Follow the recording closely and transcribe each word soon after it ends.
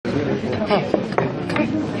Hey.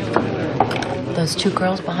 Those two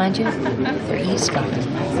girls behind you, they're eavesdropping.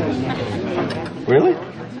 Really?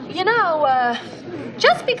 You know,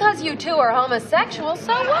 just because you two are homosexual,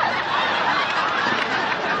 so what?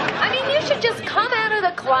 I mean, you should just come out of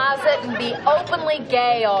the closet and be openly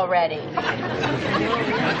gay already.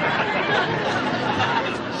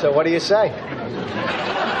 So what do you say?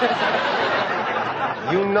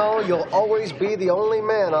 You know you'll always be the only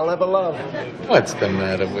man I'll ever love. What's the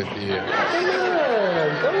matter with you?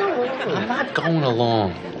 I'm not going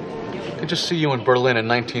along. I could just see you in Berlin in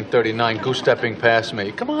 1939, goose-stepping past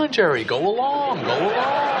me. Come on, Jerry, go along, go along.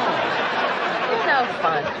 It's no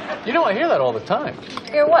fun. You know, I hear that all the time.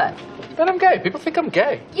 Hear what? That I'm gay. People think I'm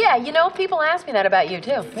gay. Yeah, you know, people ask me that about you,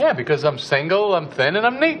 too. Yeah, because I'm single, I'm thin, and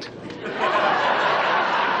I'm neat.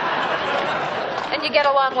 And you get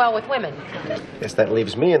along well with women. Guess that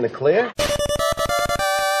leaves me in the clear.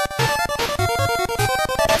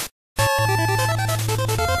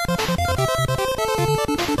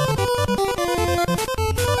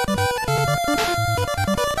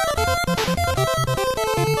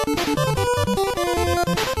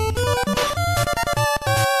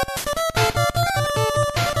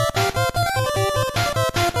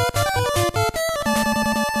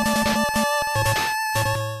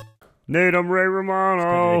 Nate, I'm Ray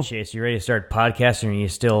Romano. Chase, you ready to start podcasting, or are you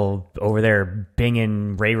still over there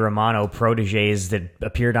binging Ray Romano proteges that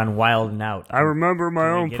appeared on Wild and Out? I remember my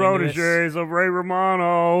own proteges of Ray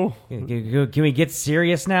Romano. Can we get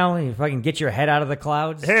serious now? If I can get your head out of the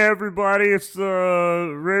clouds? Hey, everybody, it's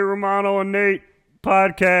the Ray Romano and Nate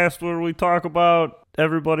podcast where we talk about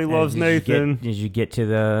Everybody Loves Nathan. Did you get to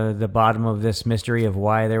the bottom of this mystery of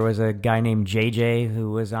why there was a guy named JJ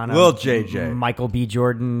who was on a Michael B.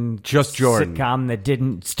 Jordan sitcom that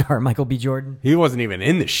didn't star Michael B. Jordan? He wasn't even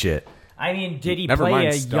in the shit. I mean, did he play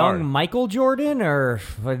a young Michael Jordan, or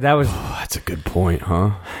that was... Oh, that's a good point,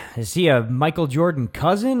 huh? Is he a Michael Jordan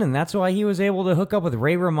cousin, and that's why he was able to hook up with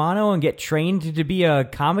Ray Romano and get trained to be a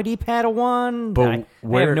comedy Padawan? But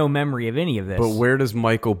I have no memory of any of this. But where does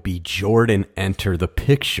Michael B. Jordan enter the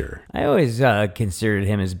picture? I always considered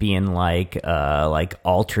him as being like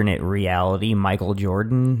alternate reality Michael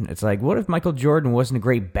Jordan. It's like, what if Michael Jordan wasn't a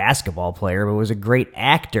great basketball player, but was a great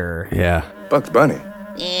actor? Yeah. Bugs Bunny.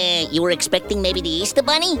 You were expecting maybe the Easter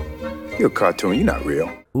Bunny? You're a cartoon, you're not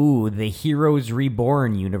real. Ooh, the Heroes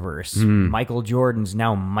Reborn universe. Michael Jordan's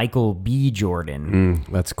now Michael B. Jordan.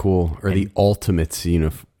 That's cool. Or the Ultimates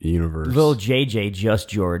universe. Little JJ, just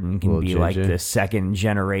Jordan, can be like the second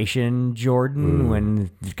generation Jordan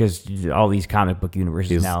because all these comic book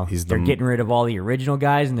universes they're getting rid of all the original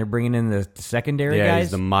guys and they're bringing in the secondary guys. Yeah,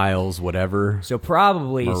 he's the Miles whatever. So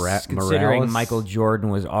probably considering Morales? Michael Jordan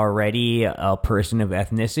was already a person of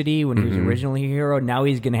ethnicity when he was originally a hero, now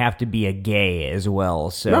he's going to have to be a gay as well.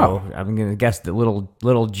 So I'm going to guess that little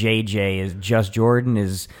JJ is just Jordan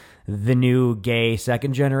is the new gay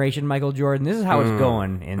second generation Michael Jordan. This is how it's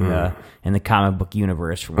going in the comic book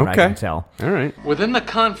universe, from what I can tell. All right. Within the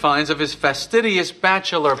confines of his fastidious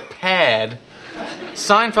bachelor pad,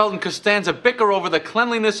 Seinfeld and Costanza bicker over the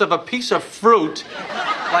cleanliness of a piece of fruit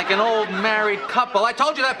like an old married couple. I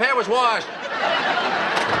told you that pear was washed.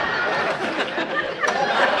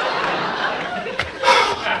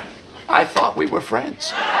 I thought we were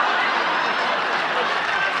friends.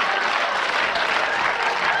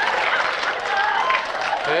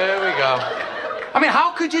 There we go. I mean,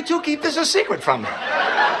 how could you two keep this a secret from me?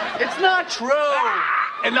 It's not true.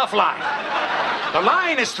 Enough lying. The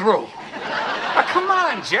line is through. Now, come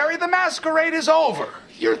on, Jerry, the masquerade is over.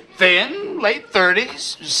 You're thin, late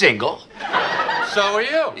 30s, single. So are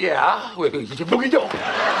you. Yeah.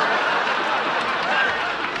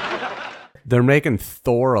 They're making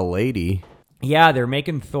Thor a lady. Yeah, they're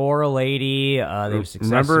making Thor a lady. They've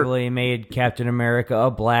successfully made Captain America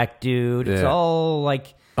a black dude. It's all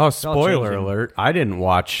like... Oh, spoiler alert. I didn't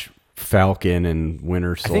watch Falcon and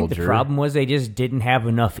Winter Soldier. I think the problem was they just didn't have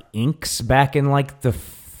enough inks back in like the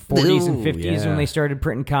 40s and 50s when they started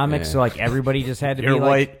printing comics. So like everybody just had to be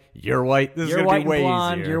like... You're white. This is you're going to white be way and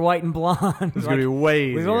blonde. easier. You're white and blonde. It's going to be way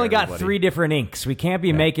easier. We've only got 3 different inks. We can't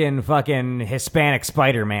be making fucking Hispanic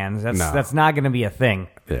Spider-Mans. That's not going to be a thing.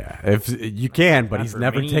 Yeah, if you can, but he's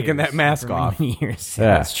never taken that mask off. Years.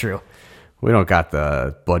 Yeah, that's true. We don't got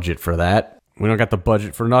the budget for that. We don't got the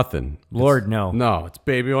budget for nothing. Lord, no. No, it's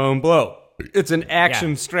Baby Oil and Blow. It's an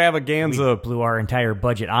action extravaganza. We blew our entire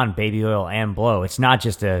budget on Baby Oil and Blow. It's not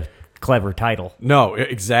just a clever title. No,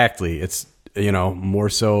 exactly. It's, more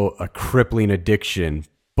so a crippling addiction,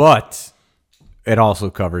 but it also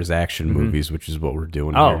covers action movies, which is what we're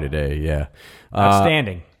doing here today. Yeah.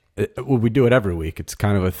 Outstanding. We do it every week. It's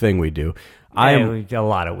kind of a thing we do. A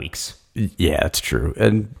lot of weeks. Yeah, that's true.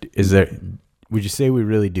 And would you say we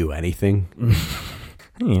really do anything?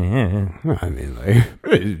 Yeah. I mean,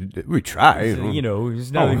 like, we try.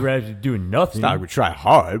 It's not like we're actually doing nothing. It's not like we try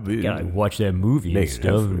hard. But gotta watch that movie and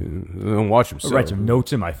stuff. Don't watch them. I write some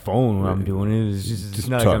notes in my phone when I'm doing it. It's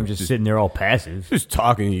not like I'm just sitting there all passive. Just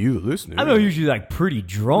talking to you, listener. I'm usually like pretty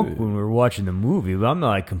drunk when we're watching the movie, but I'm not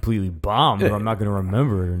like completely bombed or I'm not gonna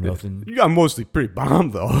remember it or nothing. I'm mostly pretty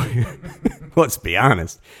bombed though. Let's be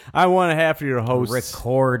honest. I'm one half of your hosts.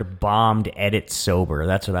 Record bombed, edit sober.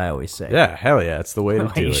 That's what I always say. Yeah, hell yeah, that's the way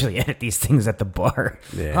to I do usually it. edit these things at the bar.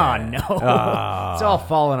 Yeah. Oh no, it's all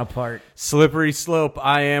falling apart. Slippery slope.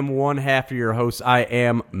 I am one half of your host. I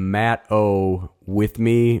am Matt O. With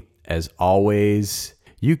me, as always,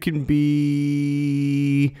 you can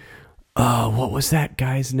be. What was that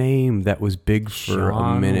guy's name that was big for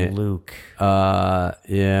a minute? Jean-Luc.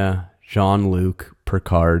 Yeah, Jean-Luc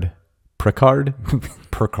Picard. Picard?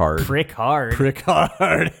 Picard. Prickard.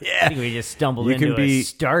 Yeah. I think we just stumbled You into can be- a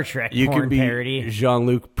Star Trek You porn can be parody.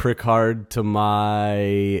 Jean-Luc Picard to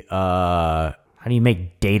my How do you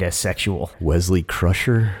make data sexual? Wesley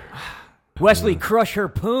Crusher. Wesley Crusher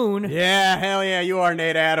Poon. Yeah, hell yeah, you are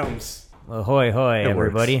Nate Adams. Ahoy, hoy,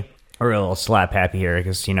 everybody. We're a little slap happy here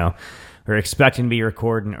because, we're expecting to be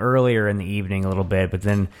recording earlier in the evening a little bit, but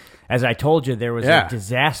then, as I told you, there was a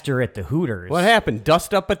disaster at the Hooters. What happened?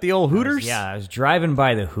 Dust up at the old Hooters? I was driving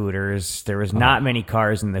by the Hooters. There was not many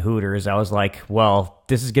cars in the Hooters. I was like, well,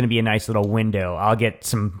 this is going to be a nice little window. I'll get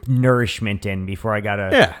some nourishment in before I got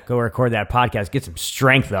to go record that podcast, get some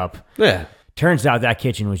strength up. Yeah. Turns out that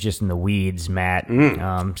kitchen was just in the weeds, Matt.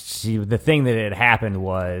 See, the thing that had happened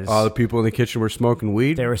was All the people in the kitchen were smoking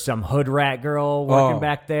weed? there was some hood rat girl working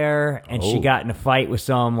back there, and she got in a fight with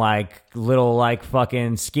some little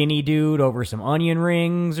fucking skinny dude over some onion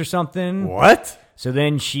rings or something. What? So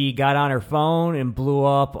then she got on her phone and blew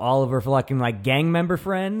up all of her fucking gang member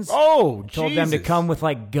friends. Oh, Told them to come with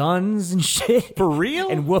guns and shit. For real?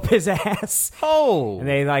 And whoop his ass. Oh. And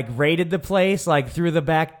they raided the place through the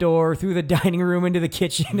back door, through the dining room into the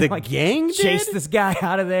kitchen. The and, gang did? chased this guy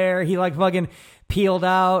out of there. He fucking peeled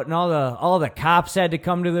out, and all the cops had to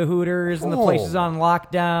come to the Hooters, and the place was on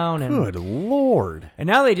lockdown. And Good Lord. and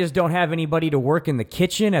now they just don't have anybody to work in the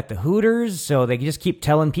kitchen at the Hooters, so they just keep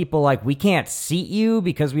telling people, we can't seat you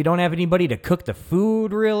because we don't have anybody to cook the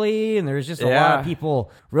food, really. And there's just a lot of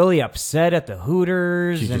people really upset at the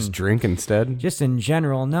Hooters. Did you and just drink instead? just in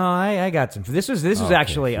general, no, I got some. This was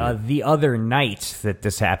actually the other night that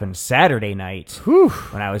this happened, Saturday night,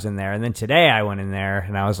 when I was in there. And then today I went in there,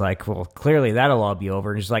 and I was like, well, clearly that'll all be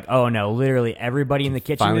over. And just oh, no, literally everybody in the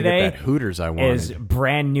kitchen Finally today get that Hooters I wanted. is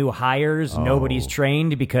brand new hires. Nobody's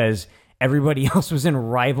trained because everybody else was in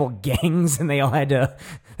rival gangs, and they all had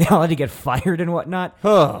to get fired and whatnot.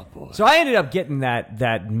 Oh, boy. So I ended up getting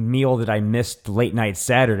that meal that I missed late night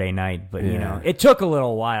Saturday night, but it took a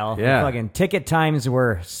little while. Yeah. Fucking ticket times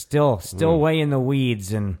were still way in the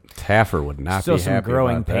weeds, and Taffer would not still be some happy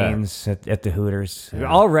growing about that. pains at the Hooters.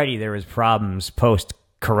 Already there was problems post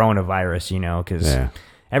coronavirus, because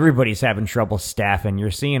everybody's having trouble staffing.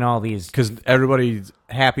 You're seeing all these Because everybody's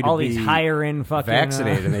happy to all be these higher-end fucking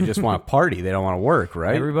vaccinated and they just want to party. They don't want to work,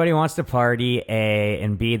 right? Everybody wants to party, A,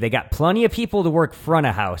 and B, they got plenty of people to work front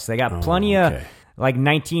of house. They got plenty of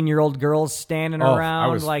 19-year-old girls standing around. I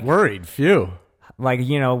was worried. Phew.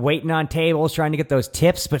 Waiting on tables, trying to get those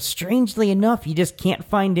tips. But strangely enough, you just can't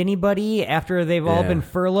find anybody after they've all been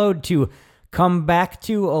furloughed to come back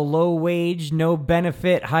to a low wage, no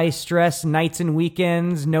benefit, high stress nights and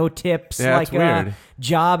weekends, no tips, Yeah, it's weird. a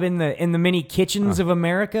job in the mini kitchens of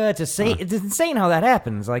America. It's insane how that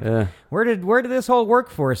happens. Where did this whole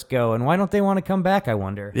workforce go, and why don't they want to come back, I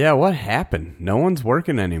wonder? Yeah, what happened? No one's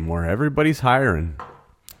working anymore. Everybody's hiring.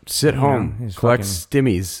 Sit home, it's collect fucking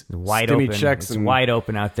stimmies, Wide stimmy open. checks, It's and wide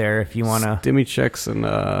open out there if you want to stimmy checks and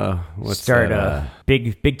start that, a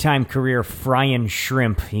big time career frying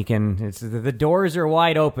shrimp. You can. The doors are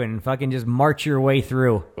wide open. Fucking just march your way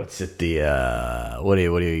through. what's it? The what do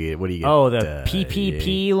you get? Oh, the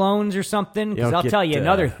PPP loans or something. Because don't I'll get, tell you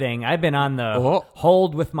another thing. I've been on the Oh.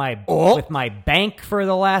 hold with my bank for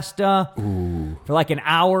the last for an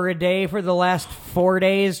hour a day for the last 4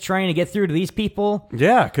 days trying to get through to these people.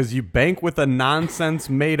 Yeah, because you bank with a nonsense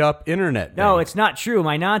made up internet. No, bank. it's not true.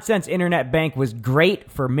 My nonsense internet bank was great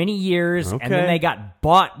for many years, Okay. and then they got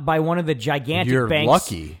bought by one of the gigantic You're banks.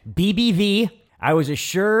 lucky. BBV. I was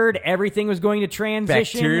assured everything was going to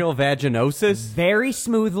transition Bacterial vaginosis. very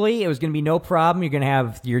smoothly. It was going to be no problem. You're going to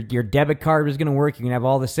have your debit card was going to work. You're going to have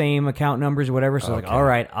all the same account numbers or whatever. So I was like, all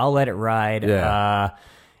right, I'll let it ride. Yeah.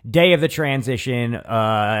 day of the transition,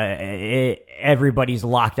 everybody's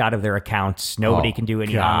locked out of their accounts. Nobody can do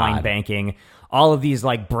any online banking. All of these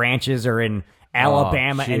like branches are in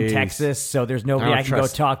Alabama and Texas, so there's nobody I can go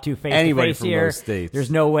talk to face to face here. Those states. There's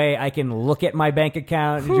no way I can look at my bank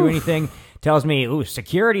account and do anything. Tells me, ooh,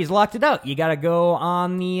 security's locked it out. You got to go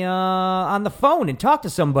on the phone and talk to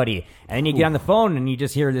somebody. And then you get on the phone and you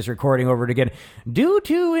just hear this recording over and again. Due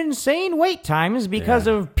to insane wait times because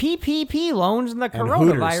of PPP loans and the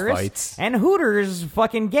coronavirus and Hooters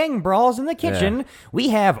fucking gang brawls in the kitchen, we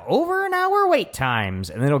have over an hour wait times.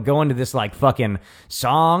 And then it'll go into this like fucking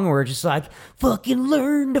song where it's just like, fucking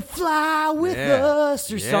learn to fly with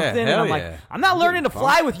us or something. And I'm like, I'm not learning to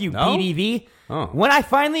fly with you, PDV. When I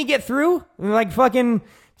finally get through, like fucking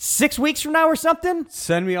 6 weeks from now or something,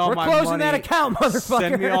 send me all my money. We're closing that account, motherfucker.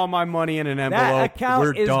 Send me all my money in an envelope. That account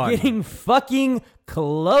We're is done. getting fucking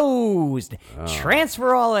closed.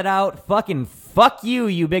 Transfer all it out. Fucking fuck you,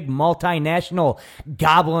 you big multinational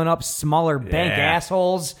gobbling up smaller bank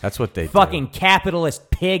assholes. That's what they fucking capitalist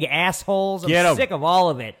pig assholes. I'm sick of all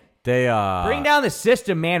of it. They bring down the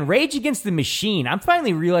system, man. Rage Against the Machine. I'm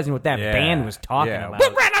finally realizing what that band was talking about. We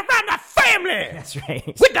ran around the family. That's right.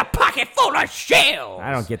 With the pocket full of shells.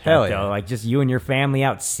 I don't get that though. Like just you and your family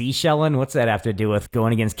out seashelling. What's that have to do with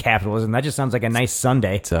going against capitalism? That just sounds like a nice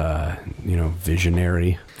Sunday. It's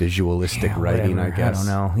visionary, visualistic writing. Whatever. I guess. I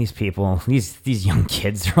don't know. These people, these young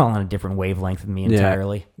kids, are all on a different wavelength than me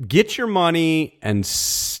entirely. Get your money and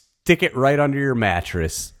stick it right under your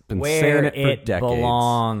mattress. Been Where saying it for decades.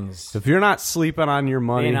 Belongs. If you're not sleeping on your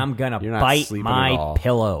money, then I'm gonna you're not bite sleeping my at all.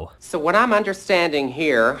 pillow. So what I'm understanding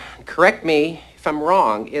here, correct me if I'm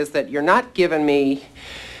wrong, is that you're not giving me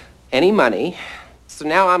any money. So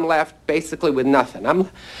now I'm left basically with nothing. I'm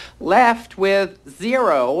left with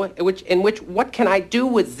zero, in which what can I do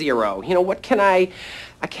with zero? You know, what can I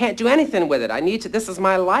can't do anything with it. I need to, this is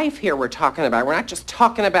my life here we're talking about. We're not just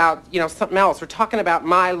talking about, something else. We're talking about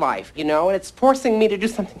my life, and it's forcing me to do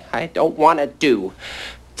something I don't want to do.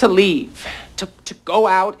 To leave, to go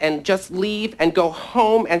out and just leave and go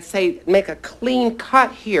home and make a clean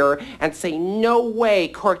cut here and say, no way,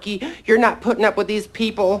 Corky, you're not putting up with these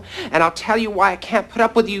people. And I'll tell you why I can't put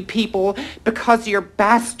up with you people, because you're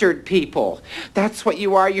bastard people. That's what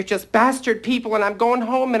you are. You're just bastard people, and I'm going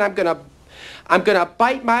home and I'm gonna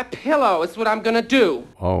bite my pillow is what I'm gonna do.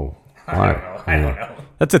 Oh, I don't know.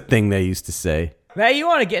 That's a thing they used to say. Matt, you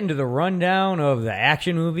want to get into the rundown of the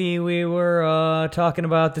action movie we were talking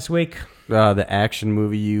about this week? The action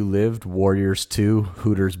movie you lived, Warriors 2,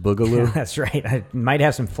 Hooters Boogaloo. That's right. I might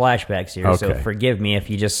have some flashbacks here, so forgive me if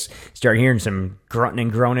you just start hearing some grunting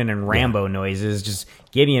and groaning and Rambo noises. Just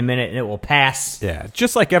give me a minute and it will pass. Yeah,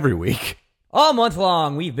 just like every week. All month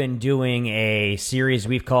long, we've been doing a series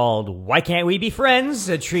we've called Why Can't We Be Friends?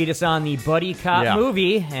 A treatise on the buddy cop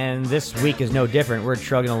movie. And this week is no different. We're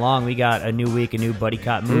chugging along. We got a new week, a new buddy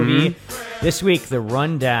cop movie. This week, the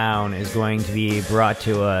rundown is going to be brought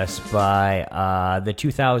to us by the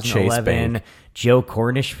 2011 Joe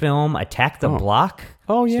Cornish film, Attack the Block.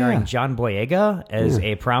 Oh, yeah. Starring John Boyega as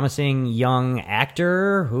a promising young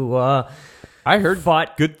actor who... I heard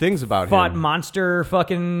good things about him. Fought monster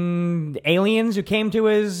fucking aliens who came to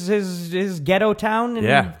his ghetto town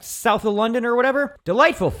in south of London or whatever.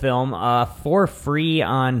 Delightful film for free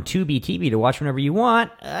on Tubi TV to watch whenever you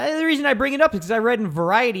want. The reason I bring it up is because I read in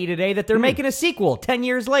Variety today that they're making a sequel 10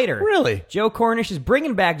 years later. Really? Joe Cornish is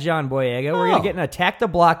bringing back John Boyega. We're going to get an Attack the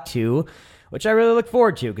Block 2, which I really look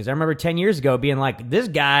forward to because I remember 10 years ago being like, this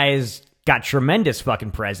guy's got tremendous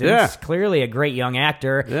fucking presence. Yeah. Clearly a great young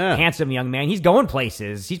actor. Yeah. Handsome young man. He's going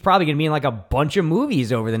places. He's probably going to be in like a bunch of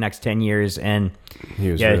movies over the next 10 years. And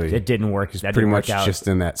he was really, it didn't work. That pretty didn't much work out. just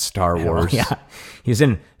in that Star Wars. Yeah. He was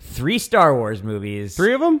in 3 Star Wars movies.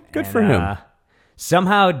 3 of them? Good for him.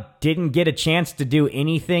 Somehow didn't get a chance to do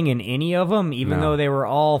anything in any of them, even though they were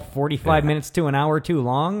all 45 minutes to an hour too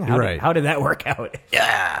long. How did that work out?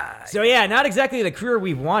 Yeah. So, not exactly the career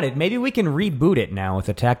we wanted. Maybe we can reboot it now with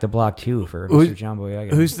Attack the Block 2 for Mr. John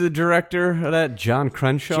Boyega. Who's the director of that? John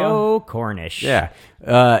Crenshaw? Joe Cornish. Yeah.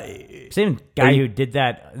 Same guy who did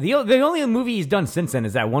that. The only movie he's done since then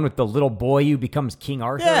is that one with the little boy who becomes King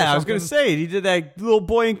Arthur. Yeah, I was going to say, he did that little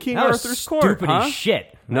boy in King Arthur's court. Stupid as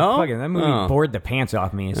shit. No? That movie bored the pants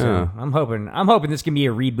off me. So I'm hoping this can be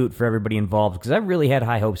a reboot for everybody involved because I really had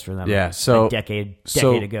high hopes for them. Yeah, so a decade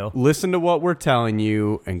ago. Listen to what we're telling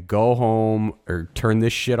you and go home or turn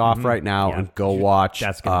this shit off right now and go watch.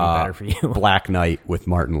 That's going to be better for you. Black Knight with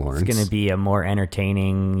Martin Lawrence. It's going to be a more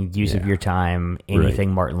entertaining use of your time.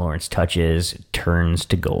 Anything Martin Lawrence touches turns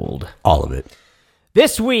to gold. All of it.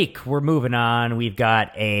 This week, we're moving on. We've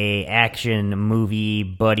got a action movie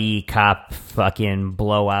buddy cop fucking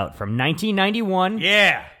blowout from 1991.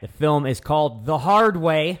 Yeah. The film is called The Hard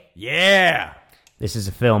Way. Yeah. This is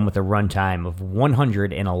a film with a runtime of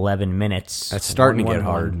 111 minutes. That's starting to get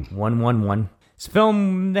hard. 111. This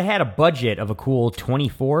film, they had a budget of a cool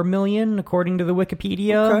 $24 million, according to the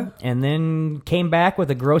Wikipedia, and then came back with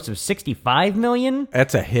a gross of $65 million.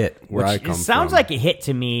 That's a hit where I come from. It sounds like a hit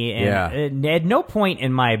to me, and at no point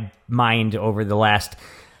in my mind over the last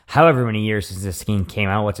however many years since this game came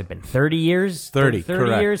out, what's it been, 30 years? 30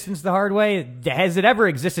 correct. Years since The Hard Way? Has it ever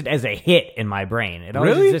existed as a hit in my brain? It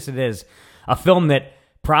always existed as a film that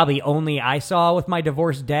probably only I saw with my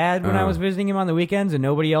divorced dad when I was visiting him on the weekends, and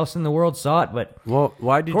nobody else in the world saw it. But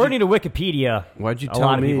according to Wikipedia, why'd you a tell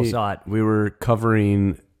lot me of people saw it. We were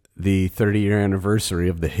covering the 30-year anniversary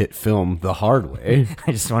of the hit film The Hard Way.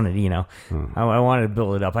 I just wanted, I wanted to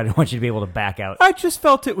build it up. I didn't want you to be able to back out. I just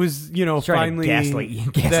felt it was, Trying finally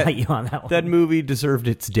to gaslight you on that one. That movie deserved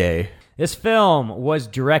its day. This film was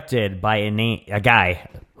directed by a guy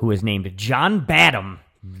who is named John Badham.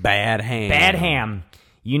 Badham.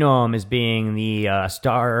 You know him as being the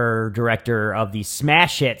star director of the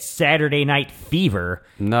smash hit Saturday Night Fever,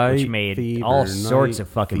 which made all sorts of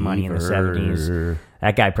fucking money in the 70s.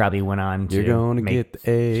 That guy probably went on to make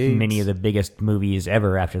many of the biggest movies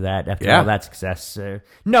ever after that, all that success.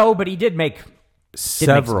 No, but he did make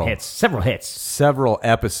several hits. Several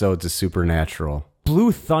episodes of Supernatural.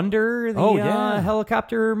 Blue Thunder, the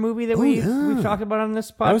helicopter movie that we've talked about on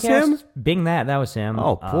this podcast. That was him? Bing that was him.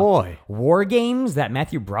 Oh, boy. War Games, that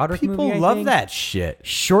Matthew Broderick movie, People love that shit.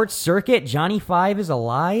 Short Circuit, Johnny Five is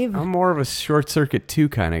Alive. I'm more of a Short Circuit 2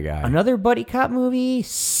 kind of guy. Another buddy cop movie,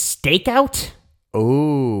 Stakeout.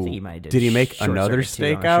 Oh, did he make another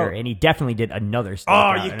Stakeout? Sure. And he definitely did another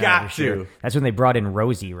Stakeout. Oh, you got to. Sure. That's when they brought in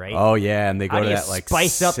Rosie, right? Oh, yeah, and they go to that,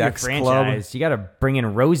 spice up your franchise. Club? You got to bring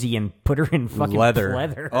in Rosie and put her in fucking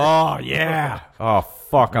leather. Oh, yeah. Oh,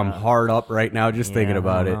 fuck, I'm hard up right now just thinking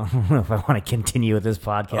about it. I don't know if I want to continue with this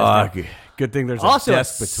podcast. Good thing there's also a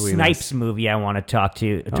desk between Snipes us. movie I want to talk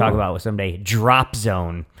about with someday. Drop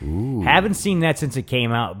Zone. Ooh. Haven't seen that since it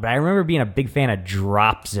came out, but I remember being a big fan of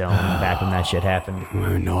Drop Zone back when that shit happened.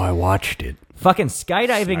 No, I watched it. Fucking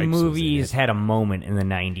skydiving movies had a moment in the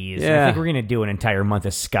 90s. Yeah. I think we're going to do an entire month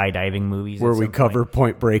of skydiving movies. Where we cover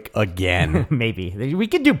Point Break again. Maybe. We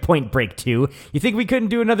could do Point Break 2. You think we couldn't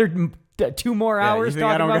do another 2 more hours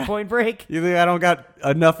talking about Point Break? You think I don't got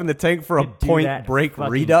enough in the tank for a Point Break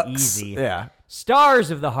redux? Easy. Yeah.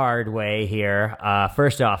 Stars of The Hard Way here.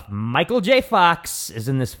 First off, Michael J. Fox is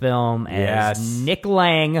in this film as Nick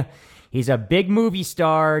Lang. He's a big movie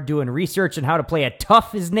star doing research on how to play a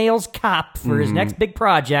tough-as-nails cop for his next big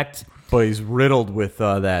project. But he's riddled with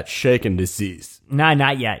that shaken disease. Nah,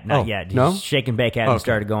 not yet. Not yet. No? Shake and bake hasn't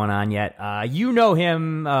started going on yet. You know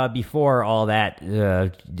him before all that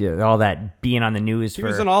being on the news. He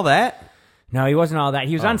was in all that? No, he wasn't all that.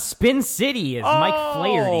 He was on Spin City as Mike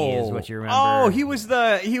Flaherty, is what you remember. Oh, he was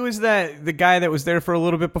the guy that was there for a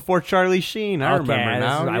little bit before Charlie Sheen. I remember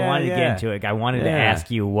now. I wanted to get into it. I wanted to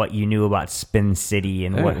ask you what you knew about Spin City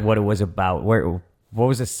and what it was about. What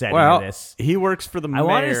was the setting of this? He works for the mayor. I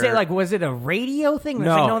wanted to say, was it a radio thing?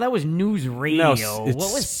 No, that was news radio. No, it's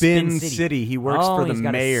what was Spin City? He works for the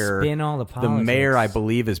mayor. Spin all the politics. The mayor, I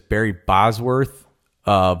believe, is Barry Bosworth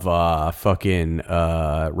of fucking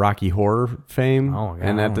Rocky Horror fame. Oh, God,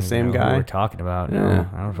 and that the same guy who we're talking about? Yeah.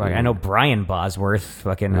 No, I know Brian Bosworth,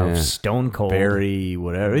 fucking of Stone Cold. Barry,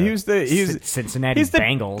 whatever. He's Cincinnati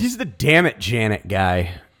Bengals. He's the damn it Janet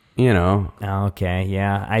guy. You know. Okay,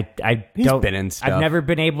 yeah. He's been in stuff. I've never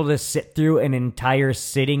been able to sit through an entire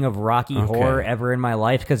sitting of Rocky Horror ever in my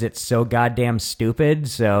life because it's so goddamn stupid.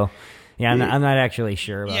 So, yeah, I'm not actually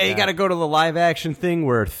sure about that. Yeah, you got to go to the live action thing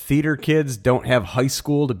where theater kids don't have high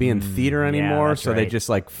school to be in theater anymore, so they just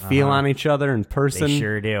feel on each other in person. They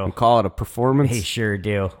sure do. And call it a performance. They sure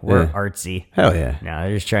do. We're artsy. Hell yeah. No,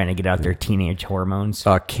 they're just trying to get out their teenage hormones.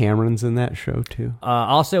 Cameron's in that show too.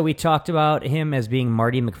 Also, we talked about him as being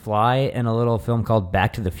Marty McFly in a little film called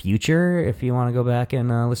Back to the Future. If you want to go back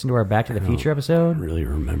and listen to our Back to the Future episode. I don't really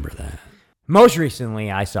remember that. Most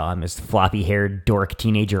recently, I saw him as floppy-haired dork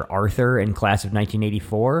teenager Arthur in Class of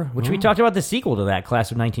 1984, which we talked about the sequel to that,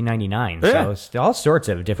 Class of 1999. Yeah. So it's all sorts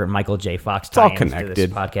of different Michael J. Fox tie-ins to this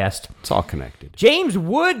podcast. It's all connected. James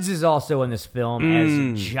Woods is also in this film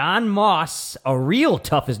as John Moss, a real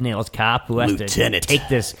tough-as-nails cop who has to take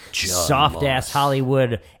this soft-ass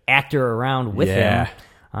Hollywood actor around with him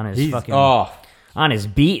on his on his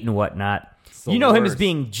beat and whatnot. You know him as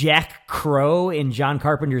being Jack Crow in John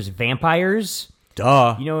Carpenter's Vampires.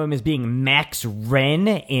 Duh. You know him as being Max Wren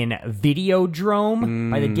in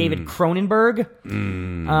Videodrome by the David Cronenberg.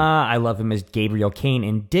 I love him as Gabriel Kane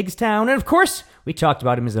in Diggstown. And, of course, we talked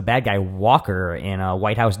about him as the bad guy Walker in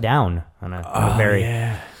White House Down on a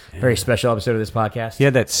very special episode of this podcast. He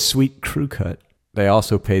had that sweet crew cut. They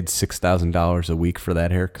also paid $6,000 a week for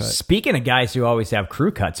that haircut. Speaking of guys who always have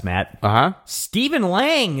crew cuts, Matt, Stephen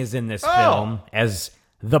Lang is in this film as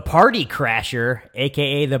the Party Crasher,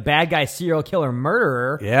 a.k.a. the bad guy serial killer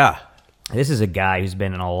murderer. Yeah. This is a guy who's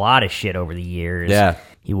been in a lot of shit over the years. Yeah.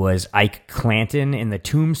 He was Ike Clanton in The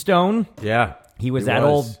Tombstone. Yeah. He was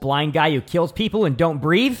old blind guy who kills people and don't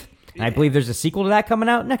breathe. And I believe there's a sequel to that coming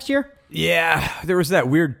out next year. Yeah, there was that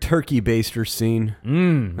weird turkey baster scene.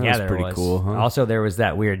 That was pretty cool, huh? Also, there was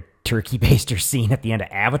that weird turkey baster scene at the end of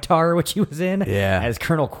Avatar, which he was in as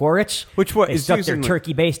Colonel Quaritch. Which what they is stuck their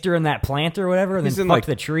turkey baster in that plant or whatever, and then fucked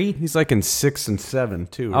the tree. He's like in 6 and 7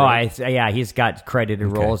 too. Right? He's got credited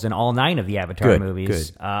roles in all 9 of the Avatar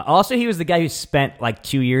movies. Also, he was the guy who spent like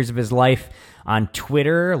 2 years of his life on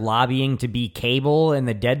Twitter lobbying to be Cable in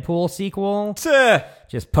the Deadpool sequel.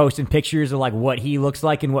 Just posting pictures of like what he looks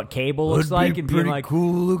like and what Cable looks like, and being like,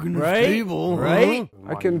 cool looking Cable, right?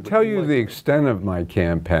 I can tell you the extent of my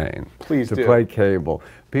campaign to play Cable.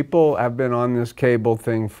 People have been on this Cable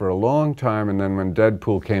thing for a long time, and then when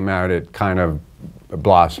Deadpool came out, it kind of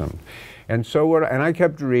blossomed. And so and I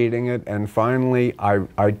kept reading it, and finally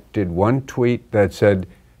I did one tweet that said,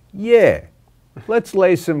 "Yeah, let's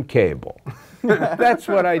lay some Cable." That's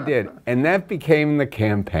what I did. And that became the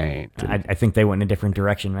campaign. I think they went in a different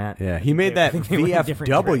direction, Matt. Yeah, he made that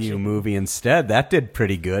VFW movie instead. That did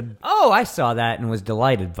pretty good. Oh, I saw that and was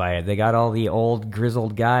delighted by it. They got all the old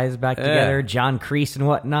grizzled guys back together, John Kreese and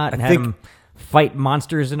whatnot, and had them fight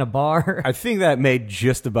monsters in a bar. I think that made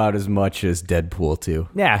just about as much as Deadpool 2.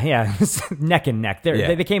 Yeah. Neck and neck.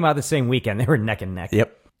 They came out the same weekend. They were neck and neck.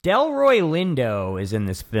 Yep. Delroy Lindo is in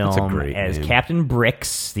this film as Captain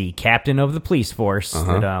Bricks, the captain of the police force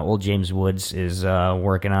that old James Woods is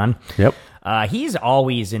working on. Yep. He's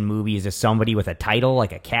always in movies as somebody with a title,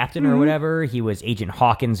 like a captain or whatever. He was Agent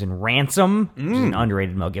Hawkins in Ransom, which is an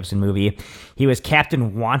underrated Mel Gibson movie. He was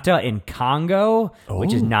Captain Wanta in Congo,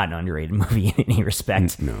 which is not an underrated movie in any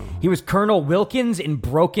respect. No. He was Colonel Wilkins in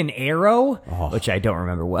Broken Arrow, which I don't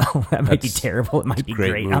remember well. That might be terrible. It might be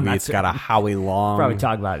great. Movie. It's got a Howie Long. Probably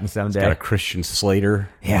talk about it someday. It's got a Christian Slater.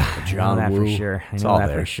 Yeah, John I know that Woo. for sure. It's all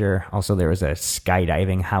there. For sure. Also, there was a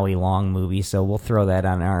skydiving Howie Long movie, so we'll throw that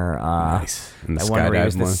on our And the that one where he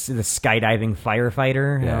was skydiving the skydiving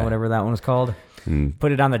firefighter, whatever that one was called.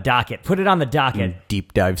 Put it on the docket.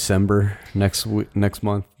 Deep Dive Sember next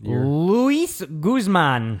month. Luis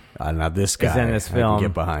Guzman Now this guy is in this I film can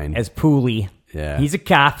get behind. as Pooley. Yeah. He's a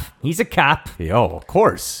cop. Oh, of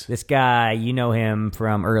course. This guy, you know him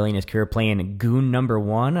from early in his career playing Goon Number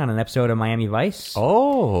 1 on an episode of Miami Vice.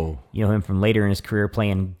 Oh. You know him from later in his career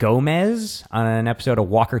playing Gomez on an episode of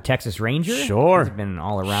Walker, Texas Ranger. Sure. He's been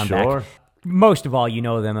all around back. Most of all, you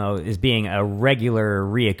know them as being a regular,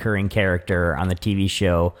 reoccurring character on the TV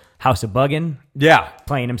show House of Buggin'. Yeah.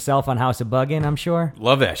 Playing himself on House of Buggin', I'm sure.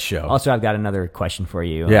 Love that show. Also, I've got another question for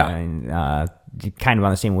you. Yeah. Kind of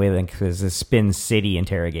on the same wavelength as the Spin City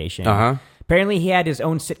interrogation. Apparently, he had his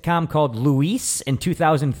own sitcom called Luis in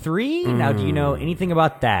 2003. Now, do you know anything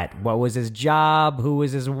about that? What was his job? Who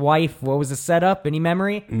was his wife? What was the setup? Any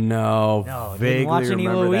memory? No, vaguely watch any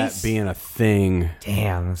remember Luis? that being a thing.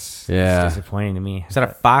 Damn, that's disappointing to me. Is that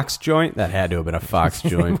a Fox joint? That had to have been a Fox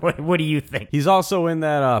joint. What do you think? He's also in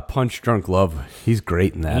that Punch Drunk Love. He's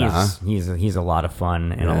great in that, He's a lot of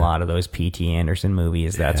fun in a lot of those P.T. Anderson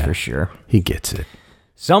movies, that's for sure. He gets it.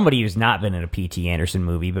 Somebody who's not been in a P.T. Anderson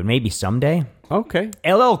movie, but maybe someday. Okay.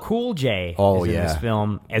 LL Cool J is in this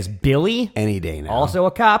film as Billy. Any day now. Also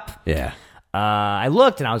a cop. Yeah. I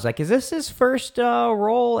looked and I was like, is this his first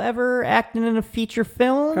role ever acting in a feature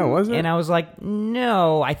film? Oh, was it? And I was like,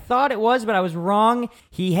 no. I thought it was, but I was wrong.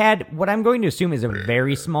 He had what I'm going to assume is a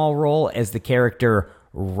very small role as the character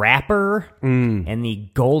Rapper in the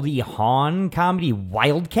Goldie Hawn comedy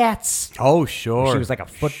Wildcats. Oh, sure. She was like a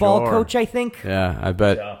football coach, I think. Yeah, I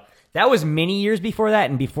bet. That was many years before that,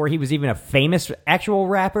 and before he was even a famous actual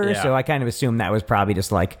rapper, Yeah. so I kind of assumed that was probably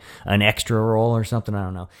just like an extra role or something, I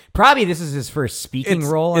don't know. Probably this is his first speaking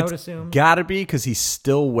role, I would assume. Gotta be, because he's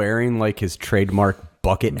still wearing like his trademark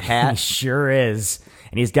bucket He hat. sure is.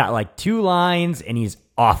 And he's got like 2 lines, and he's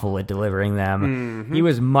awful at delivering them. He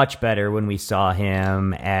was much better when we saw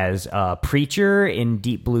him as a preacher in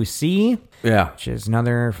Deep Blue Sea. Yeah. Which is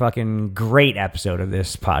another fucking great episode of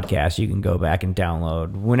this podcast. You can go back and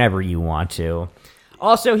download whenever you want to.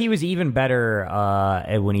 Also, he was even better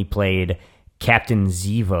when he played Captain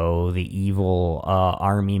Zevo, the evil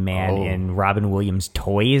army man in Robin Williams'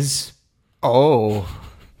 Toys. Oh.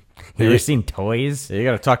 You ever seen Toys? You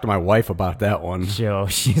got to talk to my wife about that one. So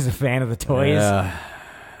she's a fan of the Toys.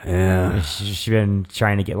 Yeah. She's been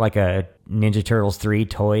trying to get like a Ninja Turtles 3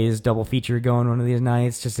 Toys double feature going one of these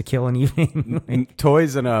nights just to kill an evening.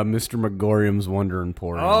 Toys and Mr. Megorium's Wonder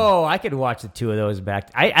Emporium. Oh, I could watch the two of those back.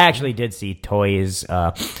 I actually did see Toys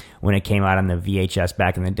when it came out on the VHS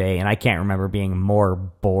back in the day, and I can't remember being more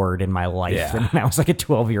bored in my life than when I was like a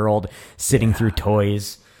 12-year-old sitting through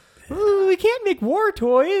Toys. Oh, we can't make war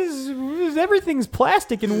toys. Everything's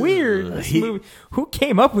plastic and weird. Who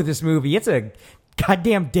came up with this movie? It's a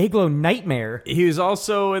goddamn Dayglow nightmare. He was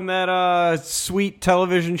also in that sweet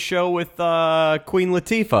television show with Queen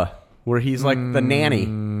Latifah, where he's like the nanny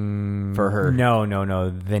for her. No.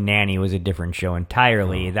 The Nanny was a different show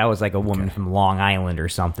entirely. That was like a woman from Long Island or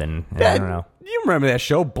something. I don't know. You remember that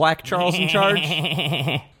show, Black Charles in Charge?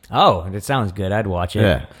 Oh, that sounds good. I'd watch it.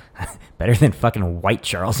 Yeah. Better than fucking White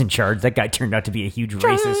Charles in Charge. That guy turned out to be a huge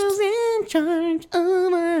racist. In charge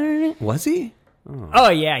was he? Oh,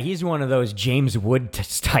 yeah, he's one of those James Wood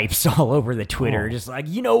types all over the Twitter. Just like,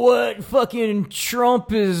 you know what? Fucking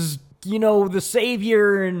Trump is, the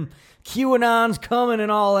savior and QAnon's coming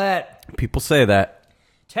and all that. People say that.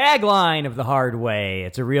 Tagline of The Hard Way.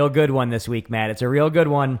 It's a real good one this week, Matt. It's a real good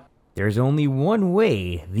one. There's only one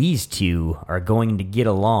way these two are going to get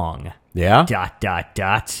along. Yeah? ...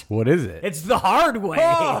 What is it? It's the hard way.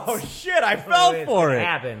 Oh, shit, I fell for it.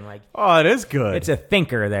 Happen. Like, oh, it is good. It's a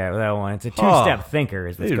thinker there, that one. It's a two-step thinker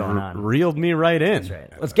is what's going on. Reeled me right in. That's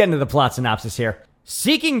right. Let's get into the plot synopsis here.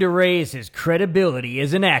 Seeking to raise his credibility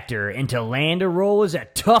as an actor and to land a role as a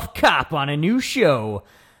tough cop on a new show,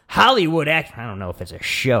 Hollywood I don't know if it's a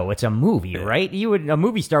show. It's a movie, right? A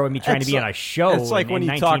movie star would be trying to be on a show. It's like when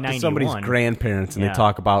you talk to somebody's grandparents and they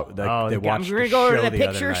talk about they watched the show the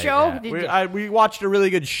picture show. Yeah. We watched a really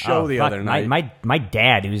good show the other night. My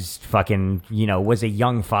dad, who's fucking was a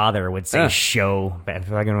young father, would say show back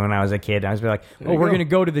when I was a kid. I was like, we're gonna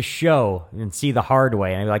go to the show and see The Hard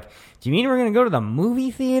Way, and I'd be like, do you mean we're gonna go to the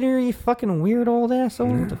movie theater? You fucking weird old asshole.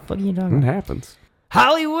 What the fuck are you talking about? It happens.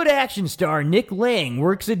 Hollywood action star Nick Lang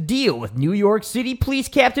works a deal with New York City Police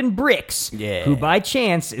Captain Bricks, who by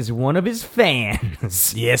chance is one of his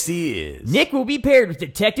fans. Yes, he is. Nick will be paired with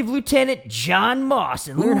Detective Lieutenant John Moss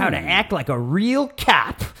and learn how to act like a real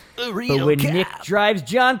cop. But when Nick drives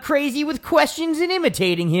John crazy with questions and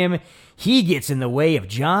imitating him, he gets in the way of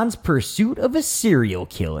John's pursuit of a serial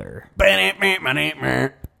killer. Bam,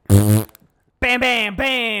 bam,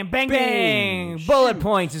 bam, bang, bang. Bullet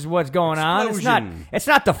points is what's going on. It's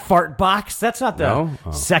not the fart box. That's not the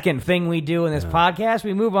second thing we do in this podcast.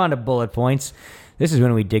 We move on to bullet points. This is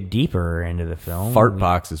when we dig deeper into the film. Fart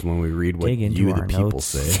box is when we read what you, the people,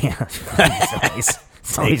 say. Yeah, it's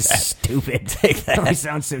always stupid. Take that. It always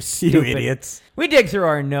sounds so stupid. You idiots. We dig through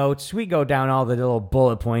our notes. We go down all the little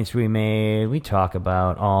bullet points we made. We talk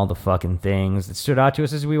about all the fucking things that stood out to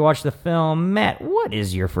us as we watched the film. Matt, what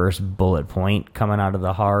is your first bullet point coming out of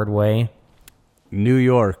The Hard Way? New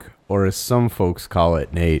York, or as some folks call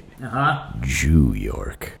it, Nate, Jew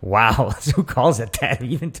York. Wow, who calls it that? Are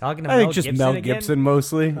you even talking about I think just Mel Gibson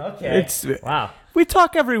mostly. Okay. Wow. We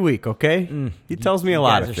talk every week, okay? He tells me a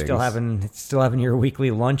lot of things. Still having your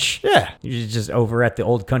weekly lunch? Yeah. You're just over at the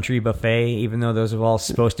Old Country Buffet, even though those are all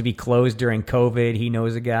supposed to be closed during COVID. He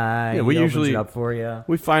knows a guy. Yeah, we usually opens it up for you.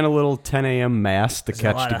 We find a little 10 a.m. mass to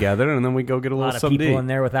catch together, and then we go get a little something to eat. People in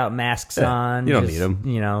there without masks on. You don't need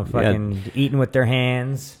them. Fucking eating with their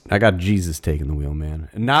hands. I got Jesus taking the wheel, man.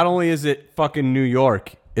 And not only is it fucking New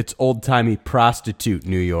York, it's old-timey prostitute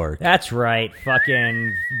New York. That's right.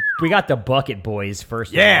 Fucking, we got the Bucket Boys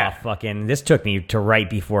first off. Fucking, this took me to right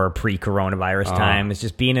before pre-coronavirus time. It's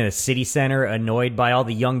just being in a city center, annoyed by all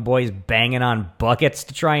the young boys banging on buckets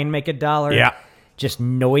to try and make $1. Yeah. Just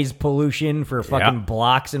noise pollution for fucking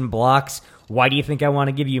blocks and blocks. Why do you think I want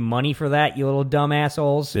to give you money for that, you little dumb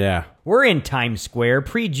assholes? Yeah. We're in Times Square,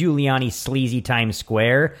 pre-Giuliani sleazy Times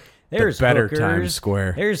Square. There's the better hookers. Times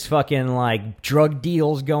Square. There's fucking like drug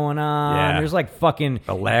deals going on. Yeah. There's like fucking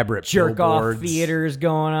elaborate jerk billboards. off theaters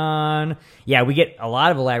going on. Yeah, we get a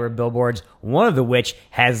lot of elaborate billboards. One of which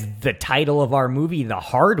has the title of our movie, The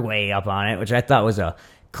Hard Way, up on it, which I thought was a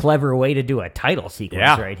clever way to do a title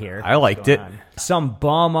sequence right here. I liked it. Some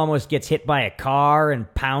bum almost gets hit by a car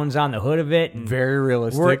and pounds on the hood of it. And very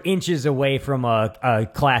realistic. We're inches away from a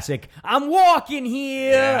classic, I'm walking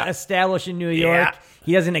here, established in New York.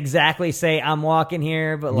 He doesn't exactly say I'm walking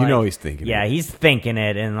here, but like, he's thinking it. He's thinking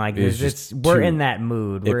it, and like we're in that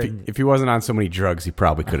mood. If he wasn't on so many drugs, he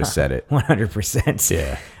probably could have said it. 100%.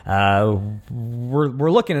 Yeah. We're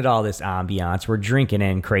looking at all this ambiance. We're drinking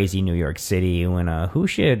in crazy New York City. When who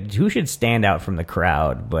should stand out from the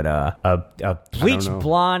crowd? But a bleach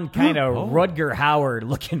blonde kind of Rutger Hauer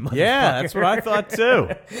looking motherfucker. Yeah, that's what I thought too.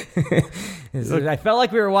 I felt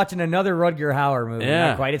like we were watching another Rutger Hauer movie. Yeah.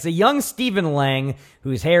 Not quite. It's a young Stephen Lang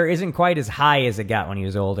whose hair isn't quite as high as it got when he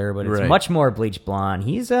was older, but it's much more bleach blonde.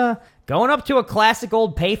 He's going up to a classic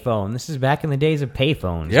old payphone. This is back in the days of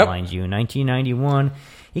payphones, mind you, 1991.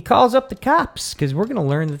 He calls up the cops because we're going to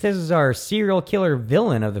learn that this is our serial killer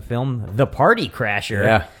villain of the film, the Party Crasher.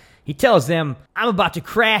 Yeah. He tells them, I'm about to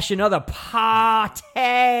crash another party.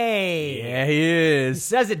 Yeah, he is. He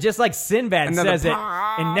says it just like Sinbad says it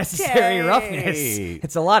in Necessary Roughness.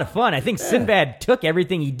 It's a lot of fun. I think Sinbad took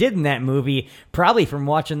everything he did in that movie probably from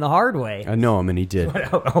watching The Hard Way. I know him, and he did.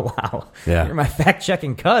 Oh, wow. Yeah. You're my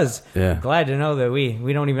fact-checking cuz. Yeah. Glad to know that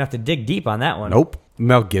we don't even have to dig deep on that one. Nope.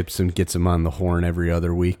 Mel Gibson gets him on the horn every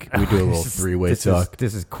other week. We do a little three-way talk.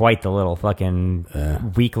 This is quite the little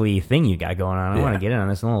fucking weekly thing you got going on. I want to get in on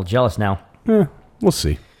this. I'm a little jealous now. We'll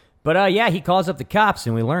see. But he calls up the cops,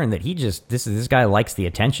 and we learn that this guy likes the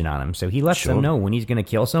attention on him, so he lets them know when he's going to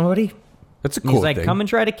kill somebody. That's a cool He's like, thing. come and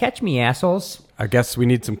try to catch me, assholes. I guess we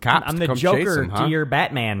need some cops I'm to the come Joker chase him, huh? to your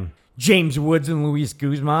Batman. James Woods and Luis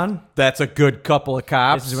Guzman. That's a good couple of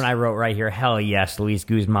cops. This is when I wrote right here, hell yes, Luis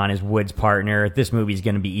Guzman is Woods' partner. This movie's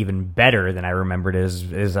going to be even better than I remembered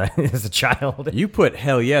as a child. You put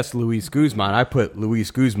hell yes, Luis Guzman. I put Luis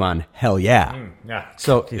Guzman, hell yeah. Yeah.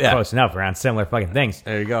 So, close enough. We're on similar fucking things.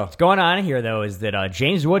 There you go. What's going on here, though, is that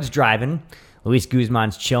James Woods driving, Luis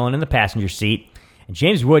Guzman's chilling in the passenger seat, and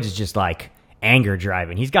James Woods is just like anger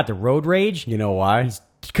driving. He's got the road rage. You know why?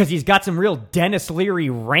 Because he's got some real Dennis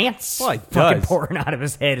Leary rants fucking pouring out of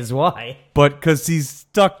his head is why. But because he's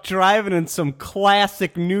stuck driving in some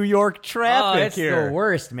classic New York traffic here. It's the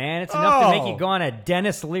worst, man. It's enough to make you go on a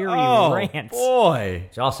Dennis Leary rant. Boy.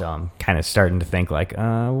 Which also, I'm kind of starting to think, like,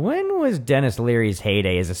 when was Dennis Leary's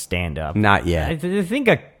heyday as a stand-up? Not yet. I think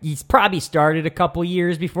he's probably started a couple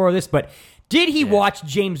years before this, but... Did he watch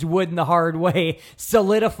James Wood in The Hard Way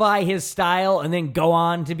solidify his style and then go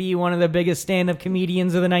on to be one of the biggest stand-up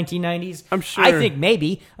comedians of the 1990s? I'm sure. I think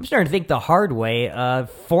maybe. I'm starting to think The Hard Way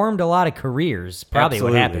formed a lot of careers. Probably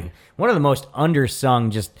what happened. One of the most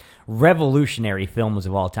undersung, just revolutionary films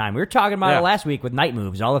of all time. We were talking about it last week with Night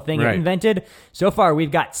Moves, all the thing it invented. So far,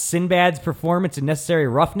 we've got Sinbad's performance in Necessary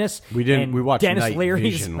Roughness. We watched Dennis Night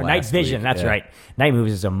Leary's Vision Night Vision. Week. That's right. Night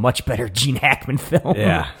Moves is a much better Gene Hackman film.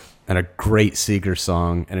 Yeah. And a great Seeger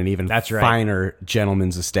song, and an even finer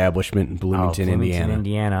Gentleman's Establishment in Bloomington,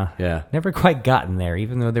 Indiana. Yeah. Never quite gotten there,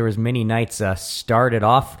 even though there was many nights started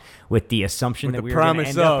off with the assumption that we were going to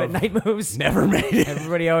end up at Night Moves. Never made it.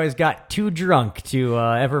 Everybody always got too drunk to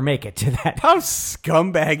ever make it to that. How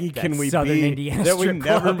scumbaggy can we Southern be Indiana that we strip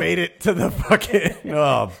never club. made it to the fucking...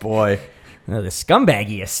 Oh, boy. The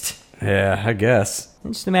scumbaggiest. Yeah, I guess.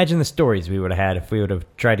 Just imagine the stories we would have had if we would have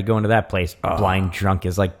tried to go into that place blind drunk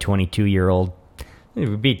as like 22-year-old.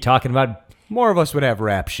 We'd be talking about... More of us would have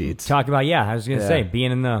rap sheets. I was going to say,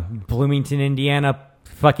 being in the Bloomington, Indiana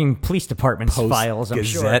fucking police department's files, I'm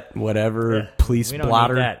sure. Gazette, whatever, police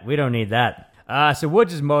blotter. We don't need that. So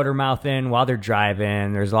Woods is motor mouthing while they're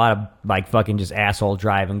driving. There's a lot of like fucking just asshole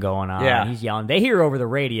driving going on. Yeah. He's yelling. They hear over the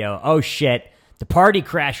radio, oh shit, the Party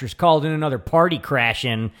Crasher's called in another party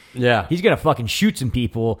crashing. Yeah. He's going to fucking shoot some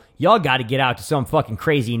people. Y'all got to get out to some fucking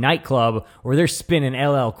crazy nightclub where they're spinning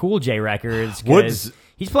LL Cool J records. Woods...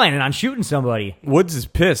 He's planning on shooting somebody. Woods is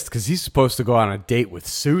pissed because he's supposed to go on a date with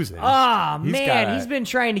Susan. He's been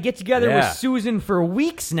trying to get together with Susan for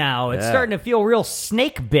weeks now. It's starting to feel real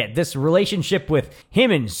snake bit, this relationship with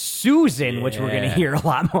him and Susan, which we're going to hear a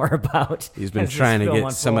lot more about. He's been trying to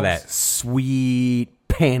get some of that sweet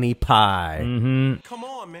panty pie. Mm-hmm. Come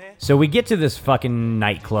on, man. So we get to this fucking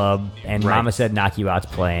nightclub, and Mama Said Knock You Out's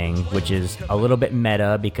playing, which is a little bit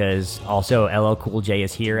meta because also LL Cool J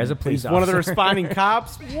is here as a police officer. One of the responding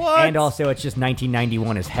cops? What? And also it's just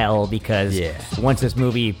 1991 as hell because once this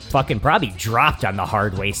movie fucking probably dropped on the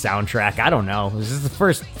Hard Way soundtrack, I don't know. Is this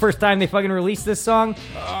the first time they fucking released this song?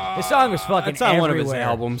 This song was fucking It's on everywhere. one of his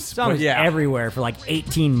albums, This song but was yeah. everywhere for like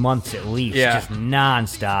 18 months at least, Yeah. just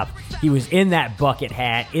nonstop. He was in that bucket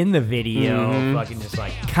hat in the video, Mm-hmm. fucking just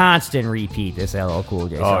like constant repeat. This LL Cool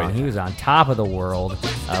J song. yeah. He was on top of the world.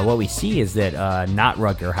 What we see is that not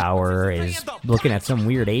Rutger Hauer is looking at some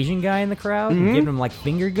weird Asian guy in the crowd and giving him like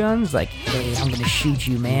finger guns, like, "Hey, I'm gonna shoot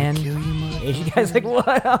you, man." Asian guy's like,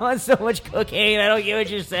 "What? I want so much cocaine. I don't get what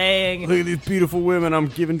you're saying." Look at these beautiful women I'm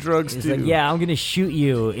giving drugs He's to. like, "Yeah, I'm gonna shoot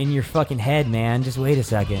you in your fucking head, man. Just wait a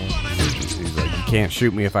second." He's like, you can't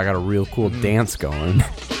shoot me if I got a real cool dance going.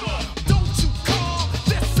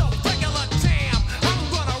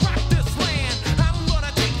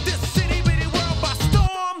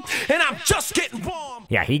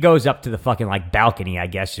 Yeah, he goes up to the fucking like balcony, I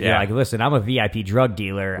guess. Yeah. Like, listen, I'm a VIP drug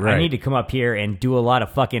dealer. I Right. need to come up here and do a lot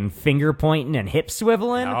of fucking finger pointing and hip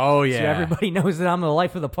swiveling. Oh, So yeah. everybody knows that I'm the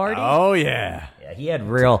life of the party. Oh, yeah. Yeah, he had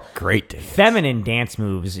real Great dance. feminine dance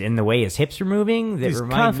moves in the way his hips were moving that He's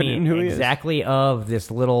remind confident in me who he is. exactly of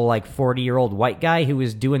this little like 40-year-old white guy who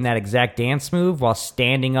was doing that exact dance move while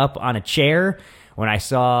standing up on a chair when I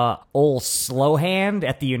saw old Slowhand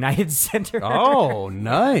at the United Center. Oh,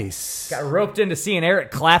 nice. Got roped into seeing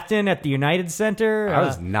Eric Clapton at the United Center. I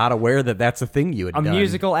was not aware that that's a thing you had A done.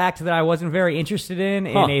 musical act that I wasn't very interested in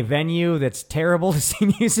a venue that's terrible to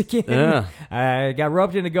see music in. Yeah. I got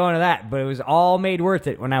roped into going to that, but it was all made worth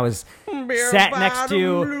it when I was sat next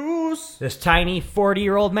to this tiny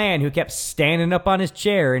 40-year-old man who kept standing up on his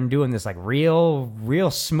chair and doing this like real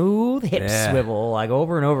smooth hip swivel like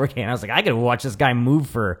over and over again. I was like, I could watch this guy move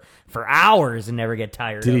for hours and never get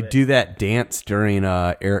tired Did of he it. do that dance during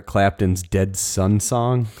Eric Clapton's Dead Son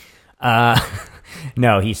song?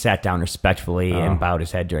 No, he sat down respectfully and bowed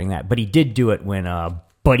his head during that. But he did do it when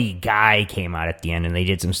Buddy Guy came out at the end and they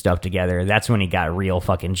did some stuff together. That's when he got real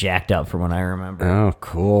fucking jacked up from what I remember. Oh,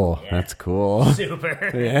 cool. That's cool.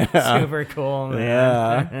 Super. Yeah. Super cool,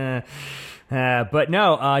 man. But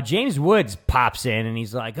no, James Woods pops in and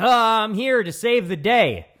he's like, I'm here to save the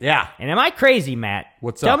day. Yeah. And am I crazy, Matt?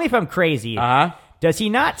 What's Tell up? me if I'm crazy. Uh-huh. Does he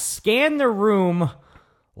not scan the room,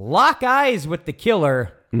 lock eyes with the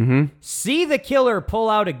killer, see the killer pull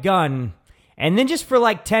out a gun, and then just for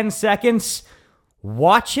like 10 seconds,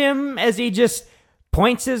 watch him as he just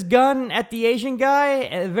points his gun at the Asian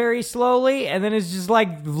guy very slowly, and then is just like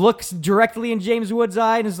looks directly in James Woods'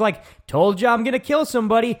 eye and is like, told you I'm gonna kill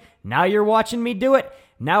somebody. Now you're watching me do it.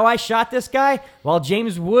 Now I shot this guy while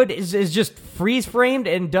James Wood is just freeze framed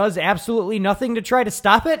and does absolutely nothing to try to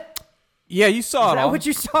stop it. Yeah, you saw Is it that all. what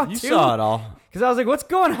you saw You too? saw it all. Because I was like, what's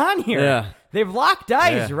going on here? Yeah. They've locked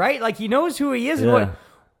eyes, Yeah. right? Like he knows who he is. And Yeah. what,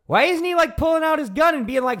 why isn't he like pulling out his gun and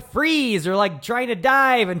being like freeze or like trying to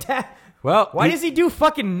dive and Well, why does he do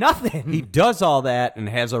fucking nothing? He does all that and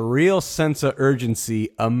has a real sense of urgency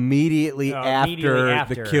immediately after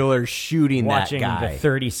the killer shooting watching that guy. the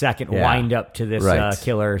 30-second Yeah. wind up to this Right.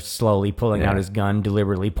 killer slowly pulling out his gun,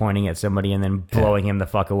 deliberately pointing at somebody, and then blowing him the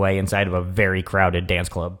fuck away inside of a very crowded dance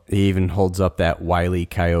club. He even holds up that Wile E.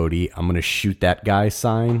 Coyote, I'm going to shoot that guy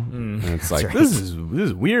sign. And it's like, right. this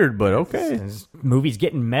is weird, but okay. This movie's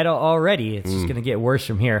getting meta already. It's just going to get worse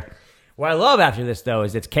from here. What I love after this, though,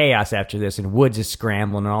 is it's chaos after this, and Woods is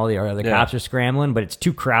scrambling, and all the other cops are scrambling, but it's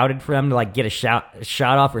too crowded for them to like get a shot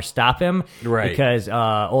off or stop him. Right. Because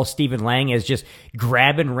old Stephen Lang is just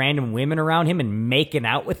grabbing random women around him and making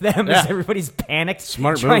out with them as everybody's panicked,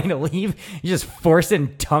 Smart trying move. to leave. He's just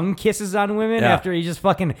forcing tongue kisses on women Yeah. after he just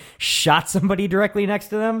fucking shot somebody directly next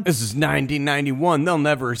to them. This is 1991. They'll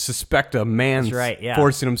never suspect a man That's right, yeah.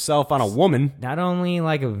 forcing himself on a woman. Not only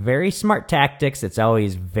like a very smart tactics, it's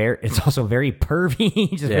also very pervy,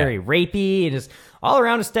 just very rapey, and just all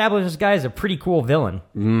around established this guy is a pretty cool villain.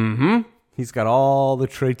 Mm-hmm. He's got all the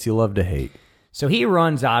traits you love to hate. So he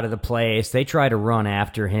runs out of the place. They try to run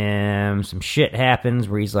after him. Some shit happens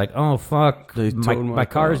where he's like, oh, fuck, my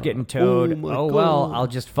car's getting towed. Oh, well, I'll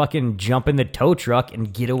just fucking jump in the tow truck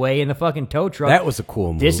and get away in the fucking tow truck. That was a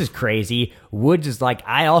cool move. This is crazy. Woods is like,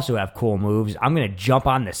 I also have cool moves. I'm going to jump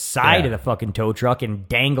on the side of the fucking tow truck and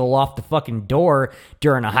dangle off the fucking door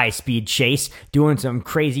during a high-speed chase, doing some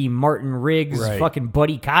crazy Martin Riggs fucking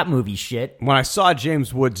buddy cop movie shit. When I saw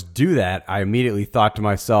James Woods do that, I immediately thought to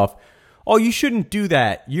myself, oh, you shouldn't do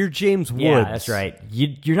that. You're James Woods. Yeah, that's right.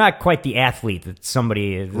 You're not quite the athlete that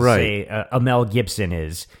somebody, say, a Mel Gibson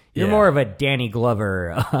is. You're more of a Danny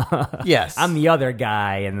Glover. Yes. I'm the other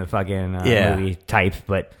guy in the fucking movie type,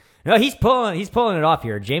 but no, he's pulling it off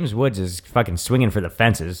here. James Woods is fucking swinging for the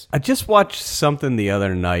fences. I just watched something the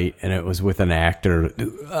other night, and it was with an actor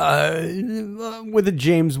with a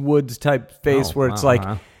James Woods type face where it's like,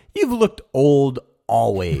 you've looked old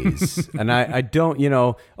always. And I don't,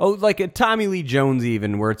 like a Tommy Lee Jones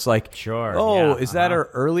even, where it's like, sure, is that her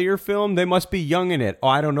earlier film? They must be young in it. Oh,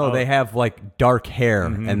 I don't know. They have like dark hair,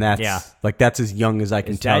 and that's as young as I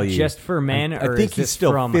can tell you. Is that just for men, I or think is he's this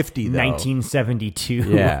still from 50 though. 1972?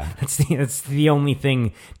 Yeah. That's the only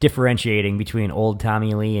thing differentiating between old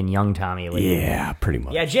Tommy Lee and young Tommy Lee. Yeah, pretty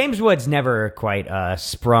much. Yeah, James Woods never quite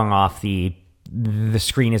sprung off the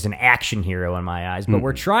screen as an action hero in my eyes, but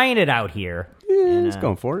we're trying it out here. Yeah, he's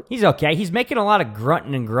going for it. He's okay. He's making a lot of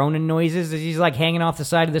grunting and groaning noises as he's like hanging off the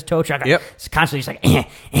side of this tow truck. Yep. It's constantly just like,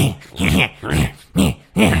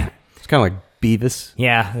 It's kind of like Beavis.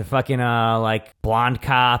 yeah, the fucking like blonde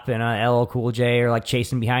cop and LL Cool J are like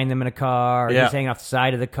chasing behind them in a car. Or Yeah. He's hanging off the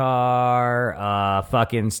side of the car.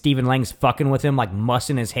 Fucking Stephen Lang's fucking with him, like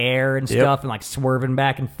mussing his hair and stuff, and like swerving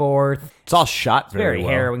back and forth. It's all shot Very well.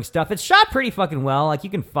 harrowing stuff. It's shot pretty fucking well. Like you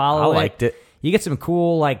can follow I liked it. You get some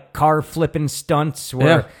cool like car flipping stunts where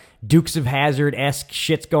Yeah. Dukes of Hazzard-esque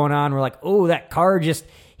shit's going on. We're like, oh, that car just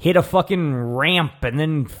hit a fucking ramp and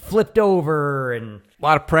then flipped over, and A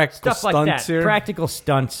lot of practical stuff like that. here. Practical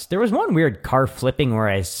stunts. There was one weird car flipping where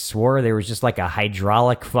I swore there was just like a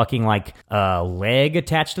hydraulic fucking like leg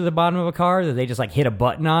attached to the bottom of a car that they just like hit a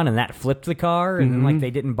button on and that flipped the car, and then like they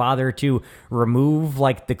didn't bother to remove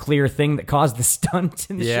like the clear thing that caused the stunt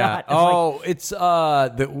in the shot. It's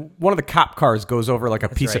one of the cop cars goes over like a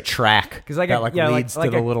piece of track because like that leads to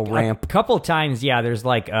the little ramp. A couple times, there's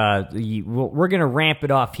like we're gonna ramp it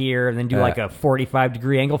off here and then do like a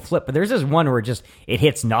 45-degree angle flip. But there's this one where just it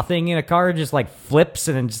hits nothing and a car just like flips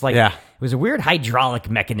and then just like it was a weird hydraulic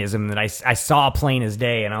mechanism that I saw plain as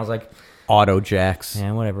day, and I was like, auto jacks.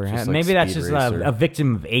 Yeah, whatever. Just Maybe like that's Speed just Racer. a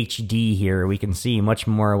victim of HD here. We can see much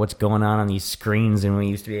more of what's going on these screens than we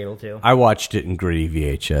used to be able to. I watched it in gritty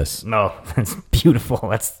VHS. No, that's beautiful.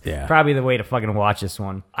 That's Yeah. probably the way to fucking watch this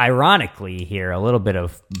one. Ironically here, a little bit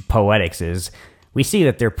of poetics is we see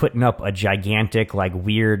that they're putting up a gigantic, like,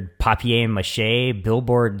 weird papier-mâché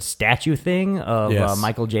billboard statue thing of Yes.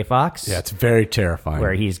 Michael J. Fox. Yeah, it's very terrifying.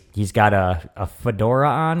 Where he's got a fedora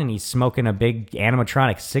on and he's smoking a big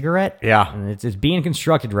animatronic cigarette. Yeah. And it's being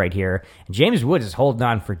constructed right here. And James Woods is holding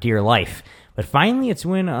on for dear life. But finally, it's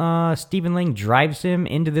when Stephen Lang drives him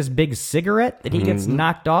into this big cigarette that he gets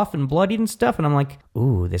knocked off and bloodied and stuff. And I'm like,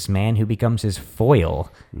 ooh, this man who becomes his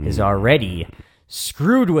foil is already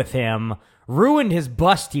screwed with him, ruined his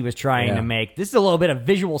bust he was trying to make. This is a little bit of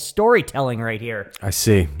visual storytelling right here. I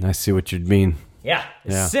see what you mean. Yeah.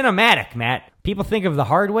 Yeah. Cinematic, Matt. People think of the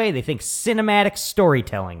hard way. They think cinematic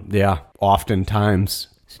storytelling. Yeah, oftentimes.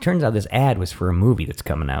 So it turns out this ad was for a movie that's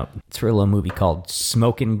coming out. It's for a little movie called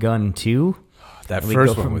Smokin' Gun 2. That We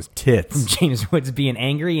first go one from- was tits. From James Woods being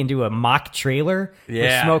angry into a mock trailer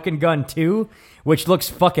Yeah. for Smokin' Gun 2, which looks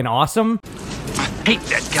fucking awesome. Hate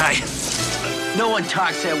that guy. No one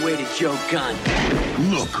talks that way to Joe Gunn.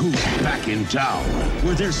 Look who's back in town.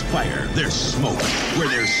 Where there's fire, there's smoke. Where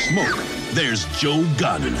there's smoke, there's Joe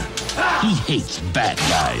Gunn. He hates bad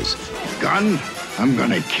guys. Gunn, I'm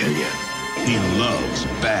gonna kill you. He loves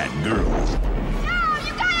bad girls.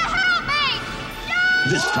 You gotta help me!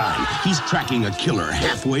 This time, he's tracking a killer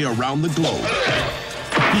halfway around the globe.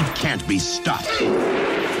 He can't be stopped.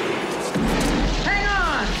 Hang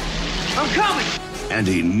on! I'm coming! And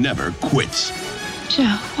he never quits.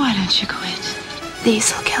 Joe, why don't you quit?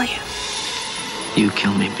 These will kill you. You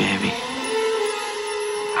kill me, baby.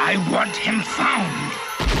 I want him found.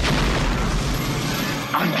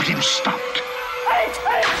 I want him stopped.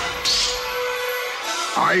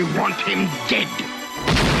 I want him dead.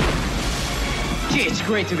 Gee, it's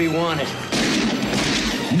great to be wanted.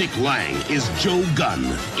 Nick Lang is Joe Gunn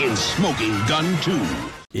in Smoking Gun 2.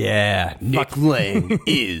 Yeah, Nick Lang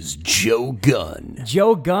is Joe Gunn.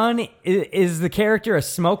 Joe Gunn is the character of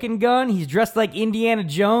Smokin' Gun. He's dressed like Indiana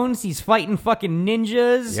Jones. He's fighting fucking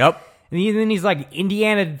ninjas. Yep. And then he's like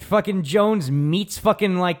Indiana fucking Jones meets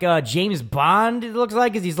fucking like James Bond, it looks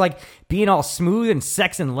like, because he's like being all smooth and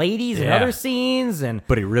sexing ladies in Yeah. other scenes. And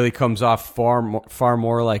But he really comes off far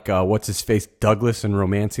more like what's his face, Douglas in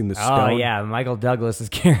Romancing the Stone. Oh, yeah, Michael Douglas's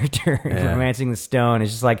character in Yeah. Romancing the Stone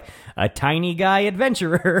is just like a tiny guy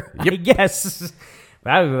adventurer, I guess.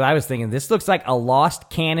 I was thinking, this looks like a Lost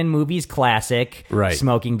Canon Movies classic, Right.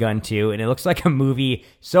 Smoking Gun 2, and it looks like a movie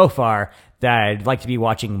so far that I'd like to be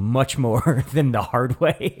watching much more than The Hard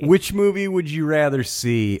Way. Which movie would you rather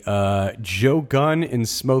see? Joe Gunn in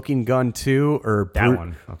Smoking Gun 2 or That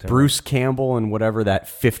one. I'll tell you Bruce Campbell in whatever that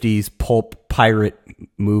 50s pulp pirate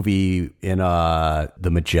movie in The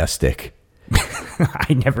Majestic?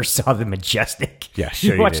 I never saw The Majestic. Yeah, sure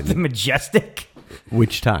You you watched didn't. The Majestic?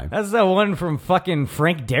 Which time? That's the one from fucking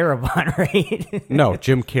Frank Darabont, right? No,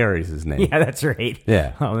 Jim Carrey's his name. Yeah, that's right.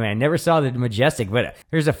 Yeah. Oh man, never saw the Majestic, but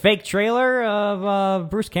there's a fake trailer of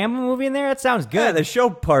Bruce Campbell movie in there. That sounds good. Yeah, they show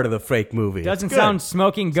part of the fake movie. Doesn't It's sound good.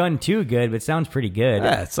 Smoking Gun too good, but sounds pretty good.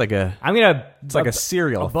 Yeah, it's like a. It's like a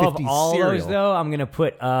cereal. Above 50s all cereal. those, though, I'm gonna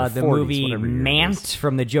put the 40s, movie whatever year it Mant is.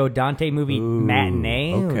 from the Joe Dante movie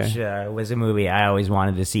Matinee, okay. which was a movie I always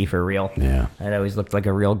wanted to see for real. Yeah. It always looked like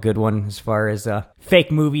a real good one as far as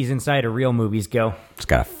fake movies inside of real movies go. It's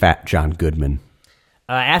got a fat John Goodman.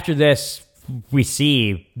 After this, we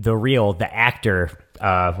see the actor.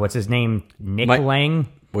 What's his name? Nick Lang.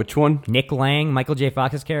 Which one? Nick Lang, Michael J.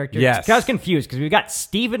 Fox's character. Yes. I was confused because we've got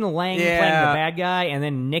Stephen Lang playing the bad guy and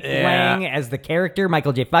then Nick Lang as the character,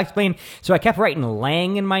 Michael J. Fox playing. So I kept writing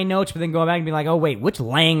Lang in my notes, but then going back and being like, oh, wait, which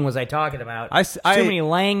Lang was I talking about? There's too many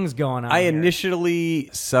Langs going on. I here. initially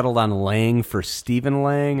settled on Lang for Stephen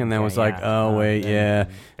Lang, and then was like, oh, wait,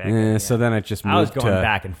 So then it just moved I was going to,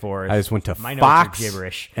 back and forth. I just went to My notes Fox are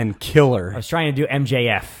gibberish. and Killer. I was trying to do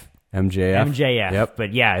MJF. MJF. Yep.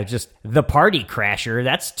 But yeah, it's just the Party Crasher.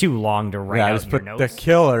 That's too long to write Yeah, I out just in your put notes. the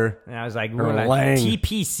Killer. And I was like, or what, Lang.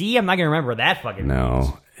 TPC? I'm not going to remember that fucking movie.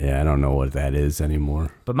 No. Yeah, I don't know what that is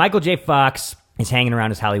anymore. But Michael J. Fox is hanging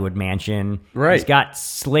around his Hollywood mansion. Right. He's got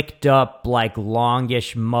slicked up, like,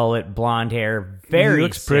 longish mullet, blonde hair. Very He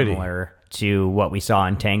looks pretty. similar to what we saw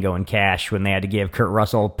in Tango and Cash when they had to give Kurt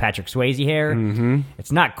Russell Patrick Swayze hair. Mm-hmm.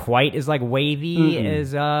 It's not quite as, like, wavy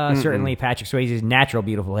as certainly Patrick Swayze's natural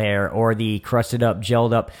beautiful hair or the crusted up,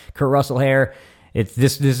 gelled up Kurt Russell hair. It's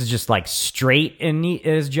this is just like straight and neat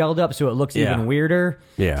as gelled up, so it looks even weirder.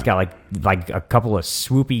 Yeah. He's got like a couple of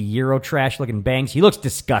swoopy Eurotrash looking bangs. He looks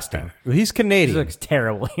disgusting. Well, he's Canadian. He looks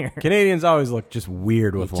terrible here. Canadians always look just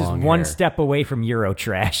weird with Just long one hair. step away from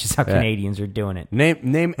Eurotrash is how Canadians are doing it. Name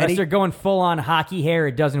Unless any they're going full on hockey hair,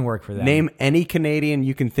 it doesn't work for them. name any Canadian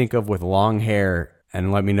you can think of with long hair,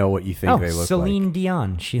 and let me know what you think they look Celine like.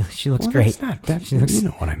 Dion. She looks Well, great. that's not that. She looks, you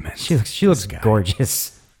know what I meant. she looks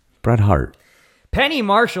gorgeous. Bret Hart. Penny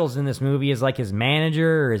Marshall's in this movie is like his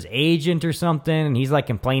manager or his agent or something, and he's like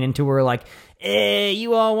complaining to her like,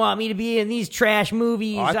 you all want me to be in these trash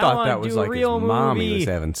movies. Oh, I thought wanna that was do a like his real mom movie. he was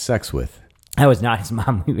having sex with. That was not his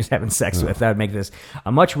mom he was having sex with. That would make this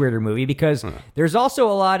a much weirder movie because there's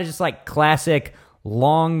also a lot of just like classic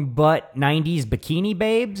long butt 90s bikini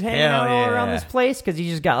babes hanging out all around this place because he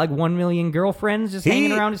just got like 1 million girlfriends just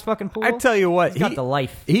hanging around his fucking pool. I tell you what, He's got the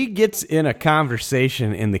life. He gets in a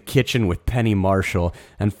conversation in the kitchen with Penny Marshall,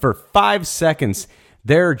 and for 5 seconds,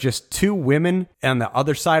 there are just two women on the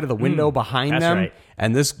other side of the window behind that's them. right.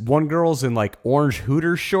 And this one girl's in like orange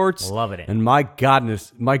Hooters shorts. Loving it. And my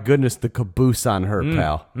goodness, the caboose on her,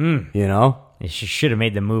 pal. You know? She should have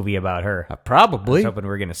made the movie about her. Probably. I was hoping we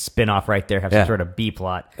were going to spin off right there, have some sort of B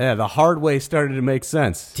plot. Yeah, the hard way started to make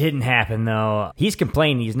sense. Didn't happen, though. He's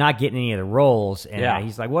complaining he's not getting any of the roles. And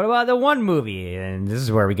he's like, what about the one movie? And this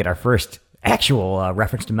is where we get our first actual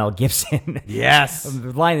reference to Mel Gibson. Yes.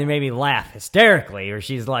 The line that made me laugh hysterically, where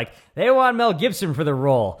she's like, they want Mel Gibson for the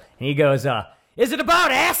role. And he goes, is it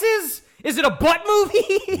about asses? Is it a butt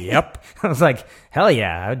movie? Yep. I was like, hell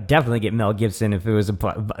yeah, I would definitely get Mel Gibson if it was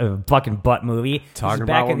a fucking butt movie. Talking This is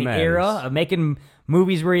back about in the what era matters. of making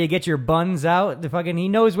movies where you get your buns out. He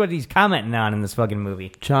knows what he's commenting on in this fucking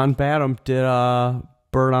movie. John Badham did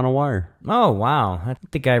Bird on a Wire. Oh, wow. I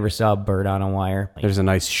don't think I ever saw Bird on a Wire. There's a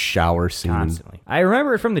nice shower scene. Constantly. I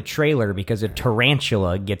remember it from the trailer because a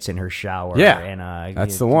tarantula gets in her shower. Yeah, and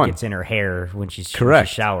that's the one. Gets in her hair when she's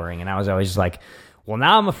showering. And I was always just like, well,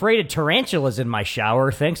 now I'm afraid of tarantulas in my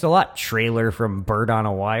shower. Thanks a lot, trailer from Bird on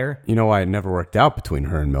a Wire. You know why it never worked out between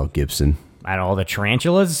her and Mel Gibson? I don't know, the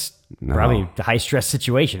tarantulas? No. Probably a high-stress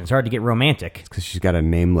situation. It's hard to get romantic. Because she's got a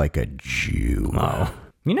name like a Jew. Oh.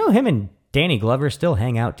 You know him and Danny Glover still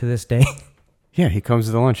hang out to this day? Yeah, he comes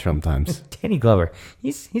to the lunch sometimes. Danny Glover,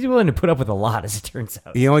 he's willing to put up with a lot, as it turns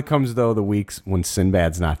out. He only comes, though, the weeks when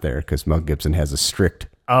Sinbad's not there, because Mel Gibson has a strict...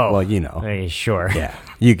 Oh. Well, you know. Sure. Yeah,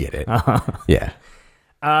 you get it. Yeah.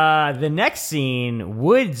 The next scene,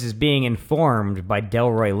 Woods is being informed by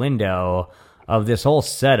Delroy Lindo of this whole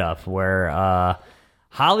setup where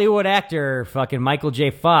Hollywood actor fucking Michael J.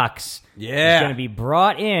 Fox is going to be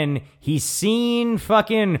brought in. He's seen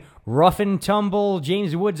fucking rough and tumble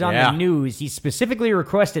James Woods on the news. He specifically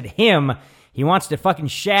requested him. He wants to fucking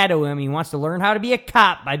shadow him. He wants to learn how to be a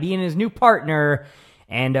cop by being his new partner.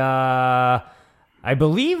 And, I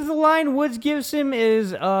believe the line Woods gives him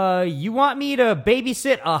is, you want me to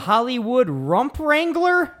babysit a Hollywood rump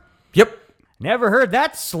wrangler? Yep. Never heard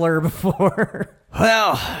that slur before.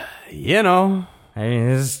 Well, you know. I mean,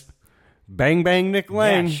 this... Bang Bang Nick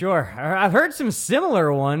Lang. Yeah, sure. I've heard some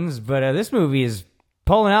similar ones, but this movie is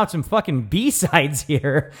pulling out some fucking B-sides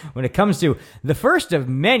here when it comes to the first of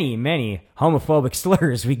many, many homophobic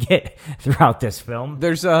slurs we get throughout this film.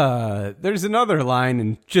 There's another line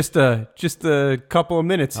in just a couple of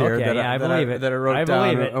minutes here that I wrote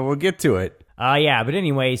down. And we'll get to it. But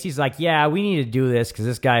anyways, he's like, yeah, we need to do this because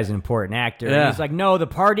this guy's an important actor. Yeah. And he's like, no, the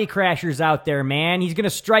party crasher's out there, man. He's going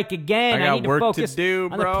to strike again. I need got work to focus to do,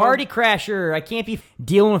 on bro. the party crasher. I can't be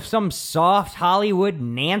dealing with some soft Hollywood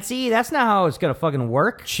Nancy. That's not how it's going to fucking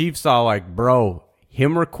work. Chief's all like, bro,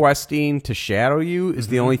 him requesting to shadow you is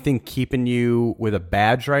the only thing keeping you with a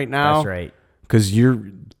badge right now. That's right. Because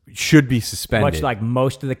should be suspended. Much like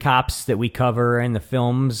most of the cops that we cover in the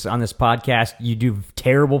films on this podcast, you do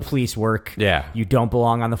terrible police work. Yeah. You don't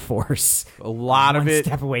belong on the force. A lot of it. One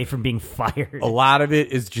step away from being fired. A lot of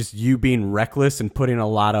it is just you being reckless and putting a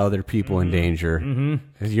lot of other people in danger.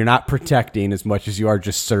 Mm-hmm. You're not protecting as much as you are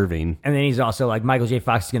just serving. And then he's also like, Michael J.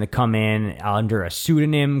 Fox is going to come in under a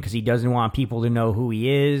pseudonym because he doesn't want people to know who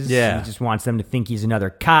he is. Yeah. He just wants them to think he's another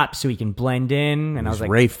cop so he can blend in. And I was like,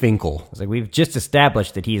 Ray Finkel. I was like, we've just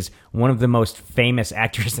established that he's one of the most famous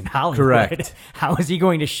actors in Hollywood. Correct. How is he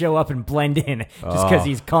going to show up and blend in just because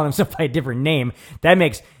he's calling himself by a different name? That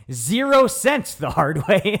makes zero sense the hard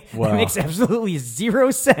way. Well, it makes absolutely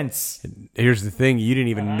zero sense. Here's the thing. You didn't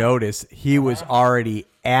even notice. He was already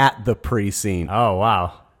at the precinct. Oh,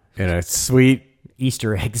 wow. In a sweet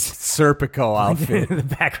Easter eggs. Serpico outfit. In the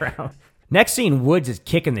background. Next scene, Woods is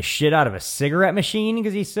kicking the shit out of a cigarette machine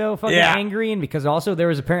because he's so fucking angry, and because also there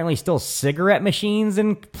was apparently still cigarette machines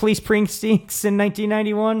in police precincts in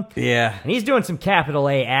 1991. Yeah. And he's doing some capital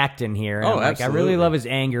A acting here. And Oh, I absolutely. really love his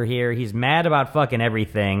anger here. He's mad about fucking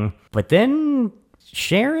everything. But then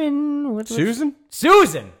Sharon... Susan?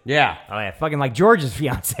 Susan! Yeah. Oh, yeah, fucking like George's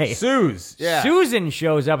fiance. Suze. Yeah. Susan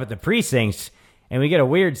shows up at the precincts, and we get a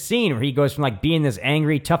weird scene where he goes from like being this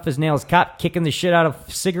angry, tough as nails cop kicking the shit out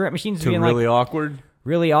of cigarette machines To being really like awkward.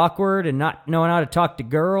 really awkward and not knowing how to talk to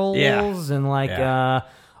girls. Yeah. And like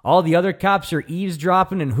all the other cops are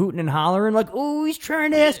eavesdropping and hooting and hollering like, oh, he's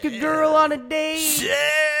trying to ask a girl on a date. Sex.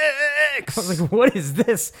 I was like, what is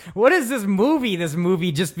this? What is this movie? This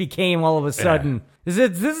movie just became all of a sudden. Is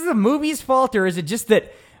this the movie's fault, or is it just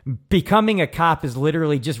that becoming a cop is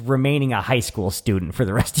literally just remaining a high school student for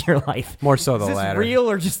the rest of your life? More so the Is this latter. real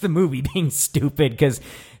or just the movie being stupid? Because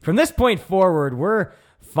from this point forward, we're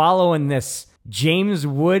following this James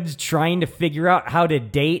Woods trying to figure out how to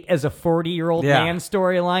date as a 40-year-old man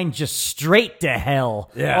storyline just straight to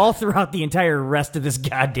hell all throughout the entire rest of this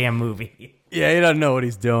goddamn movie. Yeah, he doesn't know what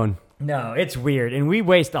he's doing. No, it's weird, and we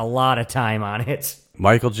waste a lot of time on it.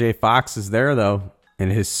 Michael J. Fox is there, though, in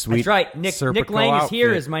his sweet That's right. Nick Serpico Lang is here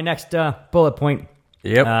outfit. is my next bullet point.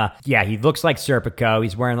 Yep. Yeah, he looks like Serpico.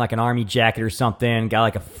 He's wearing like an army jacket or something, got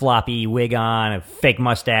like a floppy wig on, a fake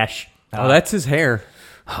mustache. Oh, that's his hair.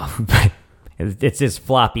 It's his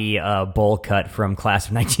floppy bowl cut from Class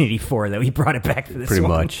of 1984 that we brought it back for this Pretty one.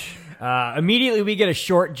 much. Immediately we get a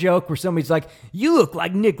short joke where somebody's like, you look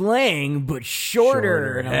like Nick Lang, but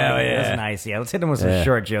shorter. And I'm Hell like, yeah. That's nice. Yeah, let's hit him with some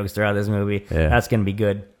short jokes throughout this movie. Yeah. That's going to be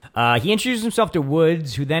good. He introduces himself to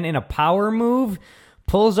Woods, who then in a power move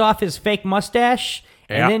pulls off his fake mustache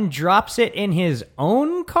and then drops it in his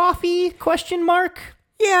own coffee, ?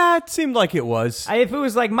 Yeah, it seemed like it was. If it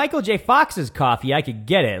was like Michael J. Fox's coffee, I could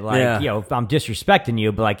get it. Like, if I'm disrespecting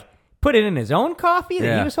you, but like, put it in his own coffee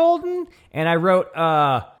that he was holding. And I wrote,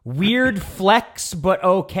 weird flex, but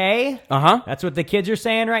okay. Uh-huh. That's what the kids are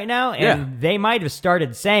saying right now. And they might have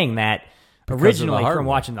started saying that originally from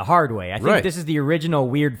watching The Hard Way. I think this is the original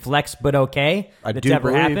weird flex, but okay that's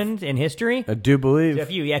ever happened in history. I do believe. So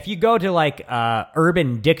if you go to like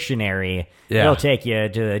Urban Dictionary, it'll take you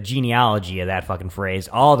to the genealogy of that fucking phrase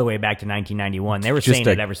all the way back to 1991. They were saying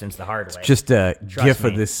it ever since The Hard Way. It's just a gif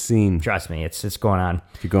of this scene. Trust me, it's going on.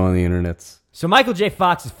 If you go on the internets. So Michael J.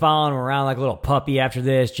 Fox is following him around like a little puppy after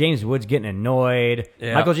this. James Woods getting annoyed.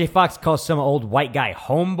 Yeah. Michael J. Fox calls some old white guy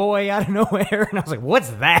homeboy out of nowhere. And I was like, what's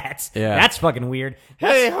that? Yeah. That's fucking weird.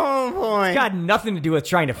 Hey, homeboy. It's got nothing to do with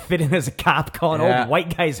trying to fit in as a cop calling old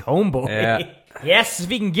white guys homeboy. Yeah. Yes, if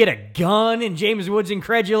he can get a gun, and James Woods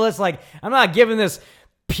incredulous. Like, I'm not giving this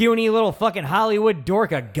puny little fucking Hollywood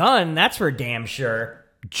dork a gun. That's for damn sure.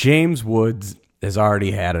 James Woods has already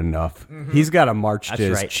had enough. Mm-hmm. He's got to march That's to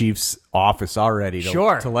his right. chief's office already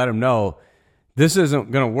Sure. to let him know this isn't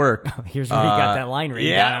going to work. Here's where he got that line written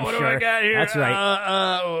down, I'm what sure. do I got here? That's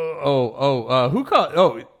right. Who called?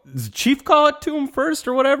 Oh, does the chief call it to him first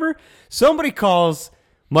or whatever? Somebody calls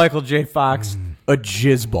Michael J. Fox a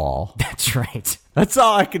jizzball. That's right. That's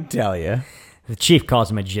all I can tell you. The chief calls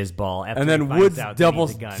him a jizzball. And then Woods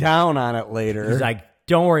doubles down on it later. He's like,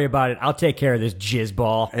 Don't worry about it. I'll take care of this jizz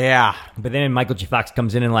ball. Yeah. But then Michael J. Fox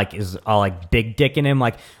comes in and like is all like big dicking him,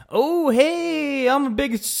 like, oh hey, I'm a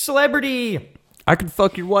big celebrity. I can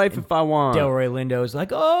fuck your wife if I want. Delroy Lindo's like,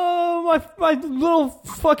 oh, my little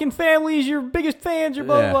fucking family is your biggest fans, or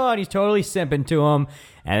blah, blah, blah. And he's totally simping to him.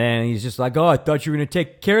 And then he's just like, oh, I thought you were going to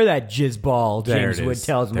take care of that jizz ball, James Wood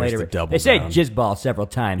tells him later. They say jizz ball several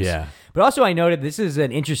times. Yeah. But also I noted this is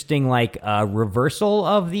an interesting like reversal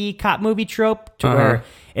of the cop movie trope to where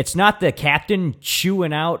it's not the captain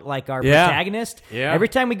chewing out like our protagonist. Yeah. Every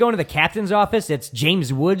time we go into the captain's office, it's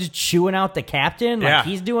James Woods chewing out the captain. Like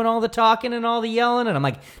he's doing all the talking and all the yelling. And I'm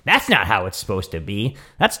like, that's not how it's supposed to be.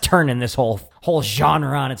 That's turning this whole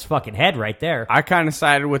genre on its fucking head right there. I kind of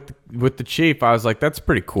sided with the chief. I was like, that's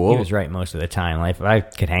pretty cool. He was right most of the time. Like, if I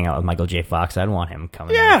could hang out with Michael J. Fox, I'd want him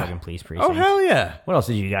coming to the fucking police precinct. Oh, hell yeah. What else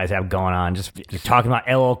did you guys have going on? Just talking about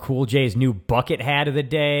LL Cool J's new bucket hat of the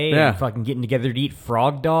day and fucking getting together to eat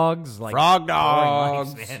frog dogs. Like, frog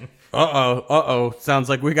dogs. Lives, man. Uh-oh. Sounds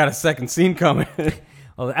like we got a second scene coming.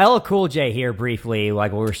 Well, LL Cool J here briefly,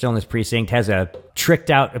 like when we're still in this precinct, has a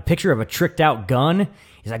picture of a tricked out gun.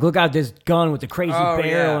 He's like, look out this gun with the crazy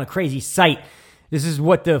barrel and a crazy sight. This is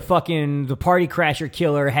what the party crasher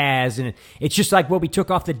killer has, and it's just like what we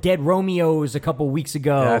took off the Dead Romeos a couple weeks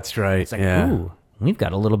ago. That's right. It's like, ooh, we've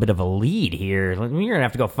got a little bit of a lead here. We're gonna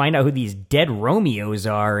have to go find out who these Dead Romeos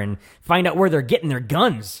are and find out where they're getting their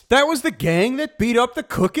guns. That was the gang that beat up the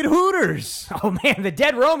cook at Hooters. Oh man, the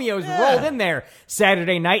Dead Romeos rolled in there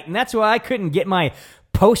Saturday night, and that's why I couldn't get my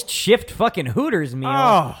post-shift fucking Hooters meal.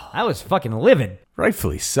 I was fucking livid.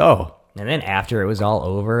 Rightfully so. And then after it was all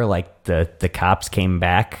over, like the cops came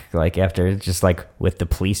back, like after just like with the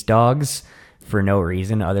police dogs for no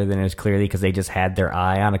reason other than it was clearly because they just had their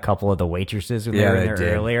eye on a couple of the waitresses when they were in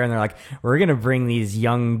there earlier, and they're like, we're gonna bring these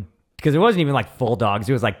young. Because it wasn't even like full dogs.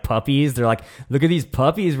 It was like puppies. They're like, look at these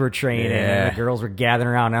puppies we're training. And the girls were gathering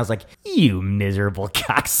around. And I was like, you miserable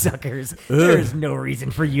cocksuckers. There's no reason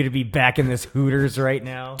for you to be back in this Hooters right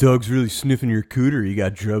now. Doug's really sniffing your cooter. You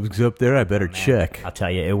got drugs up there? I better check. I'll tell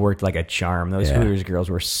you, it worked like a charm. Those Hooters girls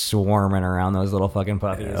were swarming around those little fucking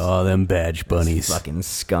puppies. Oh, them badge bunnies. Those fucking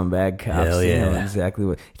scumbag cops. Hell yeah. You know exactly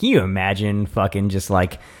what. Can you imagine fucking just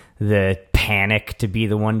like the panic to be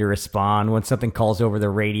the one to respond when something calls over the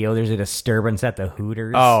radio? There's a disturbance at the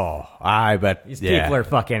Hooters. Oh, I bet. These people are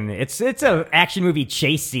fucking. It's a action movie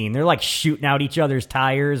chase scene. They're like shooting out each other's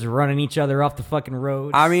tires, running each other off the fucking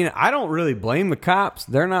road. I mean, I don't really blame the cops.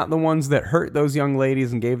 They're not the ones that hurt those young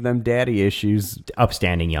ladies and gave them daddy issues.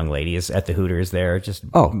 Upstanding young ladies at the Hooters there, just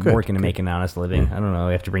working and making an honest living. I don't know.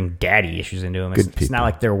 They have to bring daddy issues into them. It's not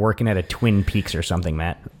like they're working at a Twin Peaks or something,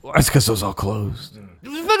 Matt. Well, that's because those all closed.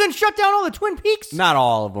 Fucking shut down all the Twin Peaks. Not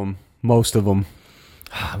all of them. Most of them.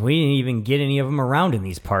 We didn't even get any of them around in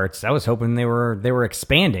these parts. I was hoping they were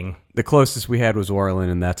expanding. The closest we had was Orland,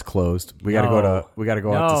 and that's closed. We got to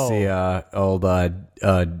go out to see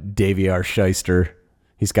old Davey R. Shyster.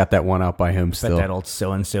 He's got that one out by him still. Bet that old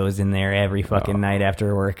so-and-so is in there every fucking night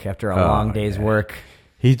after work, after a long day's work.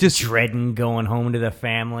 He's just dreading going home to the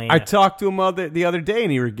family. I talked to him the other day,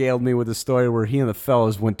 and he regaled me with a story where he and the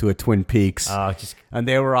fellas went to a Twin Peaks. And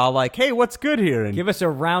they were all like, hey, what's good here? And give us a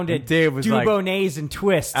rounded Dubonnaise and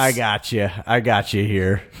twists. I got you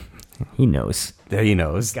here. He knows. He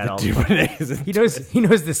knows. He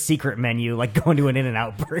knows the secret menu, like going to an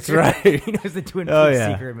In-N-Out burger. That's right. He knows the Twin Peaks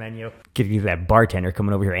secret menu. Could be that bartender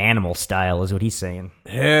coming over here animal style is what he's saying.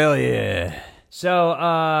 Hell yeah. So,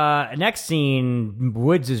 next scene,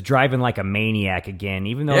 Woods is driving like a maniac again.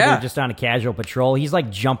 Even though they're just on a casual patrol, he's like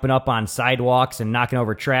jumping up on sidewalks and knocking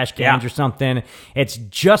over trash cans or something. It's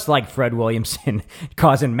just like Fred Williamson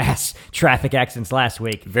causing mass traffic accidents last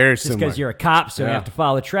week. Very just similar. because you're a cop, so you have to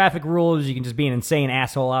follow the traffic rules. You can just be an insane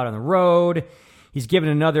asshole out on the road. He's giving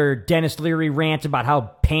another Dennis Leary rant about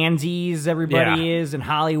how pansies everybody is in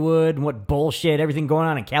Hollywood and what bullshit everything going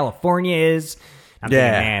on in California is. I'm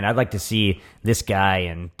thinking, man, I'd like to see this guy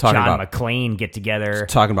and John McClane get together.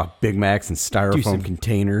 Talking about Big Macs and styrofoam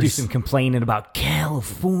containers. Do some complaining about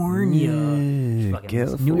California.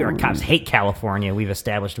 New York cops hate California. We've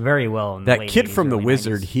established very well. In that kid from The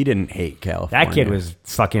Wizard, 90s. He didn't hate California. That kid was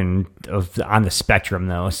fucking on the spectrum,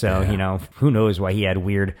 though. So, who knows why he had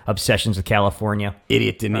weird obsessions with California.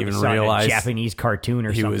 Idiot didn't even realize. A Japanese cartoon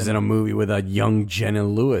or something. He was in a movie with a young Jenna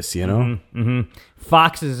Lewis, you know? Mm-hmm.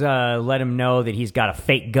 Fox has let him know that he's got a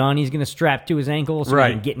fake gun he's going to strap to his ankle so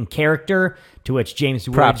he can get in character, to which James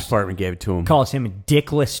Woods Props Department gave it to him. Calls him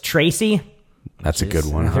Dickless Tracy. That's a good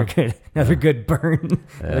one. Another good burn.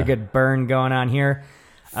 Another good burn going on here.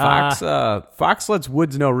 Fox lets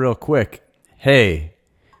Woods know real quick, hey,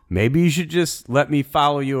 maybe you should just let me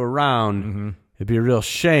follow you around It'd be a real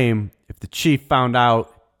shame if the chief found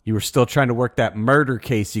out you were still trying to work that murder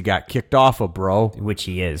case you got kicked off of, bro. Which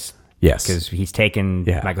he is. Yes. Because he's taken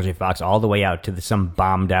Michael J. Fox all the way out to some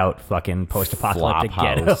bombed out fucking post-apocalyptic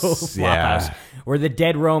ghetto flophouse where the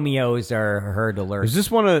dead Romeos are heard to lurk. Is this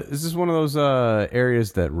one of those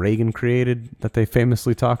areas that Reagan created that they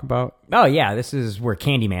famously talk about? Oh, yeah. This is where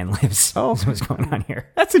Candyman lives. Oh. That's what's going on here.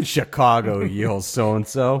 That's in Chicago, you old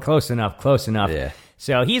so-and-so. Close enough. Yeah.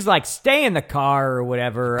 So he's like, stay in the car or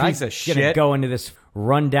whatever. Piece of I'm shit. going to go into this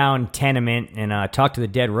rundown tenement and talk to the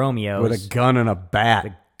dead Romeos. With a gun and a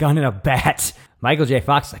bat. Michael J.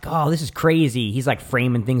 Fox is like, oh, this is crazy. He's like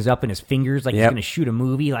framing things up in his fingers like he's going to shoot a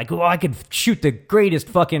movie. Like, oh, I could shoot the greatest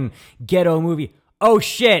fucking ghetto movie. Oh,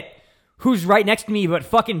 shit. Who's right next to me but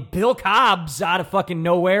fucking Bill Cobb's out of fucking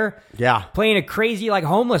nowhere? Yeah. Playing a crazy like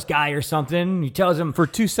homeless guy or something. He tells him, for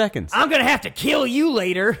 2 seconds, I'm going to have to kill you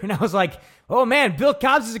later. And I was like, oh, man, Bill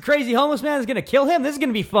Cobbs is a crazy homeless man. Is going to kill him. This is going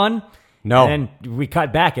to be fun. No. And then we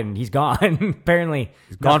cut back and he's gone. Apparently.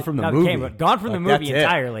 He's gone from the movie. Gone from the movie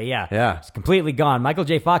entirely, yeah. Yeah. He's completely gone. Michael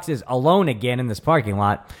J. Fox is alone again in this parking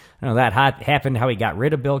lot. I don't know that happened, how he got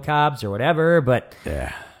rid of Bill Cobbs or whatever, but...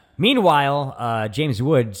 Yeah. Meanwhile, James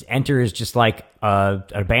Woods enters just like an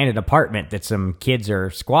abandoned apartment that some kids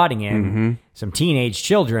are squatting in, some teenage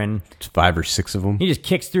children. It's 5 or 6 of them. He just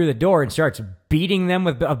kicks through the door and starts beating them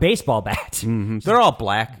with a baseball bat. They're all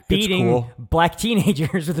black. Beating it's cool. black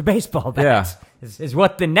teenagers with a baseball bat. Yeah. Is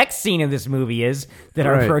what the next scene of this movie is that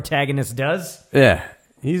our protagonist does. Yeah.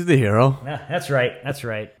 He's the hero. That's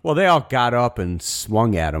right. Well, they all got up and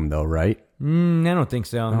swung at him, though, right? I don't think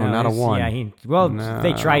so. No, not a one. Yeah,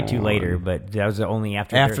 they tried to later, but that was only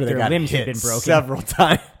after their got limbs hit had been broken several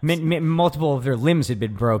times. Multiple of their limbs had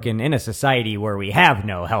been broken in a society where we have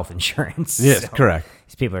no health insurance. Yes, correct.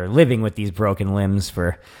 These people are living with these broken limbs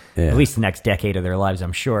for at least the next decade of their lives,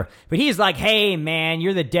 I'm sure. But he's like, hey, man,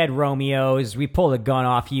 you're the dead Romeos. We pulled a gun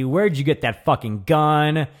off you. Where'd you get that fucking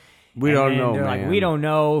gun? We don't know, they're man. like, we don't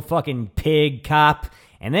know, fucking pig cop.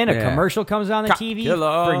 And then a commercial comes on the TV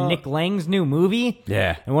for Nick Lang's new movie.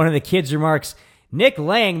 Yeah. And one of the kids remarks, Nick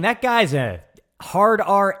Lang, that guy's a hard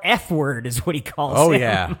R F word is what he calls him. Oh,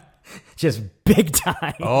 yeah. Just big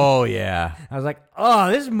time. Oh, yeah. I was like,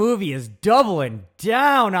 oh, this movie is doubling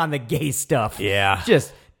down on the gay stuff. Yeah.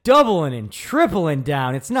 Just doubling and tripling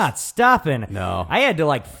down. It's not stopping. No. I had to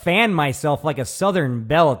like fan myself like a Southern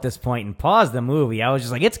belle at this point and pause the movie. I was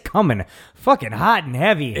just like, it's coming fucking hot and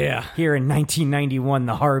heavy here in 1991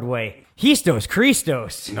 the hard way. Histos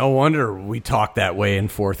Christos. No wonder we talked that way in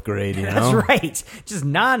 4th grade, you know? That's right. Just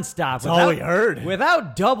nonstop. That's all we heard.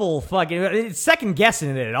 Without double fucking second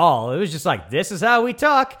guessing it at all. It was just like, this is how we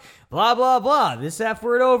talk. Blah, blah, blah. This F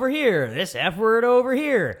word over here. This F word over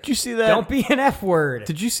here. Did you see that? Don't be an F word.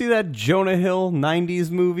 Did you see that Jonah Hill 90s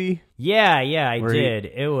movie? Yeah, I did.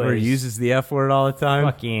 It was where he uses the F word all the time.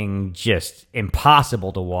 Fucking just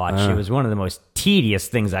impossible to watch. It was one of the most tedious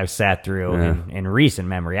things I've sat through in recent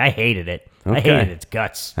memory. I hated it. Okay. I hated its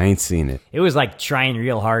guts. I ain't seen it. It was like trying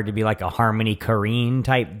real hard to be like a Harmony Korine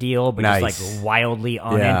type deal, but just like wildly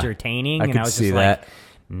unentertaining. I and could I was see just that. like,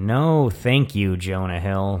 no, thank you, Jonah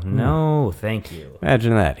Hill. No, thank you.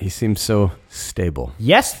 Imagine that. He seems so stable.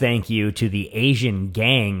 Yes, thank you to the Asian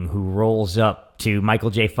gang who rolls up to Michael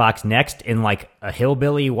J. Fox next in like a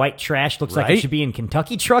hillbilly white trash. Looks like it should be in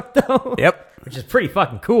Kentucky truck, though. Yep. Which is pretty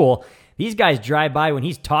fucking cool. These guys drive by when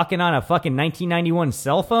he's talking on a fucking 1991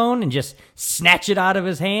 cell phone and just snatch it out of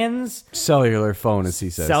his hands. Cellular phone, as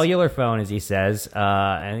he says. Cellular phone, as he says.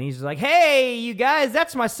 And he's like, hey, you guys,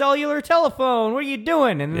 that's my cellular telephone. What are you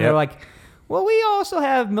doing? And they're like, well, we also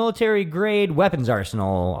have military-grade weapons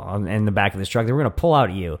arsenal in the back of this truck that we're going to pull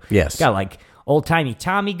out at you. Yes. Got like old-timey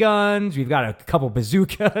Tommy guns. We've got a couple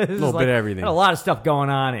bazookas. A little bit of everything. Got a lot of stuff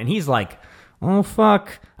going on. And he's like, oh,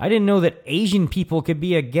 fuck. I didn't know that Asian people could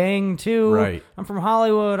be a gang, too. Right. I'm from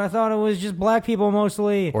Hollywood. I thought it was just black people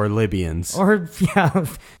mostly. Or Libyans. Or,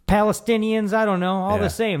 Palestinians. I don't know. All the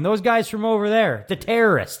same. Those guys from over there. The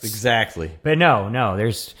terrorists. Exactly. But no.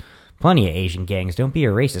 There's plenty of Asian gangs. Don't be a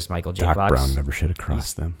racist, Michael J. Doc Fox. Brown never should have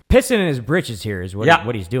crossed them. Pissing in his britches here is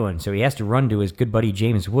what he's doing. So he has to run to his good buddy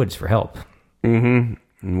James Woods for help. Mm-hmm.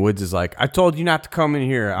 And Woods is like, I told you not to come in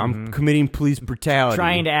here. I'm committing police brutality.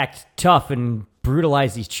 Trying to act tough and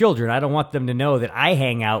brutalize these children. I don't want them to know that I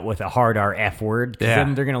hang out with a hard R F word, because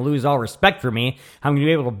then they're going to lose all respect for me. I'm going to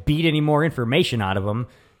be able to beat any more information out of them.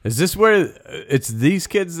 Is this where it's these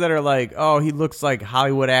kids that are like, oh, he looks like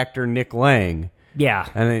Hollywood actor Nick Lang? Yeah.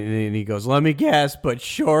 And then he goes, let me guess, but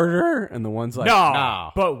shorter? And the one's like,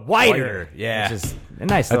 no, but whiter. Yeah. Which is a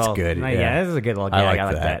nice That's little... good. Yeah, this is a good little gag. I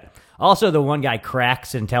like that. Also, the one guy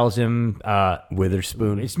cracks and tells him,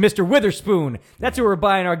 Witherspoon. It's Mr. Witherspoon. That's who we're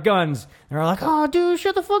buying our guns. And they're like, oh, dude,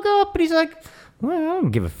 shut the fuck up. And he's like, well, I don't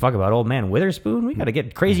give a fuck about old man Witherspoon. We got to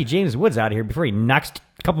get crazy James Woods out of here before he knocks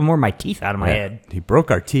a couple more of my teeth out of my head. He broke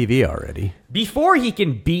our TV already. Before he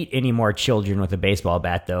can beat any more children with a baseball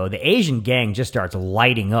bat, though, the Asian gang just starts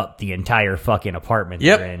lighting up the entire fucking apartment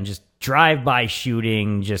they're in. Just drive-by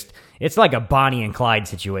shooting. It's like a Bonnie and Clyde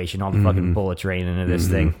situation. All the fucking bullets raining into this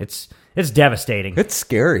thing. It's devastating. It's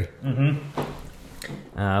scary. What?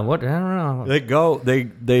 I don't know.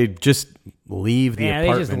 They just leave the apartment.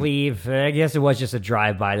 Yeah, they just leave. I guess it was just a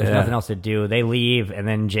drive-by. There's nothing else to do. They leave, and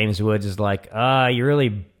then James Woods is like, you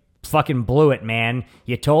really fucking blew it, man.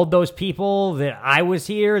 You told those people that I was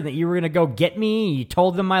here and that you were going to go get me. You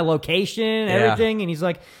told them my location and everything. And he's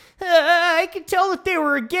like, I could tell that they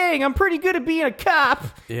were a gang. I'm pretty good at being a cop.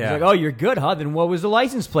 Yeah. He's like, oh, you're good, huh? Then what was the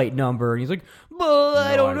license plate number? And he's like, well,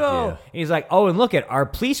 I don't know. And he's like, oh, and look, our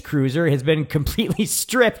police cruiser has been completely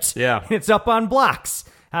stripped. Yeah. And it's up on blocks.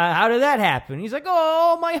 How did that happen? He's like,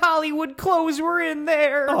 oh, my Hollywood clothes were in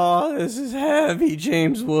there. Oh, this is heavy,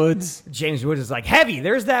 James Woods. James Woods is like, heavy,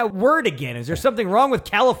 there's that word again. Is there something wrong with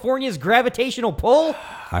California's gravitational pull?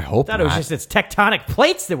 I hope I thought it was just its tectonic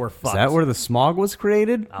plates that were fucked. Is that where the smog was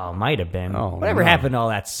created? Oh, might have been. Oh, whatever happened to all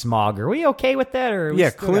that smog? Are we okay with that? Or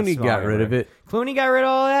Yeah, Clooney got rid of it. Clooney got rid of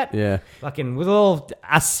all that? Yeah. Fucking with a little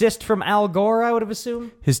assist from Al Gore, I would have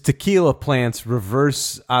assumed. His tequila plants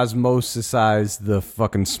reverse osmosisize the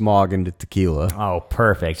fucking smog into tequila. Oh,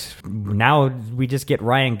 perfect. Now we just get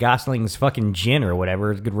Ryan Gosling's fucking gin or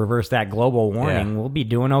whatever. It could reverse that global warming. Yeah. We'll be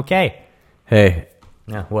doing okay. Hey.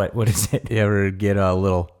 Yeah, what is it? You ever get a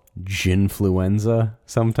little ginfluenza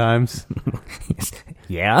sometimes?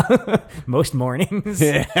 Yeah, most mornings.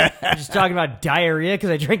 Yeah. I'm just talking about diarrhea because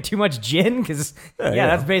I drank too much gin. Because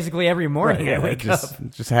that's basically every morning I wake up.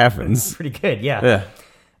 It just happens. It's pretty good.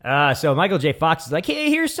 Yeah. So Michael J. Fox is like, hey,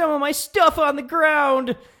 here's some of my stuff on the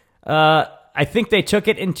ground. I think they took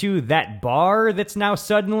it into that bar that's now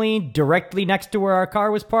suddenly directly next to where our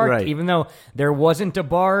car was parked, even though there wasn't a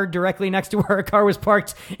bar directly next to where our car was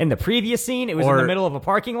parked in the previous scene. It was in the middle of a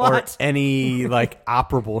parking lot. Or any, like,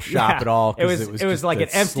 operable shop at all. It was like an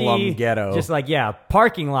empty slum ghetto. Just like,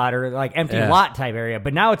 parking lot or like empty lot type area.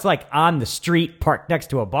 But now it's like on the street parked next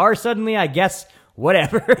to a bar suddenly, I guess.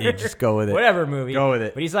 Whatever. You just go with it. Whatever movie. Go with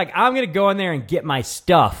it. But he's like, I'm going to go in there and get my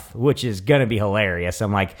stuff, which is going to be hilarious.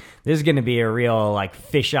 I'm like, this is going to be a real, like,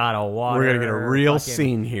 fish out of water. We're going to get a real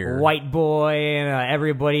scene here. White boy, and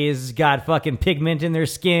everybody's got fucking pigment in their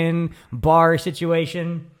skin, bar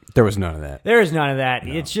situation. There was none of that. There is none of that.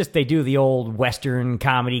 No. It's just they do the old Western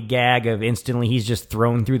comedy gag of instantly he's just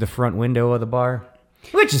thrown through the front window of the bar.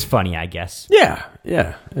 Which is funny, I guess. Yeah.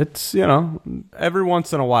 It's, every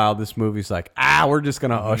once in a while, this movie's like, we're just going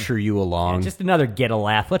to usher you along. Yeah, just another get a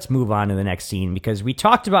laugh. Let's move on to the next scene because we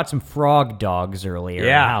talked about some frog dogs earlier.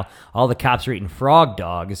 Yeah. And how all the cops are eating frog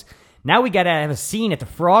dogs. Now we got to have a scene at the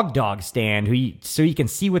frog dog stand so you can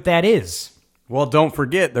see what that is. Well, don't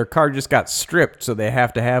forget, their car just got stripped, so they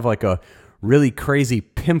have to have like a really crazy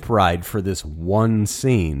pimp ride for this one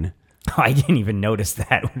scene. Oh, I didn't even notice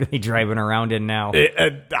that. What are they driving around in now?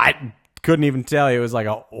 I couldn't even tell you. It was like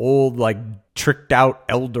an old, like, tricked out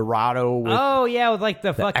Eldorado with with like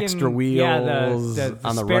the fucking extra wheels the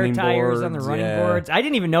on the spare running tires boards. on the running boards. I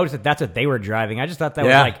didn't even notice that's what they were driving. I just thought that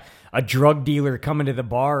was like a drug dealer coming to the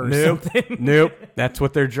bar or something. Nope. That's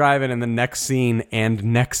what they're driving in the next scene and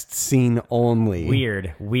next scene only.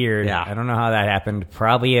 Weird. Yeah. I don't know how that happened.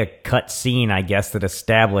 Probably a cut scene, I guess, that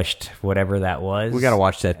established whatever that was. We got to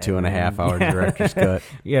watch that 2.5 hour director's cut.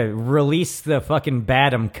 Yeah, release the fucking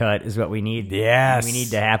Badham cut is what we need. Yes. We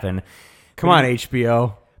need to happen. Come on,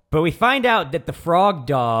 HBO. But we find out that the frog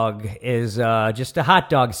dog is just a hot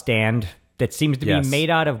dog stand that seems to be made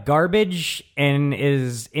out of garbage and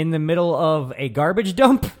is in the middle of a garbage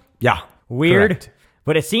dump. Yeah. Weird. Correct.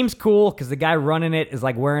 But it seems cool because the guy running it is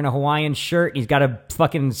like wearing a Hawaiian shirt. He's got a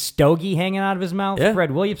fucking stogie hanging out of his mouth, Fred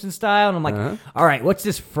Williamson style. And I'm like, all right, what's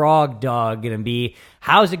this frog dog going to be?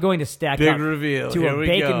 How's it going to stack Big up reveal. to Here a we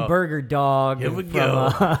bacon go. burger dog? Here we from,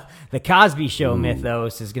 go. The Cosby Show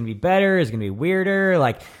mythos is going to be better. Is going to be weirder.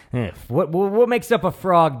 Like, what makes up a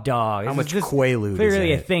frog dog? How much this Quaalude is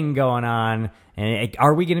clearly in a it? thing going on. And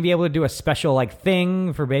are we going to be able to do a special like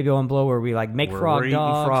thing for Baby One Blow where we like make frog eating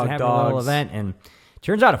dogs frog and have a little dogs. event? And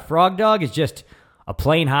turns out a frog dog is just a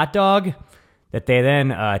plain hot dog that they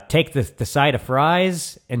then take the side of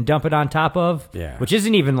fries and dump it on top of, which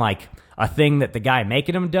isn't even like a thing that the guy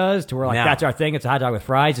making them does to where like that's our thing. It's a hot dog with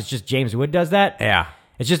fries. It's just James Wood does that. Yeah.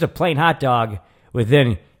 It's just a plain hot dog with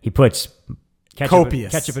then he puts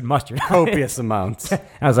ketchup and mustard. Copious amounts.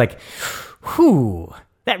 I was like, whew,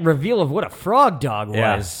 that reveal of what a frog dog was.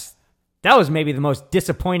 Yeah. That was maybe the most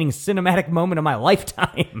disappointing cinematic moment of my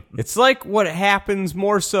lifetime. It's like what happens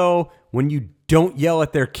more so when you don't yell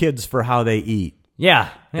at their kids for how they eat. Yeah,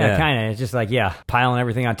 kind of. It's just like, piling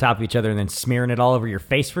everything on top of each other and then smearing it all over your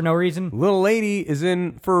face for no reason. Little lady is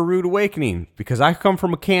in for a rude awakening because I come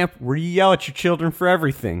from a camp where you yell at your children for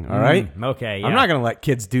everything, all right? Okay, yeah. I'm not going to let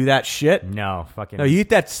kids do that shit. No, fucking... No, you eat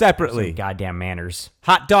that separately. Some goddamn manners.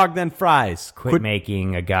 Hot dog, then fries. Quit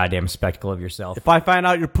making a goddamn spectacle of yourself. If I find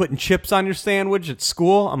out you're putting chips on your sandwich at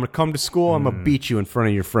school, I'm going to come to school, I'm going to beat you in front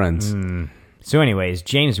of your friends. So anyways,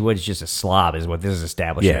 James Woods just a slob is what this is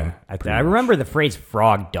establishing. Yeah, I remember the phrase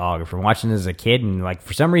frog dog from watching this as a kid, and like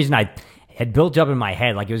for some reason I had built up in my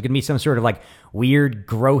head like it was going to be some sort of like weird,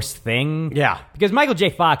 gross thing. Yeah. Because Michael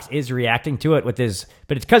J. Fox is reacting to it with his,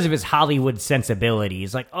 but it's because of his Hollywood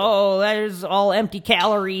sensibilities. Like, oh, there's all empty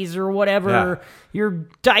calories or whatever. Yeah. Your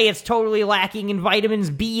diet's totally lacking in vitamins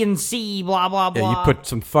B and C, blah, blah, blah. Yeah, you put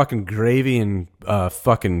some fucking gravy and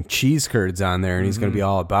fucking cheese curds on there, and he's going to be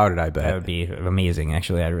all about it, I bet. That would be amazing,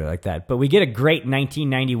 actually. I'd really like that. But we get a great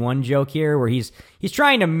 1991 joke here where he's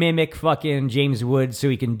trying to mimic fucking James Woods so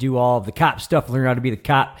he can do all of the cop stuff, learn how to be the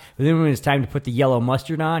cop. But then when it's time to put the yellow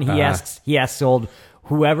mustard on, he asks old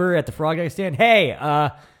whoever at the Frog Dog stand, hey,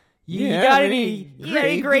 you got any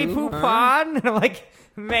Grey Poupon? And I'm like...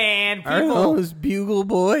 Man, people... Are those Bugle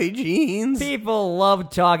Boy jeans? People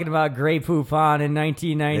loved talking about Grey Poupon in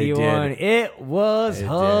 1991. It was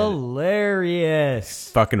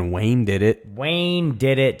hilarious. Fucking Wayne did it. Wayne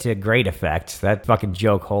did it to great effect. That fucking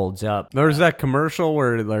joke holds up. There was that commercial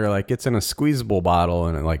where they're like, it's in a squeezable bottle,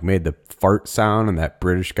 and it like made the fart sound, and that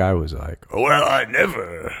British guy was like, oh, well, I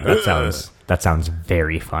never. That sounds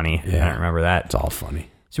very funny. Yeah. I don't remember that. It's all funny.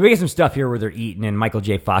 So we get some stuff here where they're eating, and Michael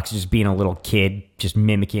J. Fox is just being a little kid, just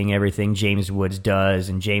mimicking everything James Woods does,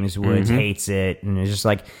 and James Woods hates it, and it's just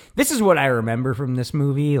like, this is what I remember from this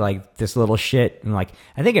movie, like, this little shit, and like,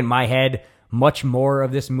 I think in my head, much more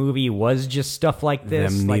of this movie was just stuff like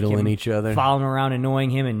this. Them needling each other. Following around, annoying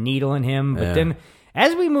him, and needling him, but then,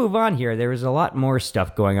 as we move on here, there was a lot more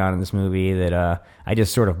stuff going on in this movie that I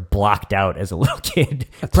just sort of blocked out as a little kid,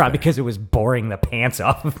 probably because it was boring the pants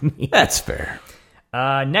off of me. That's fair.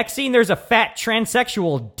 Next scene, there's a fat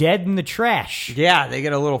transsexual dead in the trash. Yeah, they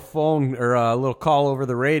get a little phone or a little call over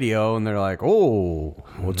the radio, and they're like, oh,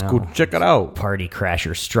 let's go check it out. Party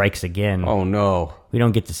crasher strikes again. Oh, no. We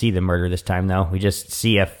don't get to see the murder this time, though. We just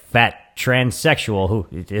see a fat transsexual who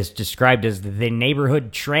is described as the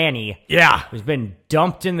neighborhood tranny. Yeah. Who's been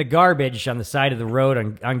dumped in the garbage on the side of the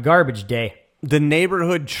road on garbage day. The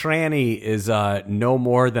neighborhood tranny is no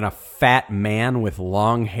more than a fat man with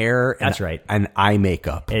long hair. That's right. And eye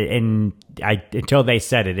makeup. And until they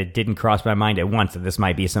said it, it didn't cross my mind at once that this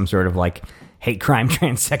might be some sort of like hate crime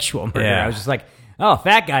transsexual murder. Yeah. I was just like, oh,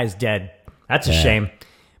 fat guy's dead. That's a shame.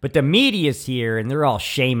 But the media's here, and they're all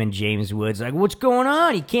shaming James Woods. Like, what's going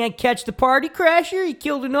on? He can't catch the party crasher? He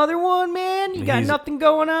killed another one, man? You got nothing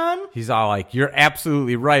going on? He's all like, you're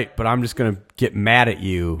absolutely right, but I'm just going to get mad at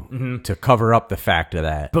you to cover up the fact of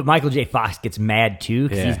that. But Michael J. Fox gets mad, too,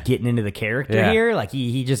 because he's getting into the character here. Like,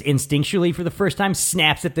 he just instinctually, for the first time,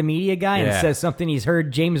 snaps at the media guy and says something he's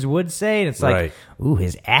heard James Woods say. And it's like, ooh,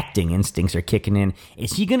 his acting instincts are kicking in.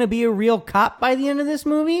 Is he going to be a real cop by the end of this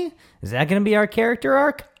movie? Is that going to be our character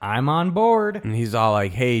arc? I'm on board. And he's all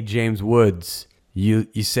like, hey, James Woods, you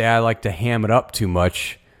say I like to ham it up too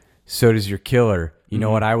much. So does your killer. You know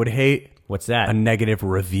what I would hate? What's that? A negative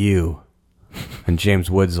review. And James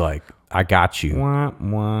Woods like, I got you. Womp,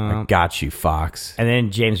 womp. I got you, Fox. And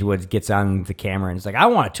then James Woods gets on the camera and is like, I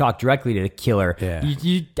want to talk directly to the killer. Yeah.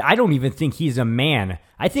 I don't even think he's a man.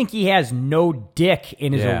 I think he has no dick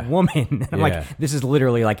and is a woman. I'm like, this is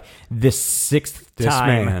literally like the sixth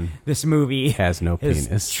time this movie has no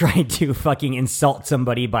penis. Tried to fucking insult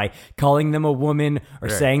somebody by calling them a woman or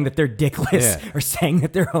saying that they're dickless or saying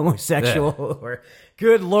that they're homosexual. Or,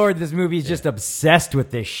 good Lord, this movie is just obsessed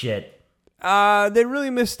with this shit. They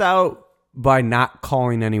really missed out by not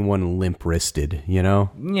calling anyone limp-wristed, you know?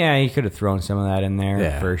 Yeah, you could have thrown some of that in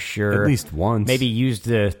there for sure. At least once. Maybe used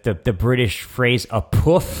the British phrase a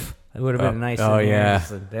poof. It would have been nice. Oh, yeah.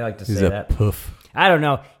 They like to He's say a that. poof. I don't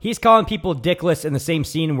know. He's calling people dickless in the same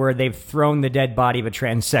scene where they've thrown the dead body of a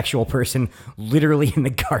transsexual person literally in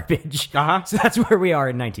the garbage. So that's where we are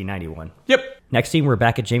in 1991. Yep. Next scene, we're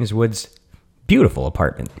back at James Woods' beautiful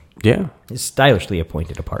apartment. Yeah. His stylishly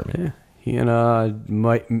appointed apartment. Yeah. He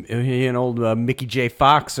and old Mickey J.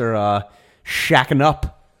 Fox are shacking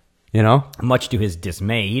up, you know? Much to his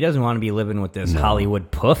dismay. He doesn't want to be living with this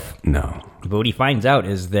Hollywood poof. No. But what he finds out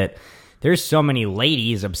is that there's so many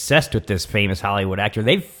ladies obsessed with this famous Hollywood actor.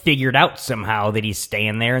 They've figured out somehow that he's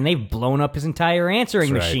staying there, and they've blown up his entire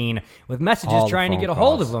answering machine with messages trying to get a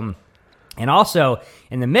hold of him. And also,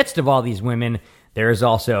 in the midst of all these women, there is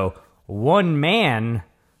also one man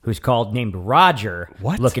who's named Roger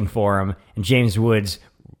looking for him, and James Woods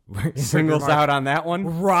singles out on that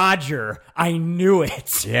one. Roger, I knew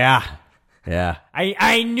it. Yeah.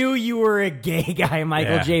 I knew you were a gay guy,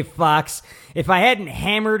 Michael J. Fox. If I hadn't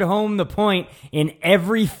hammered home the point in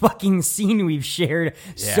every fucking scene we've shared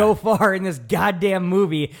so far in this goddamn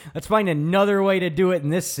movie, let's find another way to do it in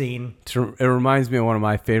this scene. It reminds me of one of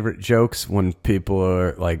my favorite jokes when people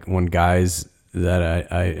are like, when guys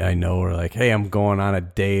that I know are like, hey, I'm going on a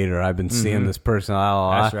date, or I've been seeing this person.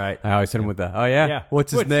 That's right. I always hit him with the, oh yeah?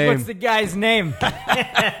 What's his name? What's the guy's name?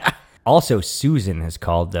 Also, Susan is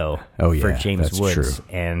called, though, for James Woods. True.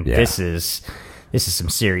 And this is some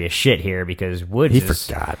serious shit here, because Woods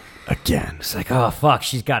forgot again. It's like, oh, fuck,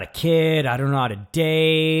 she's got a kid. I don't know how to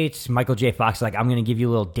date. Michael J. Fox is like, I'm going to give you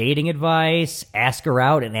a little dating advice. Ask her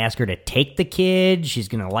out and ask her to take the kid. She's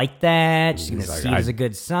going to like that. She's going to see it as a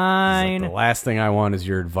good sign. The last thing I want is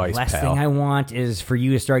your advice, Last thing I want is for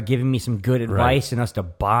you to start giving me some good advice and us to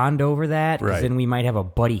bond over that, because then we might have a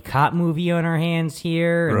buddy cop movie on our hands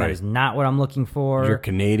here, and that is not what I'm looking for. You're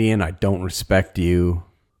Canadian. I don't respect you.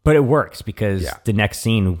 But it works, because the next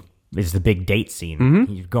scene is the big date scene.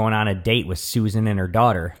 He's going on a date with Susan and her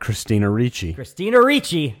daughter, Christina Ricci. Christina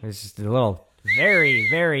Ricci. It's just a little very,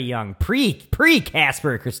 very young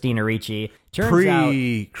pre-Casper Christina Ricci. Turns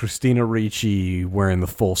out Christina Ricci wearing the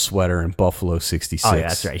full sweater in Buffalo 66. Oh, yeah,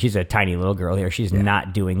 that's right. She's a tiny little girl here. She's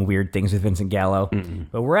not doing weird things with Vincent Gallo.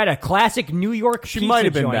 But we're at a classic New York pizza She might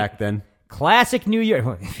have been joint. back then. Classic New York.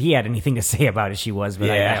 Well, if he had anything to say about it, she was.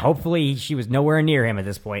 But hopefully she was nowhere near him at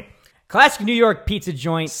this point. Classic New York pizza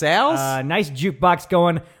joint. Sal's? Nice jukebox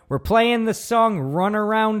going. We're playing the song Run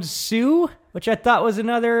Around Sue, which I thought was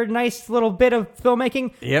another nice little bit of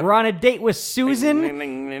filmmaking. Yep. We're on a date with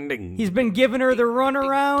Susan. He's been giving her the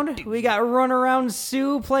runaround. We got Run Around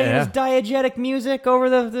Sue playing his diegetic music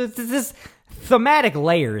over this thematic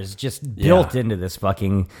layers just built into this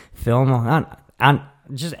fucking film on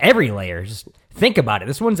just every layer. Just think about it.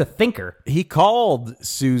 This one's a thinker. He called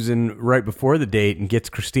Susan right before the date and gets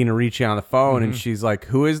Christina Ricci on the phone, and she's like,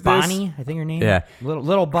 who is this? Bonnie, I think her name. Yeah.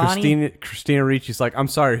 Little Bonnie. Christina Ricci's like, I'm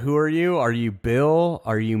sorry, who are you? Are you Bill?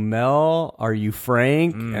 Are you Mel? Are you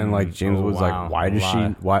Frank? And like James was like, why does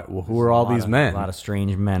who are all these men? A lot of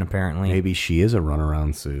strange men, apparently. Maybe she is a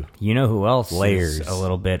runaround Sue. You know who else Layers. is a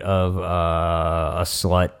little bit of a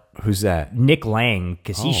slut? Who's that? Nick Lang,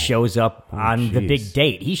 because he shows up on the big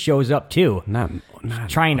date. He shows up too. Not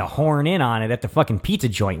trying to horn in on it at the fucking pizza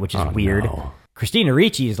joint, which is weird. No. Christina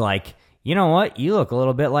Ricci is like, you know what? You look a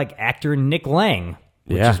little bit like actor Nick Lang,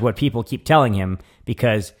 which is what people keep telling him,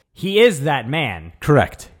 because he is that man.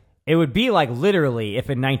 Correct. It would be like literally if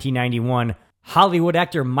in 1991 Hollywood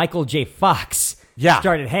actor Michael J. Fox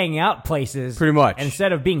started hanging out places. Pretty much. And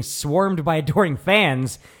instead of being swarmed by adoring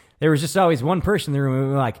fans, there was just always one person in the room who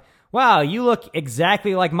was like, wow, you look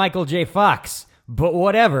exactly like Michael J. Fox, but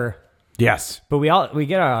whatever. Yes. But we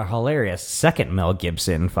get a hilarious second Mel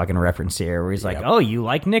Gibson fucking reference here, where he's like, oh, you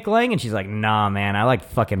like Nick Lang? And she's like, nah, man, I like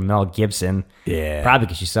fucking Mel Gibson. Yeah. Probably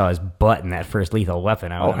because she saw his butt in that first Lethal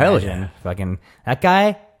Weapon. I would hell imagine. yeah. Fucking, that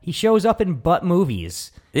guy, he shows up in butt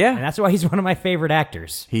movies. Yeah. And that's why he's one of my favorite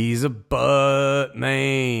actors. He's a butt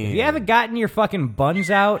man. If you haven't gotten your fucking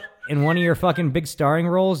buns out in one of your fucking big starring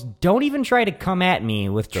roles, don't even try to come at me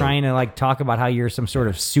with trying to like talk about how you're some sort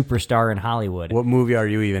of superstar in Hollywood. What movie are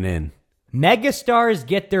you even in? Megastars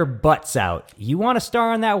get their butts out. You want to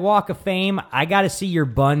star on that Walk of Fame? I got to see your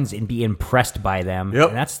buns and be impressed by them. Yep.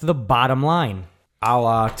 And that's the bottom line. A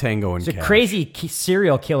la Tango and It's a Cash. crazy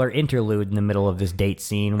serial killer interlude in the middle of this date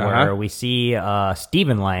scene where we see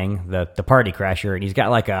Stephen Lang, the party crasher, and he's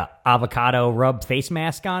got like a avocado rub face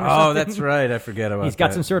mask on or something. Oh, that's right. I forget about that. He's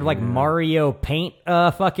got some sort of like Mario Paint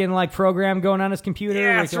fucking like program going on his computer.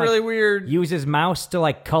 Yeah, where it's he can, really like, weird. Use his mouse to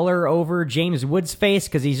like color over James Woods' face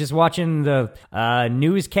because he's just watching the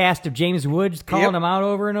newscast of James Woods calling him out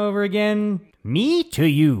over and over again. Me to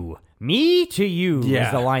you. Me to you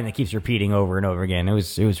is the line that keeps repeating over and over again. It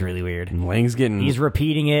was really weird. And Lang's getting... He's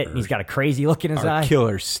repeating it. And he's got a crazy look in his eye.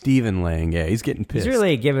 Killer Stephen Lang. Yeah, he's getting pissed. He's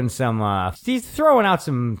really giving some... he's throwing out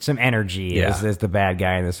some energy as the bad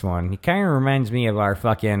guy in this one. He kind of reminds me of our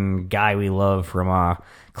fucking guy we love from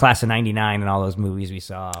Class of 99 and all those movies we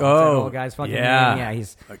saw. What's that old guy's fucking name? Yeah,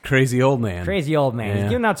 he's... a crazy old man. Crazy old man. Yeah. He's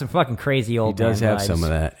giving out some fucking crazy old man He does have vibes, some of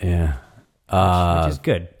that, yeah. Which is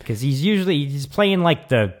good. Because he's playing like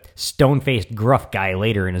the stone-faced gruff guy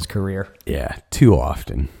later in his career. Yeah, too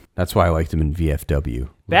often. That's why I liked him in VFW.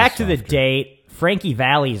 Back to the date. Frankie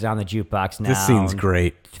Valli's on the jukebox now. This scene's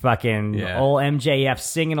great. Fucking old MJF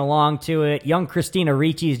singing along to it. Young Christina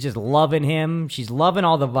Ricci's just loving him. She's loving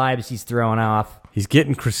all the vibes he's throwing off. He's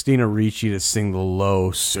getting Christina Ricci to sing the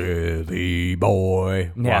low, silly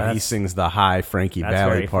boy, while he sings the high Frankie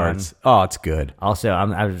Valli parts. Fun. Oh, it's good. Also,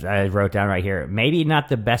 I wrote down right here, maybe not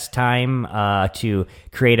the best time to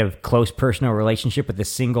create a close personal relationship with a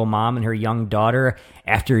single mom and her young daughter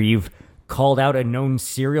after you've called out a known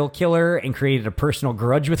serial killer and created a personal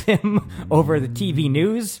grudge with him over the TV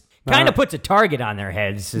news. Kind of puts a target on their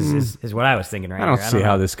heads is what I was thinking right now. I don't see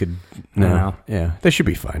how this could... No. Yeah, they should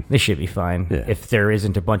be fine. They should be fine. Yeah. If there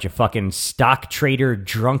isn't a bunch of fucking stock trader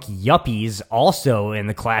drunk yuppies also in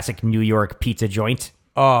the classic New York pizza joint.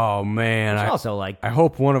 Oh, man. I also like... I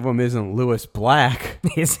hope one of them isn't Lewis Black.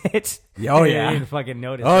 Is it? Oh, yeah. I didn't fucking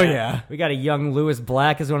notice Oh, that. yeah. We got a young Lewis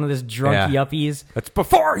Black as one of this drunk yuppies. That's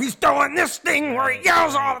before he's doing this thing where he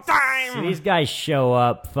yells all the time. So these guys show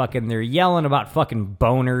up, fucking, they're yelling about fucking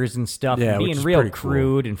boners and stuff, and being real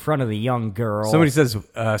crude in front of the young girl. Somebody says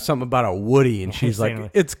something about a Woody, and she's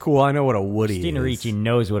like, it's cool, I know what a Woody Christina is. Ricci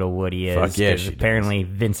knows what a Woody is. Fuck yeah, she apparently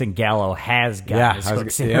Vincent Gallo has got his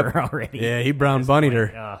hooks in her already. Yeah, he brown bunnied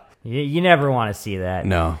her. You never want to see that.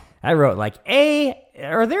 No. I wrote, like,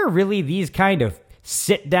 are there really these kind of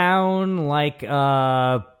sit-down, like,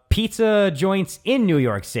 pizza joints in New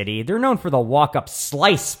York City? They're known for the walk-up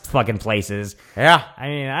slice fucking places. Yeah. I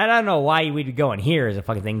mean, I don't know why we'd go in here as a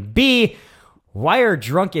fucking thing. B, why are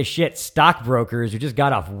drunk as shit stockbrokers who just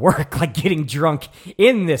got off work, like, getting drunk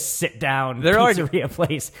in this sit-down pizzeria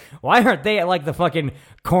place? Why aren't they at, like, the fucking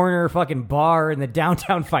corner fucking bar in the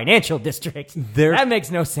downtown financial district? That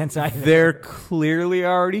makes no sense either. They're clearly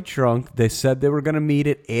already drunk. They said they were going to meet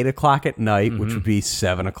at 8 o'clock at night, which would be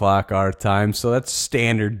 7 o'clock our time, so that's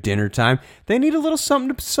standard dinner time. They need a little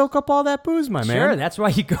something to soak up all that booze, my man. Sure, that's why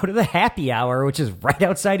you go to the happy hour, which is right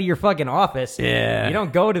outside of your fucking office. Yeah. You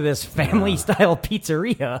don't go to this family-style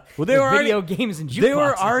pizzeria with video games and jukeboxes. They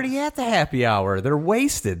were already at the happy hour. They're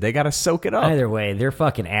wasted. They got to soak it up. Either way, they're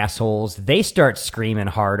fucking assholes. They start screaming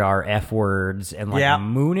hard R F words and like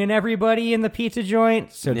mooning everybody in the pizza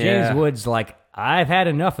joint. So James Woods like, I've had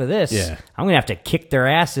enough of this. Yeah. I'm gonna have to kick their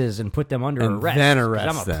asses and put them under arrest. Then arrest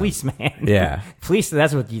 'cause I'm a them. policeman. Yeah. Police.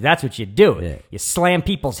 That's what you do. Yeah. You slam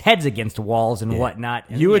people's heads against walls and whatnot.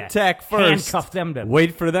 And You attack first. Handcuff them to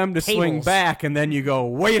wait for them to swing tables. back, and then you go,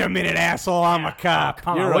 wait a minute, asshole, I'm a cop.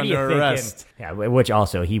 Come You're on, what are you under arrest. thinking? Yeah, which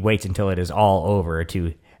also he waits until it is all over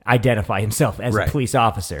to identify himself as a police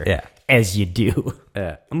officer. Yeah. As you do.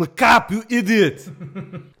 Yeah. I'm a cop, you idiot.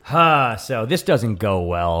 So this doesn't go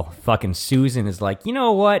well. Fucking Susan is like, you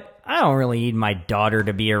know what? I don't really need my daughter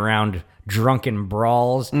to be around drunken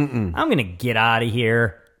brawls. I'm going to get out of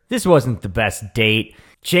here. This wasn't the best date.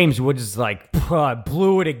 James Woods is like, I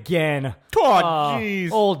blew it again. Oh,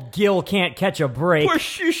 jeez. Old Gil can't catch a break. I'm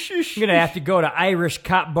going to have to go to Irish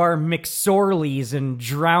cop bar McSorley's and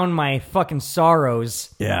drown my fucking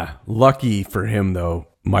sorrows. Yeah. Lucky for him, though,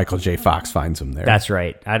 Michael J. Fox finds him there. That's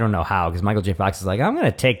right. I don't know how, because Michael J. Fox is like, I'm going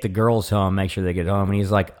to take the girls home, make sure they get home. And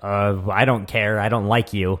he's like, I don't care. I don't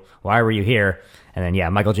like you. Why were you here? And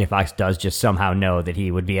then, Michael J. Fox does just somehow know that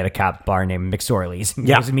he would be at a cop bar named McSorley's and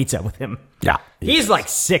goes and meets up with him. Yeah. He's like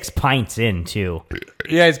 6 pints in, too.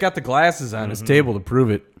 Yeah, he's got the glasses on his table to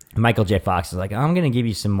prove it. Michael J. Fox is like, I'm going to give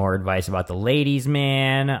you some more advice about the ladies,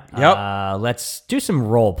 man. Yep. Let's do some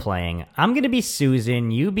role playing. I'm going to be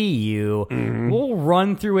Susan. You be you. We'll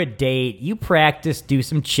run through a date. You practice, do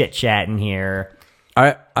some chit-chatting here.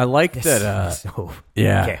 I like that.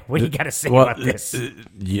 Yeah. Okay, what do you got to say about this?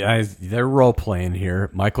 They're role playing here.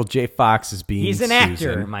 Michael J. Fox is being He's an Susan.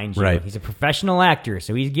 actor, mind you. Right. He's a professional actor,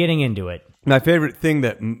 so he's getting into it. My favorite thing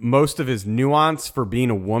that most of his nuance for being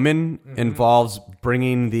a woman involves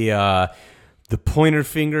bringing the pointer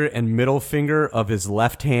finger and middle finger of his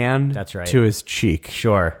left hand to his cheek.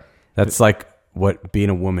 Sure. That's like what being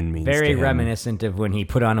a woman means. Very to him. reminiscent of when he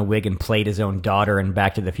put on a wig and played his own daughter in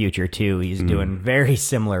Back to the Future 2. He's doing very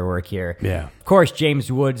similar work here. Yeah. Of course,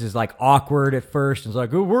 James Woods is like awkward at first. He's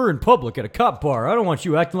like, oh, we're in public at a cop bar. I don't want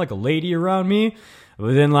you acting like a lady around me.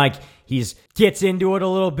 But then, like, gets into it a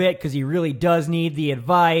little bit because he really does need the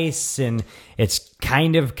advice, and it's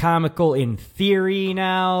kind of comical in theory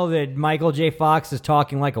now that Michael J. Fox is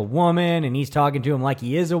talking like a woman, and he's talking to him like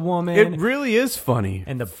he is a woman. It really is funny.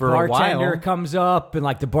 And the for bartender a while. comes up, and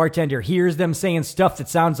like the bartender hears them saying stuff that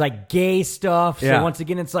sounds like gay stuff. So Yeah. once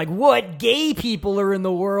again, it's like, what gay people are in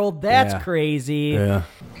the world? That's crazy. Yeah.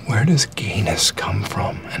 Where does gayness come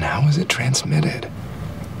from, and how is it transmitted?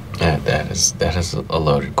 That is a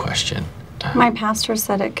loaded question. My pastor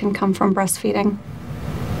said it can come from breastfeeding.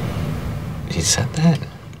 He said that?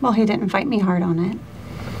 Well, he didn't fight me hard on it.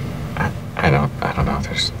 I don't know if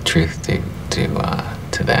there's truth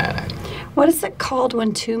to that. What is it called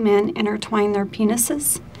when two men intertwine their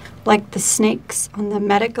penises? Like the snakes on the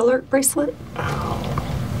medic alert bracelet?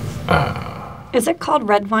 Is it called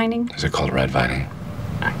red vining? Is it called red vining?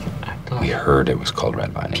 We heard it was called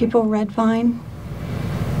red vining. People red vine?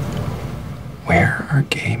 Where are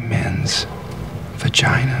gay men's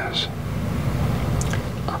vaginas?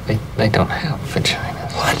 They don't have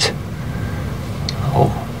vaginas. What?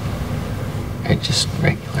 Oh. They're just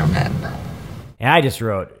regular men. And I just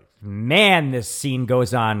wrote, man, this scene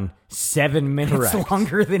goes on 7 minutes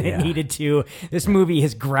longer than it needed to. This movie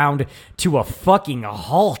has ground to a fucking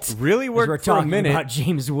halt. Really worked we're for a talking minute. about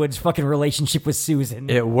James Woods' fucking relationship with Susan.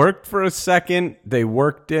 It worked for a second. They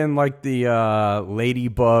worked in like the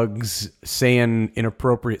ladybugs saying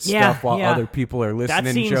inappropriate stuff while other people are listening.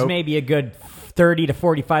 That scene's joke. maybe a good 30 to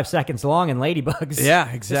 45 seconds long in Ladybugs. Yeah,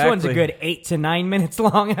 exactly. This one's a good 8 to 9 minutes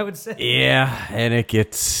long, I would say. Yeah, and it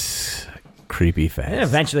gets creepy fast. And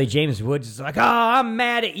eventually James Woods is like, I'm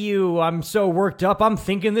mad at you. I'm so worked up. I'm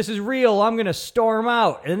thinking this is real. I'm going to storm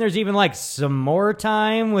out. And then there's even like some more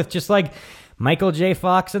time with just like Michael J.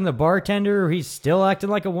 Fox and the bartender. He's still acting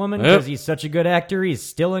like a woman because he's such a good actor. He's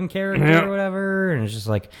still in character or whatever. And it's just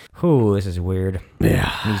like, this is weird.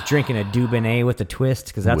 Yeah. And he's drinking a Dubonnet with a twist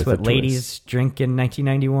because that's With what a ladies drink in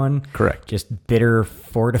 1991. Correct. Just bitter,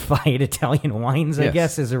 fortified Italian wines, I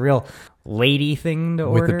guess, is a real lady thing to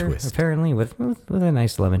With a order. twist. Apparently, with a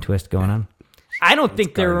nice lemon twist going on. I don't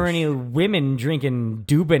think there were any women drinking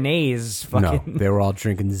Dubonnays. No, they were all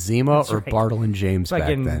drinking Zima That's or right. Bartle and James back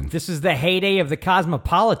Fucking, then. this is the heyday of the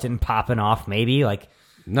Cosmopolitan popping off, maybe. Like,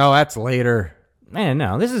 No, that's later. man,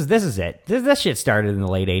 no, this is it. This shit started in the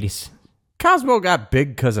late 80s. Cosmo got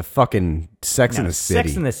big because of fucking Sex in No, the City.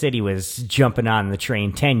 Sex in the City was jumping on the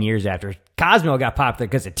train 10 years after. Cosmo got popular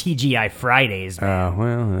because of TGI Fridays. Oh,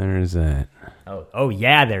 well, there's that. Oh,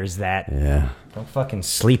 yeah, there's that. Yeah. Don't fucking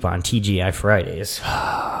sleep on TGI Fridays.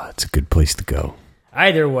 It's a good place to go.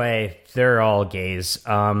 Either way, they're all gays.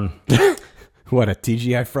 What, a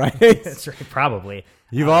TGI Fridays? That's right, probably.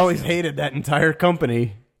 You've always hated that entire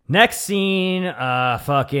company. Next scene,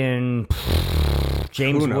 fucking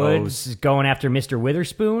James Who knows? Woods is going after Mr.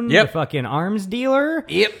 Witherspoon, Yep. the fucking arms dealer.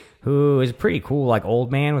 Yep. Who is a pretty cool, like,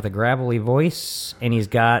 old man with a gravelly voice, and he's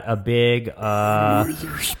got a big,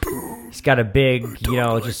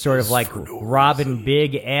 just sort of like Robin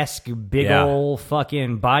Big-esque, big old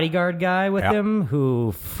fucking bodyguard guy with him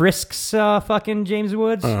who frisks fucking James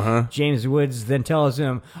Woods. James Woods then tells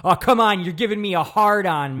him, "Oh, come on, you're giving me a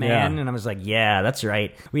hard-on, man." Yeah. And I was like, yeah, that's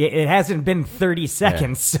right. It hasn't been 30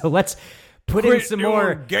 seconds, so let's put in Quit some doing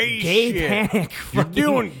more gay shit. panic. You're Fucking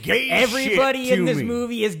doing gay everybody shit in to this me.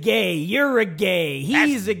 movie is gay. You're a gay.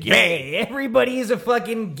 He's a gay. Everybody is a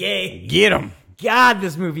fucking gay. Get him. God,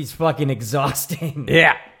 this movie's fucking exhausting.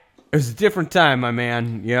 Yeah. It was a different time, my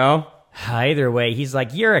man, you know? Either way, he's like,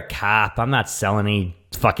 you're a cop. I'm not selling any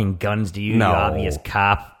fucking guns to you, No. you obvious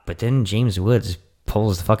cop. But then James Woods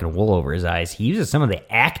pulls the fucking wool over his eyes. He uses some of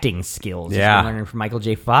the acting skills he's been learning from Michael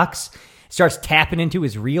J. Fox. Starts tapping into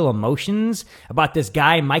his real emotions about this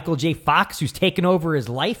guy, Michael J. Fox, who's taken over his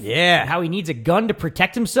life. Yeah. And how he needs a gun to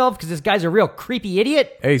protect himself because this guy's a real creepy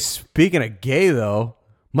idiot. Hey, speaking of gay, though,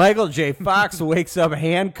 Michael J. Fox wakes up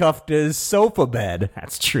handcuffed to his sofa bed.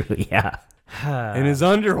 That's true, yeah. In his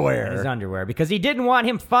underwear. In his underwear. Because he didn't want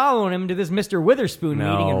him following him to this Mr. Witherspoon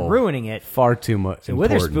meeting and ruining it. Far too much. So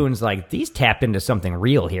Witherspoon's like, he's tapped into something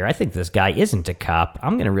real here. I think this guy isn't a cop.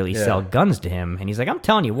 I'm going to really sell guns to him. And he's like, I'm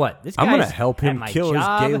telling you what, this guy's I'm gonna help him at my kill his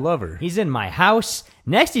job. gay lover. He's in my house.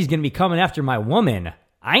 Next, he's going to be coming after my woman.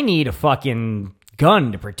 I need a fucking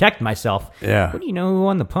gun to protect myself. Yeah. What do you know who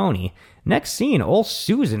won the pony? Next scene, old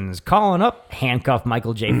Susan's calling up handcuffed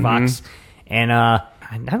Michael J. Fox. And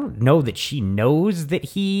I don't know that she knows that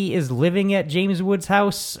he is living at James Woods'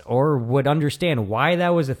 house or would understand why that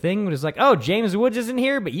was a thing. But it's like, oh, James Woods isn't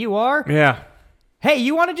here, but you are? Yeah. Hey,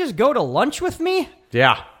 you want to just go to lunch with me?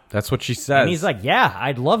 Yeah. That's what she says. And he's like, yeah,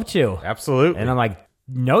 I'd love to. Absolutely. And I'm like,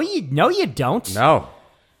 no, you don't. No.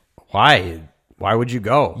 Why? Why would you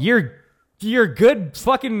go? You're a good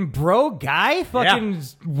fucking bro guy, fucking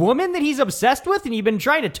woman that he's obsessed with, and you've been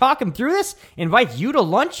trying to talk him through this, invites you to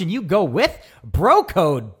lunch and you go with? Bro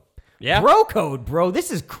code. Yeah. Bro code, bro. This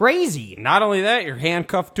is crazy. Not only that, you're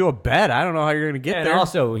handcuffed to a bed. I don't know how you're going to get And there.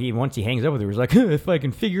 also, once he hangs up with her, he's like, if I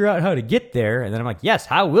can figure out how to get there. And then I'm like, yes,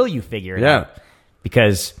 how will you figure it out?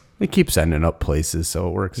 Because they keep sending up places, so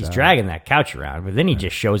it works he's out. dragging that couch around, but then he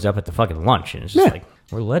just shows up at the fucking lunch, and it's just like,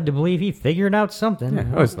 we're led to believe he figured out something. Yeah,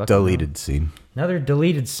 it was a deleted scene. Another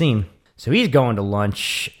deleted scene. So he's going to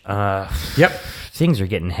lunch. Yep. Things are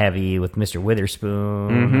getting heavy with Mr. Witherspoon.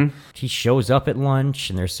 Mm-hmm. He shows up at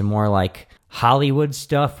lunch, and there's some more like Hollywood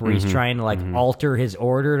stuff where he's trying to like alter his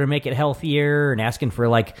order to make it healthier and asking for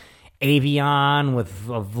like Avion with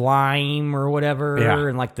lime or whatever. Yeah.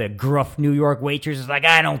 And like the gruff New York waitress is like,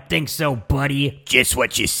 I don't think so, buddy. Just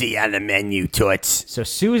what you see on the menu, toots. So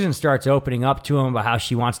Susan starts opening up to him about how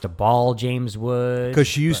she wants to ball James Woods. Because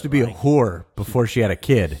she used to be a whore before she had a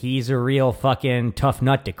kid. He's a real fucking tough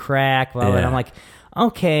nut to crack. Blah, blah. And I'm like,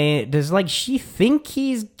 okay, does like she think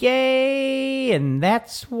he's gay and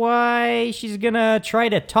that's why she's gonna try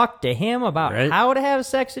to talk to him about how to have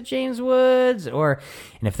sex with James Woods? And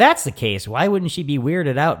if that's the case, why wouldn't she be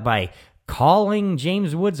weirded out by calling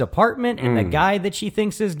James Woods' apartment and the guy that she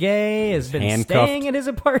thinks is gay has been handcuffed, staying at his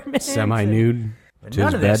apartment? Semi-nude to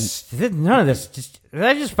None his of none of this.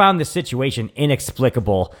 I just found this situation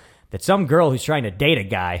inexplicable that some girl who's trying to date a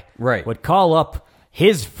guy would call up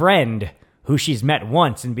his friend who she's met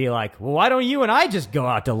once and be like, well, why don't you and I just go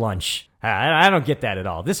out to lunch? I don't get that at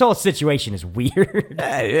all. This whole situation is weird.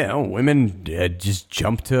 Women just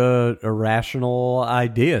jump to irrational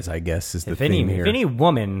ideas, I guess, is the thing here. If any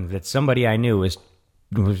woman that somebody I knew was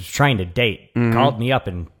trying to date called me up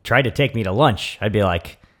and tried to take me to lunch, I'd be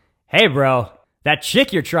like, hey, bro, that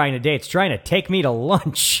chick you're trying to date's trying to take me to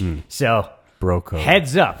lunch. So, bro code.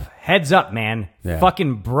 Heads up, man. Yeah.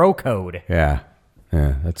 Fucking bro code. Yeah,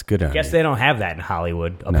 that's good on Guess you. they don't have that in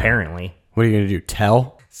Hollywood, apparently. What are you going to do,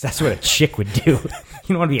 tell? That's what a chick would do. You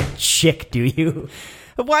don't want to be a chick, do you?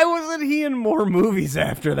 Why wasn't he in more movies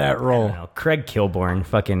after that role? I don't know. Craig Kilborn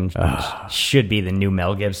fucking should be the new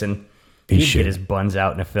Mel Gibson. He'd should. get his buns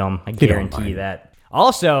out in a film. I guarantee you that.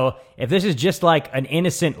 Also, if this is just like an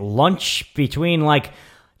innocent lunch between like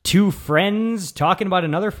two friends talking about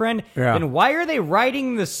another friend, then why are they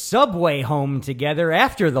riding the subway home together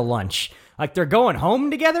after the lunch? Like they're going home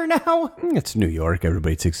together now? It's New York.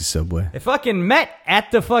 Everybody takes a subway. They fucking met at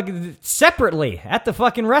the separately at the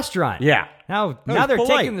fucking restaurant. Yeah. Now they're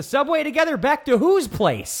taking the subway together back to whose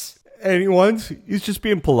place? Anyone's. He's just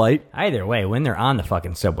being polite. Either way, when they're on the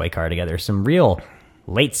fucking subway car together, some real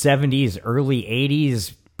late 70s, early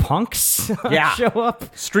 80s punks show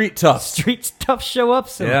up. Street tough show up.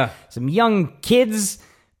 Some young kids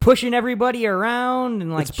pushing everybody around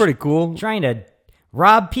and like it's pretty cool. Trying to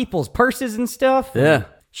rob people's purses and stuff. Yeah.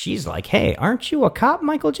 She's like, hey, aren't you a cop,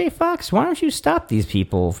 Michael J. Fox? Why don't you stop these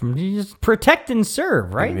people from just protect and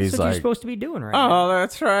serve, right? That's what you're supposed to be doing right now. Oh,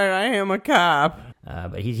 that's right. I am a cop.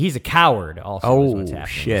 But he's a coward also is what's happening.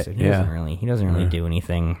 Shit. So he doesn't really do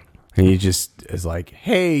anything. He just is like,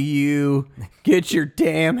 hey, you, get your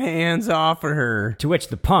damn hands off of her. To which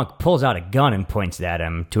the punk pulls out a gun and points it at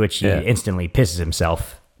him, to which he instantly pisses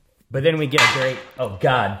himself. But then we get a great, oh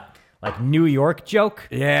God, like New York joke.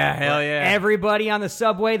 Yeah, hell yeah. Everybody on the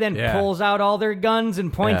subway then pulls out all their guns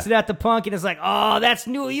and points it at the punk and is like, oh, that's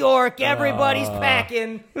New York. Everybody's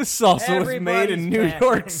packing. This also was made in New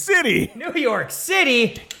York City. New York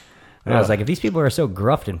City. And I was like, if these people are so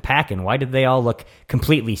gruffed and packing, why did they all look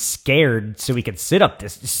completely scared so we could set up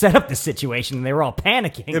this situation? And they were all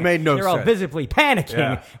panicking. It made no sense. They were all visibly panicking.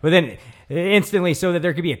 Yeah. But then instantly, so that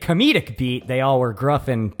there could be a comedic beat, they all were gruff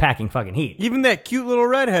and packing fucking heat. Even that cute little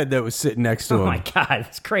redhead that was sitting next to him. Oh my God,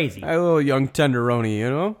 that's crazy. A little young tenderoni, you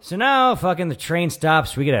know? So now fucking the train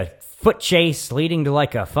stops. We get a foot chase leading to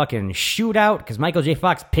like a fucking shootout because Michael J.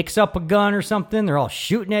 Fox picks up a gun or something. They're all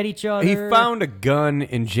shooting at each other. He found a gun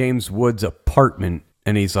in James Woods' apartment,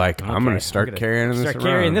 and he's like, I'm going to start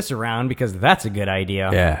carrying this around because that's a good idea.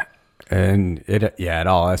 Yeah. And it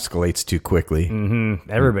all escalates too quickly.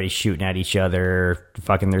 Mm-hmm. Everybody's shooting at each other.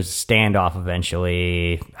 Fucking, there's a standoff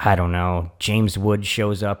eventually. I don't know. James Woods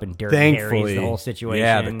shows up and Dirty Harry's the whole situation.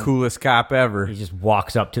 Yeah, the coolest cop ever. He just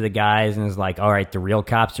walks up to the guys and is like, all right, the real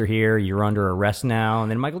cops are here. You're under arrest now.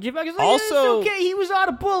 And then Michael J. Fox is like, also, it's okay. He was out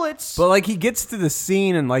of bullets. But like he gets to the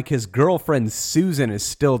scene and like his girlfriend Susan is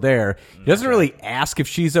still there. He doesn't really ask if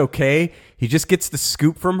she's okay. He just gets the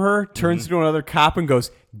scoop from her, turns to another cop and goes,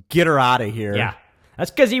 get her out of here. Yeah. That's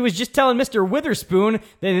because he was just telling Mr. Witherspoon that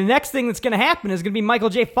the next thing that's going to happen is going to be Michael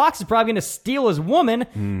J. Fox is probably going to steal his woman,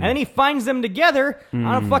 and then he finds them together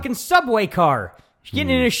on a fucking subway car. Getting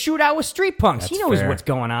in a shootout with street punks. He knows what's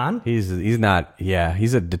going on. He's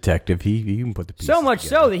a detective. He can put the pieces so much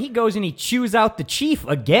together. so that he goes and he chews out the chief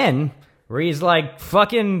again, where he's like,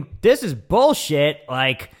 fucking, this is bullshit.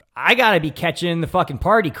 Like, I gotta be catching the fucking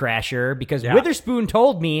party crasher because Witherspoon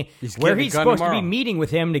told me where he's supposed to be meeting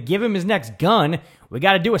with him to give him his next gun. We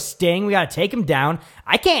gotta do a sting. We gotta take him down.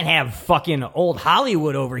 I can't have fucking old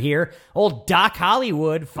Hollywood over here, old Doc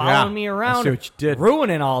Hollywood following me around, I see what you did.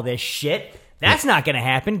 ruining all this shit. That's not going to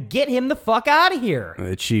happen. Get him the fuck out of here.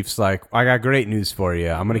 The chief's like, I got great news for you.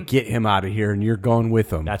 I'm going to get him out of here, and you're going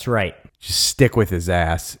with him. That's right. Just stick with his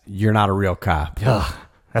ass. You're not a real cop. Ugh,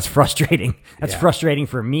 that's frustrating. That's frustrating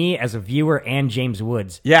for me as a viewer and James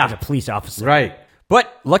Woods as a police officer. Right.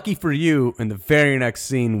 But lucky for you, in the very next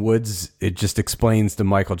scene, Woods, it just explains to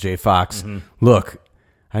Michael J. Fox, look,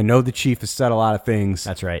 I know the chief has said a lot of things.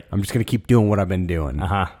 That's right. I'm just going to keep doing what I've been doing.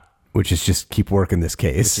 Which is just keep working this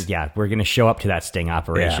case. We're going to show up to that sting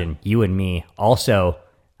operation, you and me. Also,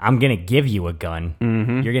 I'm going to give you a gun.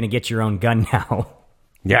 You're going to get your own gun now.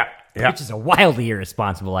 Yeah. Which is a wildly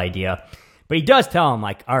irresponsible idea. But he does tell him,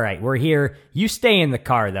 like, all right, we're here. You stay in the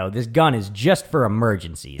car, though. This gun is just for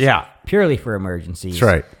emergencies. Yeah. Purely for emergencies. That's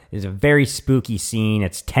right. It's a very spooky scene.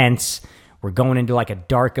 It's tense. We're going into, like, a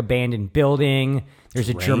dark, abandoned building. There's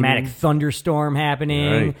a dramatic thunderstorm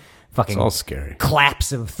happening. Right. Fucking it's all scary.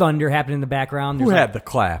 Claps of thunder happening in the background. There's Who had the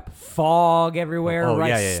clap? Fog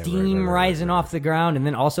everywhere. Steam rising off the ground. And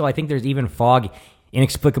then also, I think there's even fog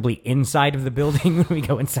inexplicably inside of the building when we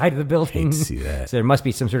go inside of the building. Hate to see that. So there must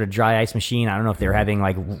be some sort of dry ice machine. I don't know if they were having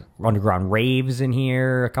like underground raves in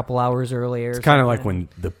here a couple hours earlier. It's kind of like when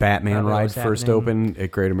the Batman ride first opened at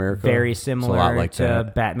Great America. Very It's similar a lot like to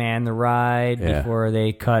that. Batman the ride before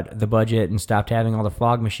they cut the budget and stopped having all the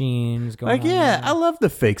fog machines going on. I love the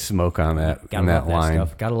fake smoke on that Gotta love that line.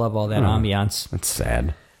 stuff. Gotta love all that ambiance. That's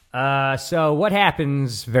sad. So what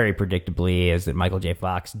happens very predictably is that Michael J.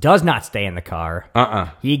 Fox does not stay in the car.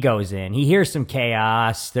 He goes in. He hears some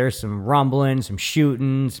chaos. There's some rumbling, some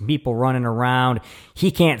shooting, some people running around.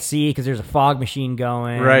 He can't see because there's a fog machine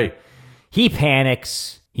going. Right. He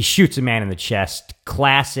panics. He shoots a man in the chest.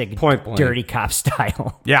 Classic Point blank. dirty cop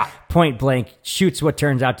style. Yeah. Point blank. Shoots what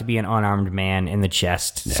turns out to be an unarmed man in the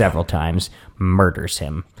chest several times. Murders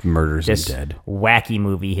him. Murders him This dead. wacky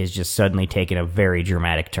movie has just suddenly taken a very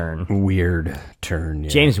dramatic turn. Weird turn.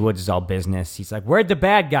 Yeah. James Woods is all business. He's like, where'd the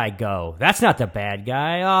bad guy go? That's not the bad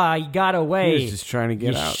guy. Oh, he got away. He was just trying to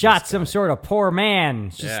get out. He shot some sort of poor man.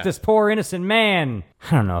 It's just this poor innocent man.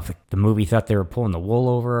 I don't know if the movie thought they were pulling the wool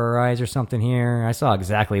over our eyes or something here. I saw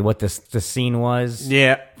exactly what this scene was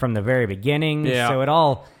from the very beginning. Yeah.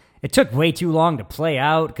 So it took way too long to play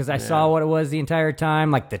out because I saw what it was the entire time.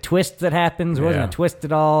 Like the twist that happens wasn't a twist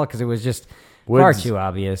at all because it was just far too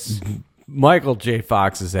obvious. Michael J.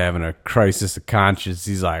 Fox is having a crisis of conscience.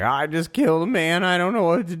 He's like, I just killed a man. I don't know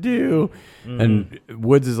what to do. And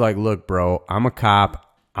Woods is like, look, bro, I'm a cop.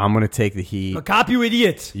 I'm going to take the heat. A cop, you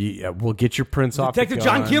idiot. We'll get your prints off the Detective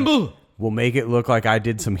gun. John Kimball. We'll make it look like I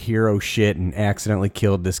did some hero shit and accidentally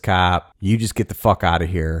killed this cop. You just get the fuck out of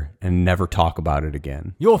here and never talk about it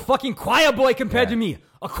again. You're a fucking choir boy compared to me.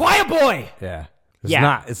 A choir boy. Yeah.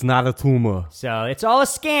 It's not a tumor. So it's all a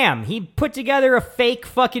scam. He put together a fake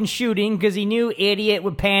fucking shooting because he knew idiot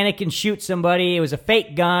would panic and shoot somebody. It was a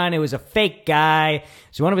fake gun. It was a fake guy.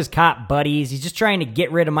 It's one of his cop buddies. He's just trying to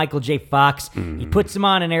get rid of Michael J. Fox. He puts him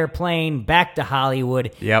on an airplane back to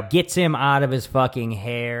Hollywood. Gets him out of his fucking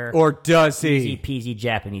hair. Or does he? Easy peasy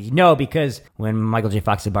Japanese. No, because when Michael J.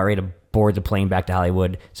 Fox is about ready to board the plane back to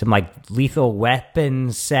Hollywood, some like Lethal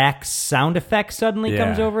Weapon sax sound effect suddenly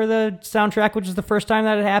comes over the soundtrack, which is the first time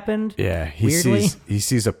that it happened. Yeah, he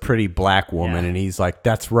sees a pretty black woman and he's like,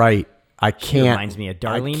 that's right. I can't. Reminds me of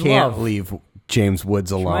Darlene I can't Love. leave James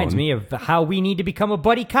Woods alone. Reminds me of how we need to become a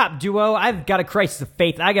buddy cop duo. I've got a crisis of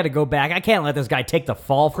faith. I got to go back. I can't let this guy take the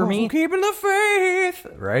fall for me. Keeping the faith.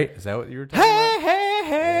 Right? Is that what you were talking about?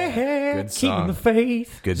 Hey. Good song. Keeping the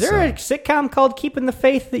faith. Good Is there a song. sitcom called Keeping the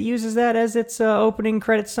Faith that uses that as its opening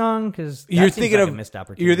credit song? Because You're thinking a of missed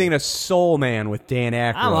opportunity. You're thinking of Soul Man with Dan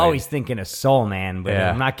Aykroyd. I'm always thinking of Soul Man, but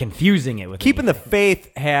I'm not confusing it with Keeping the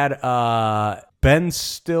Faith had Ben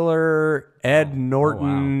Stiller, Ed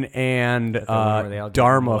Norton, and where they all get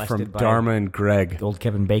Dharma molested from by Dharma and Greg. Old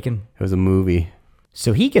Kevin Bacon. It was a movie.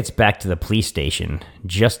 So he gets back to the police station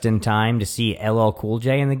just in time to see LL Cool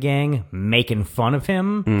J and the gang making fun of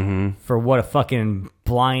him for what a fucking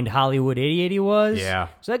blind Hollywood idiot he was. Yeah.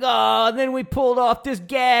 It's like, oh, and then we pulled off this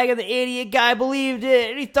gag and the idiot guy believed it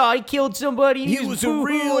and he thought he killed somebody. He was a boo-hooing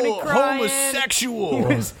real and crying. homosexual.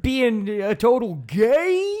 He was being a total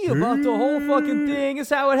gay about the whole fucking thing. Is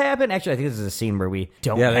how it happened. Actually, I think this is a scene where we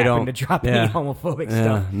don't happen to drop any homophobic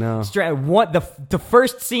stuff. No. The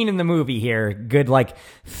first scene in the movie here, good like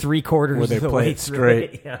 3/4 Where they of the play way it through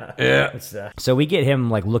straight. it. Yeah. It's, so we get him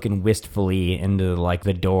like looking wistfully into like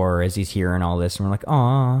the door as he's hearing all this, and we're like,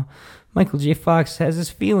 "Aw, Michael J. Fox has his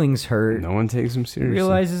feelings hurt. No one takes him seriously.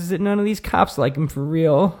 Realizes that none of these cops like him for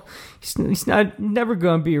real. He's never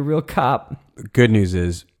gonna be a real cop." Good news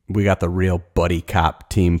is we got the real buddy cop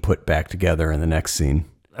team put back together in the next scene.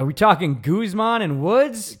 Are we talking Guzman and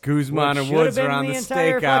Woods? Guzman and Which Woods should are have on been the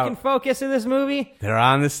entire stakeout. fucking focus of this movie. They're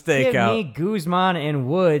on the Give stakeout. me Guzman and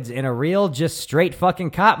Woods in a real, just straight fucking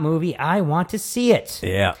cop movie. I want to see it.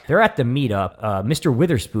 Yeah. They're at the meetup. Mr.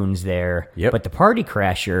 Witherspoon's there, but the party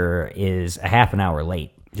crasher is a half an hour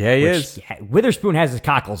late. Yeah, he is. Witherspoon has his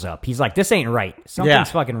cockles up. He's like, this ain't right. Something's Yeah.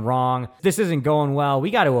 fucking wrong. This isn't going well. We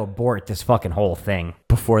got to abort this fucking whole thing.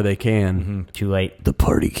 Before they can. Too late. The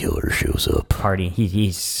party killer shows up. Party.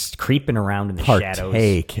 He's creeping around in the shadows.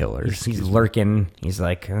 Partay killer. He's lurking. He's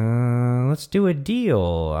like, let's do a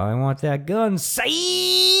deal. I want that gun.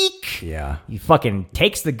 Psych! Yeah. He fucking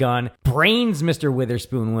takes the gun, brains Mr.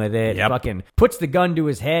 Witherspoon with it, fucking puts the gun to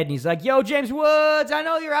his head, and he's like, yo, James Woods, I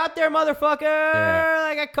know you're out there, motherfucker.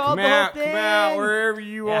 Like, I called the whole thing. Come out, wherever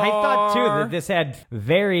you are. I thought, too, that this had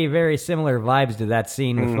very, very similar vibes to that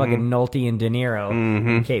scene with fucking Nolte and De Niro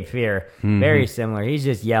in Cape Fear. Very similar. He's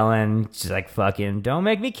just yelling, just like, fucking, don't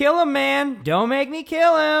make me kill him, man. Don't make me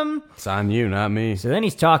kill him. It's on you, not me. So then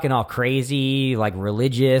he's talking all crazy, like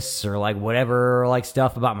religious or like whatever, like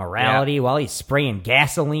stuff about morality while he's spraying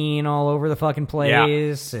gasoline all over the fucking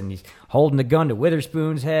place. And he's holding the gun to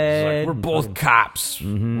Witherspoon's head. We're both cops.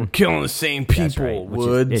 We're killing the same people, That's right, which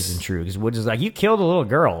Woods. isn't true, because Woods is like, you killed a little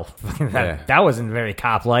girl. that wasn't very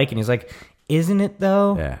cop-like. And he's like, isn't it,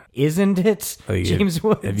 though? Yeah. Isn't it, James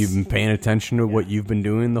Woods? Have you been paying attention to what you've been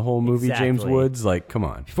doing the whole movie, James Exactly. Woods? Like, come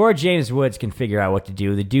on. Before James Woods can figure out what to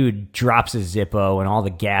do, the dude drops his Zippo and all the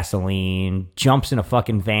gasoline, jumps in a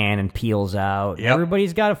fucking van and peels out. Yep.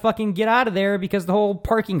 Everybody's got to fucking get out of there because the whole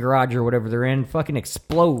parking garage or whatever they're in fucking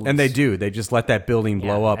explodes. And they do. They just let that building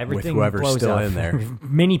blow up with Everything whoever's blows still up. in there.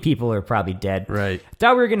 Many people are probably dead. Right.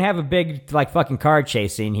 Thought we were gonna have a big like fucking car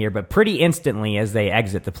chase scene here, but pretty instantly as they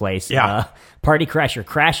exit the place, Party Crasher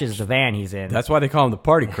crashes the van he's in. That's why they call him the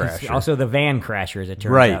Party Crasher. Also the van crasher, as it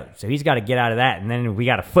turns Right. out. So he's got to get out of that, and then we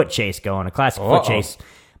got a foot chase going, a classic foot chase.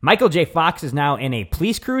 Michael J. Fox is now in a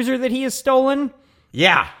police cruiser that he has stolen.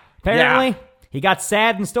 Yeah. Apparently. Yeah. He got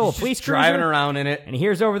sad and stole a police cruiser. Driving around in it. And he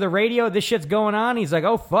hears over the radio, this shit's going on. He's like,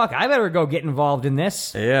 oh, fuck, I better go get involved in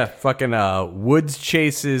this. Yeah, fucking Woods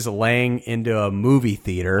chases Lang into a movie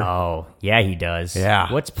theater. Oh, yeah, he does. Yeah.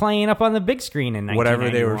 What's playing up on the big screen in 1991? Whatever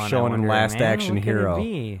they were showing I in wonder, Last man? Action What could it Hero.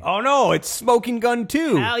 be? Oh, no, it's Smoking Gun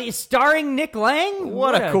 2. Now he's starring Nick Lang?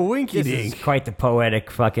 What a coinky This dink. is quite the poetic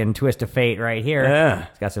fucking twist of fate right here. Yeah.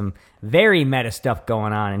 It's got some very meta stuff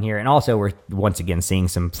going on in here. And also, we're once again seeing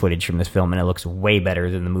some footage from this film, and it looks way better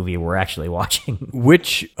than the movie we're actually watching.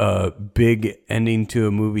 Which big ending to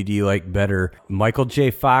a movie do you like better? Michael J.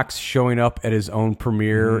 Fox showing up at his own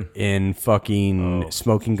premiere in fucking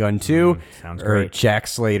Smoking Gun 2? Sounds or great. Jack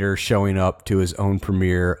Slater showing up to his own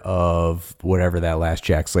premiere of whatever that last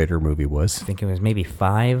Jack Slater movie was? I think it was maybe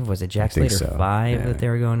 5. Was it Jack think Slater so. 5 Yeah. that they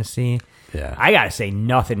were going to see? Yeah. I gotta say,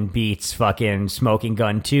 nothing beats fucking Smoking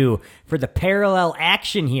Gun 2 for the parallel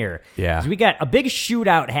action here. Yeah. 'Cause we got a big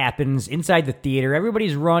shootout happens inside the theater.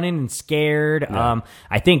 Everybody's running and scared. Yeah.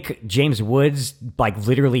 I think James Woods like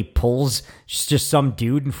literally pulls just some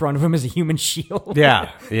dude in front of him as a human shield.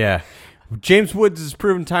 Yeah, yeah. James Woods has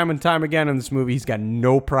proven time and time again in this movie he's got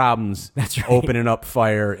no problems opening up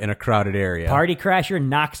fire in a crowded area. Party Crasher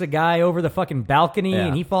knocks a guy over the fucking balcony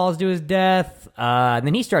and he falls to his death. And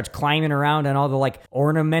then he starts climbing around on all the like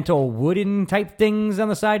ornamental wooden type things on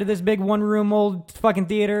the side of this big one room old fucking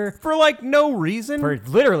theater. For like no reason. For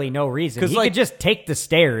literally no reason. 'Cause, He like- could just take the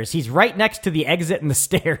stairs. He's right next to the exit and the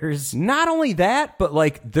stairs. Not only that, but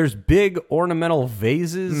like there's big ornamental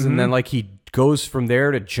vases and then like he goes from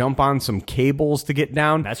there to jump on some cables to get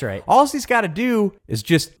down. That's right. All he's got to do is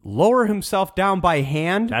just lower himself down by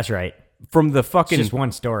hand. That's right. From the fucking It's just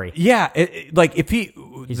one story. Yeah, like if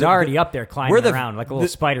He's already up there climbing around like a little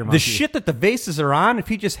spider monkey. The shit that the vases are on, if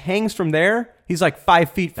he just hangs from there, he's like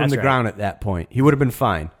 5 feet from That's the right. ground at that point. He would have been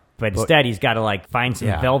fine. But instead, he's got to like find some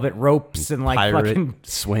velvet ropes and like pirate, fucking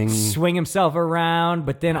swing himself around.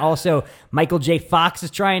 But then also Michael J. Fox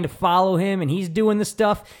is trying to follow him, and he's doing the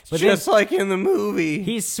stuff. But just then like in the movie.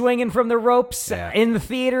 he's swinging from the ropes in the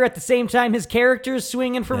theater at the same time his character's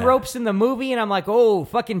swinging from ropes in the movie. And I'm like, oh,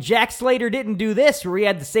 fucking Jack Slater didn't do this, where he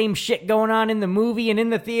had the same shit going on in the movie and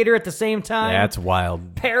in the theater at the same time. That's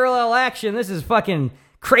wild. Parallel action. This is fucking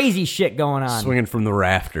crazy shit going on. Swinging from the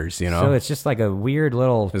rafters, you know. So it's just like a weird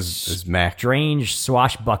little as Mac strange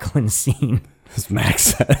swashbuckling scene. As Max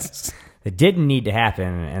says. That didn't need to happen.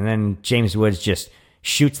 And then James Woods just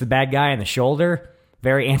shoots the bad guy in the shoulder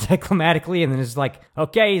very anticlimactically and then is like,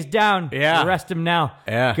 okay, he's down. Yeah. Arrest him now.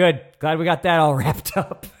 Yeah. Good. Glad we got that all wrapped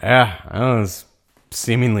up. Yeah, that was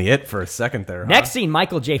seemingly it for a second there. Next scene,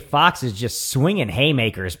 Michael J. Fox is just swinging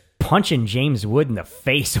haymakers, punching James Wood in the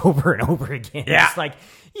face over and over again. Yeah. It's like,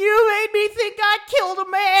 you made me think I killed a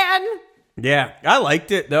man. Yeah, I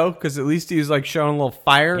liked it though, because at least he was like showing a little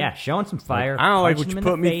fire. Yeah, showing some fire. I don't like punching what you him in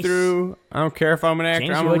put the me face. through. I don't care if I'm an actor.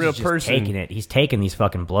 James I'm a Woods real is just person. taking it. He's taking these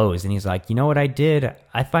fucking blows, and he's like, you know what I did?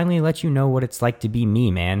 I finally let you know what it's like to be me,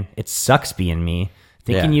 man. It sucks being me.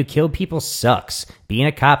 Thinking you killed people sucks. Being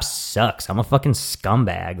a cop sucks. I'm a fucking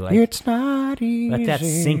scumbag. Like, it's not easy. let that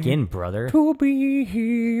sink in, brother. To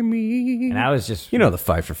be me. And I was just, the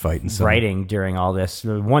Fight for Fighting song. writing during all this.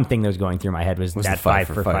 The one thing that was going through my head was Was that the Fight Fight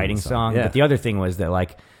for for Fighting Fighting song. yeah. But the other thing was that,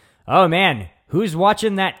 like, oh man, who's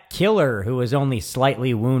watching that killer who was only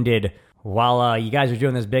slightly wounded while you guys were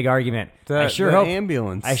doing this big argument? I sure the hope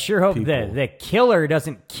ambulance I sure hope people. the killer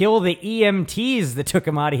doesn't kill the EMTs that took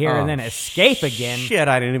him out of here and then escape again. Shit,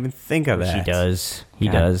 I didn't even think of that. He does. He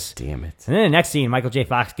God does. Damn it. And then the next scene, Michael J.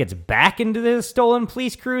 Fox gets back into the stolen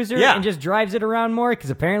police cruiser and just drives it around more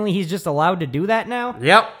because apparently he's just allowed to do that now.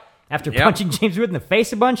 Yep. After punching James Wood in the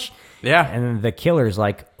face a bunch. Yeah. And then the killer's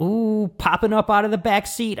like, ooh, popping up out of the back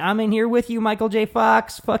seat. I'm in here with you, Michael J.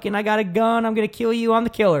 Fox. Fucking, I got a gun. I'm going to kill you. I'm the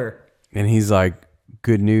killer. And he's like,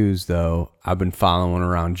 good news, though. I've been following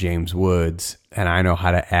around James Woods, and I know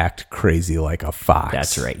how to act crazy like a fox.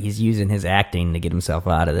 That's right. He's using his acting to get himself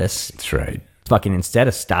out of this. That's right. Fucking instead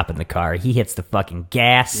of stopping the car, he hits the fucking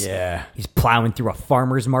gas. Yeah. He's plowing through a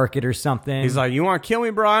farmer's market or something. He's like, you want to kill me,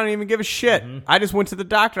 bro? I don't even give a shit. I just went to the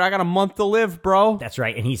doctor. I got a month to live, bro. That's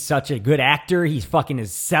right. And he's such a good actor. He's fucking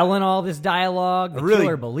is selling all this dialogue. The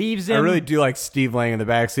killer believes him. I really do like Steve laying in the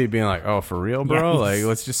backseat being like, oh, for real, bro? Yeah, like,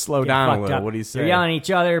 let's just slow Get down a fucked little. up. What do you say? They're yelling at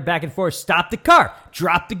each other back and forth. Stop the car.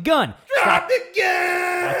 Drop the gun. Drop the gun.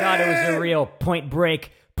 I thought it was a real Point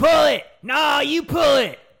Break. Pull it. No, you pull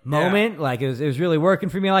it. Moment. Like, it was really working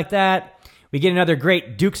for me like that. We get another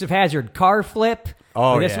great Dukes of Hazzard car flip.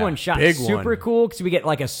 Oh, this yeah. one shot Big super one. cool because we get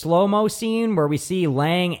like a slow-mo scene where we see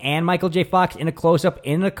Lang and Michael J. Fox in a close-up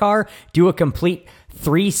in the car do a complete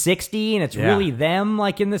 360, and it's really them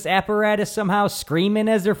like in this apparatus somehow screaming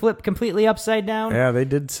as they're flipped completely upside down. Yeah, they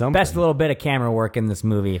did something. Best little bit of camera work in this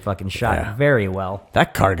movie. Fucking shot very well.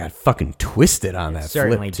 That car got fucking twisted on that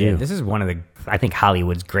Certainly flip, too. did. This is one of the, I think,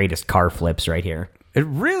 Hollywood's greatest car flips right here. It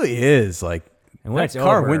really is. Like, And when that it's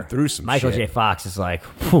car over, went through some Michael shit. J. Fox is like,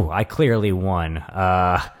 "Phew, I clearly won.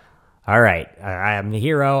 All right, I am the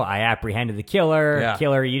hero. I apprehended the killer. Yeah.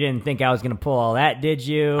 Killer, you didn't think I was going to pull all that, did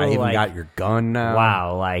you? I even Like, got your gun now.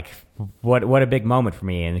 Wow, like, what a big moment for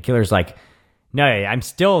me. And the killer's like, no, I'm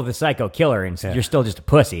still the psycho killer, and you're still just a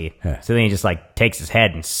pussy. So then he just, like, takes his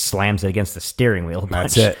head and slams it against the steering wheel a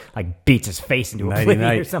bunch. That's it. Like, beats his face into Nighty oblivion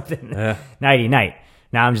or night. something. Yeah. Nighty night.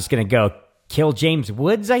 Now I'm just going to go kill James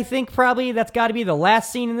Woods, I think, probably. That's got to be the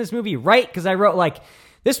last scene in this movie, right? Because I wrote, like,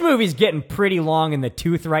 this movie's getting pretty long in the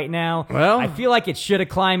tooth right now. Well, I feel like it should have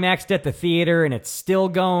climaxed at the theater, and it's still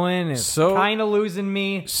going. And it's kind of losing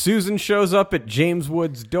me. Susan shows up at James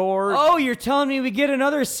Woods' door. Oh, you're telling me we get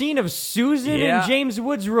another scene of Susan and James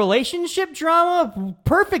Woods' relationship drama?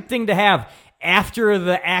 Perfect thing to have after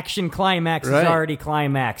the action climax is already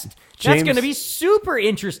climaxed. That's James- going to be super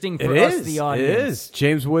interesting for It us, is. the audience. It is.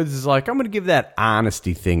 James Woods is like, I'm going to give that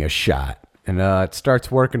honesty thing a shot. And it starts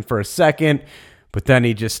working for a second, but then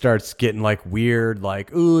he just starts getting like weird, like,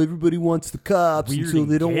 oh, everybody wants the cops, and so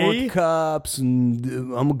they don't want the cops,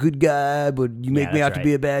 and I'm a good guy, but you make me out to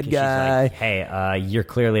be a bad 'Cause she's guy. like, hey, you're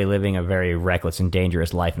clearly living a very reckless and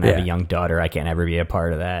dangerous life, and I have a young daughter. I can't ever be a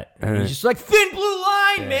part of that. And he's just like, thin blue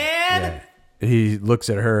line, man. He looks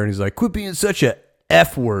at her and he's like, quit being such a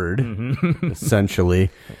F word, essentially.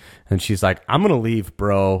 And she's like, I'm going to leave,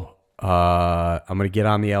 bro. I'm going to get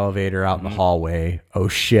on the elevator out in the hallway. Oh,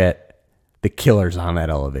 shit. The killer's on that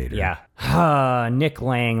elevator. Yeah. Nick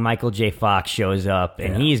Lang, Michael J. Fox shows up,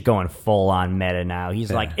 and he's going full on meta now.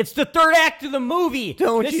 He's like, it's the third act of the movie.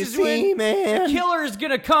 Don't this you is see, when man? The killer's going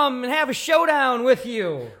to come and have a showdown with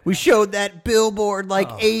you. We showed that billboard like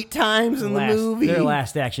 8 times in the movie. They're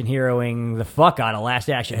last action heroing the fuck out of Last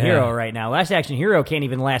Action Hero right now. Last Action Hero can't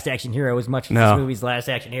even Last Action Hero as much as this movie's Last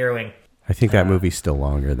Action Heroing. I think that movie's still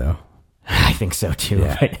longer, though. I think so, too.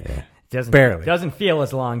 Doesn't feel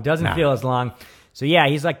as long. Doesn't feel as long. So, yeah,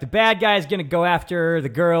 he's like, the bad guy's going to go after the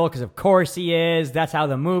girl because, of course, he is. That's how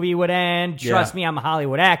the movie would end. Trust me, I'm a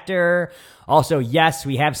Hollywood actor. Also, yes,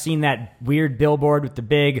 we have seen that weird billboard with the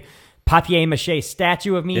big papier-mâché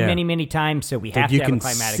statue of me many, many times, so we have to have a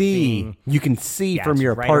climatic scene. You can see from it's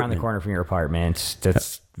your right apartment. around the corner from your apartment.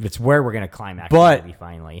 It's where we're going to climax But the movie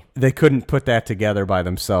finally. They couldn't put that together by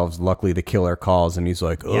themselves. Luckily, the killer calls, and he's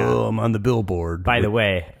like, oh, I'm on the billboard. By the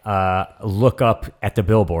way, look up at the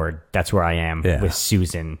billboard. That's where I am with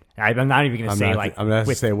Susan. I'm not even going to say I'm gonna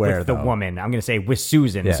say where, with the though. woman. I'm going to say with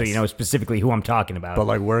Susan, Yes. so you know specifically who I'm talking about. But,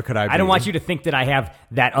 like, where could I be? I don't want you to think that I have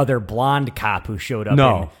that other blonde cop who showed up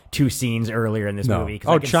in 2 scenes earlier in this No. movie. 'Cause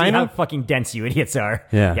Oh, I can see China? how fucking dense you idiots are.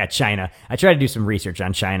 Yeah. China. I tried to do some research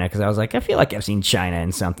on China because I was like, I feel like I've seen China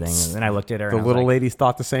in something. And then I looked at her. The and I was little like, ladies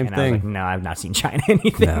thought the same and I was thing. like, no, I've not seen China in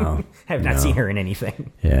anything. No. I have not No. seen her in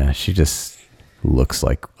anything. Yeah, she just looks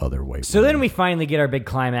like other white So then we finally get our big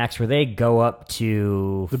climax where they go up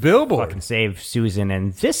to the billboard, fucking save Susan.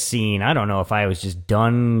 And this scene, I don't know if I was just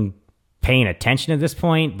done paying attention at this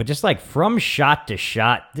point, but just like from shot to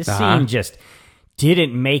shot, this scene just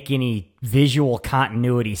didn't make any visual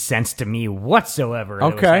continuity sense to me whatsoever.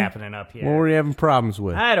 That was happening up here. What were you having problems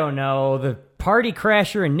with? I don't know. The party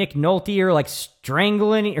crasher and Nick Nolte are like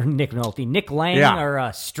strangling, or Nick Lang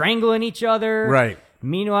are strangling each other. Right.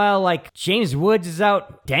 Meanwhile, like, James Woods is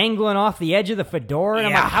out dangling off the edge of the fedora. And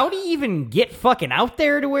I'm like, how do you even get fucking out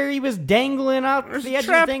there to where he was dangling out the edge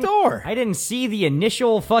of the thing? Door. I didn't see the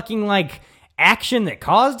initial fucking, like, action that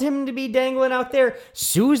caused him to be dangling out there.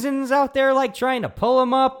 Susan's out there, like, trying to pull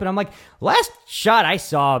him up. And I'm like, last shot I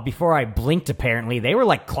saw before I blinked, apparently, they were,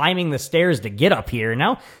 like, climbing the stairs to get up here.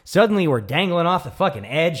 Now, suddenly we're dangling off the fucking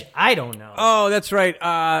edge. I don't know. Oh, that's right.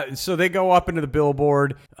 So they go up into the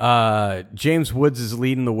billboard. James Woods is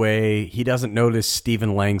leading the way. He doesn't notice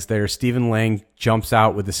Stephen Lang's there. Stephen Lang jumps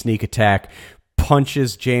out with a sneak attack,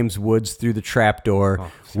 punches James Woods through the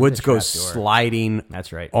trapdoor. Woods goes sliding.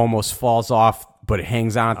 That's right. Almost falls off, but it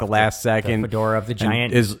hangs on at the last second. The fedora of the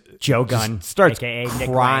giant is Joe Gunn, starts aka Nick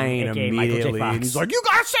crying Lang, aka Michael J. immediately. Fox. And he's like, "You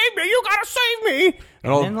gotta save me! You gotta save me!"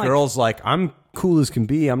 And old then, like- girl's like, "I'm cool as can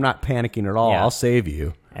be. I'm not panicking at all. Yeah. I'll save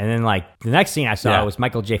you." And then, like, the next scene I saw was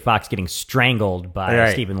Michael J. Fox getting strangled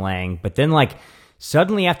by Stephen Lang. But then, like,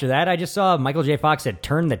 suddenly after that, I just saw Michael J. Fox had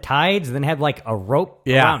turned the tides and then had, like, a rope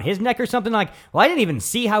around his neck or something. Like, well, I didn't even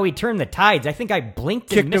see how he turned the tides. I think I blinked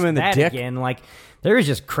Kicked and missed him in the that dick. again. Like, there was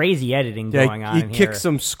just crazy editing going on He in here. kicks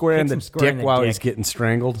him square in the dick while he's getting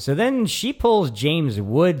strangled. So then she pulls James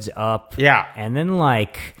Woods up. Yeah. And then,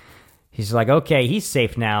 like, he's like, okay, he's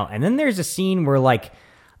safe now. And then there's a scene where, like,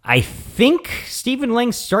 I think Stephen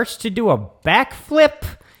Lang starts to do a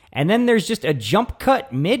backflip, and then there's just a jump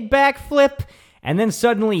cut mid backflip, and then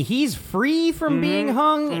suddenly he's free from being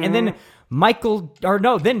hung, and then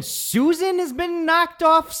then Susan has been knocked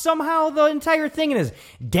off somehow the entire thing and is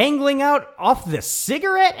dangling out off the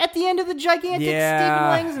cigarette at the end of the gigantic Stephen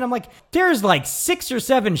Lang's, and I'm like, there's like 6 or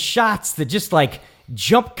 7 shots that just like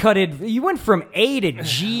jump cutted. You went from A to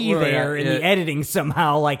G there in the editing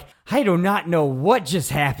somehow. Like, I do not know what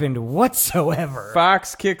just happened whatsoever.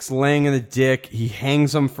 Fox kicks Lang in the dick. He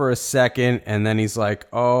hangs him for a second, and then he's like,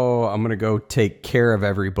 "Oh, I'm gonna go take care of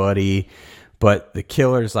everybody." But the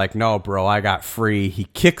killer's like, "No, bro, I got free." He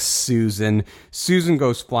kicks Susan. Susan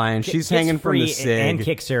goes flying. She's hanging from the cig. And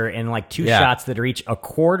kicks her in like 2 shots that are each a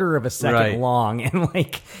quarter of a second long, and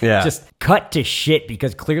like just cut to shit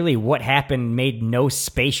because clearly what happened made no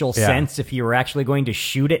spatial sense if you were actually going to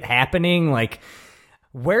shoot it happening. Like,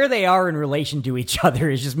 where they are in relation to each other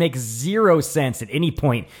is just makes zero sense at any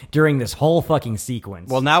point during this whole fucking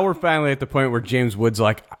sequence. Well, now we're finally at the point where James Woods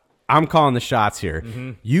like, "I'm calling the shots here.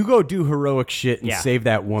 You go do heroic shit and save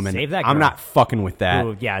that woman. Save that I'm girl. not fucking with that."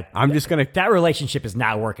 Ooh, yeah, I'm just gonna. That relationship is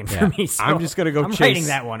not working for me. So I'm just gonna go. I'm chase, writing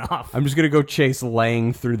that one off. I'm just gonna go chase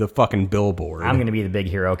Lang through the fucking billboard. I'm gonna be the big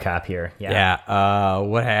hero cop here.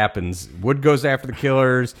 What happens? Wood goes after the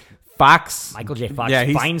killers. Fox, Michael J. Fox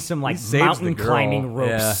he finds some like saves mountain the girl. climbing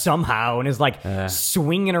ropes somehow and is like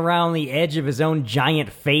swinging around the edge of his own giant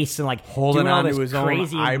face and like holding doing all on this to his own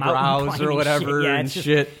crazy eyebrows mountain or climbing whatever shit. Yeah, and it's just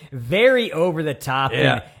shit. Very over the top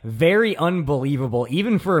and very unbelievable,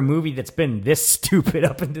 even for a movie that's been this stupid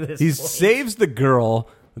up into this. He point. saves the girl.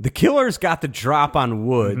 The killer's got the drop on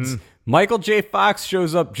Woods. Michael J. Fox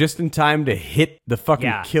shows up just in time to hit the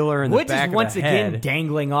fucking killer in Woods the back is once of the again head.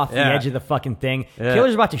 dangling off the edge of the fucking thing. Yeah.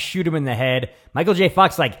 Killer's about to shoot him in the head. Michael J.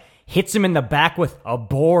 Fox like hits him in the back with a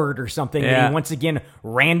board or something that he once again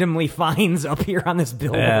randomly finds up here on this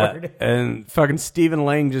billboard. And fucking Stephen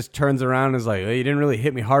Lang just turns around and is like, "Well, you didn't really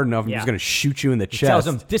hit me hard enough. I'm just going to shoot you in the He chest." tells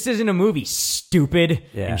him, "This isn't a movie, stupid,"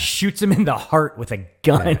 and shoots him in the heart with a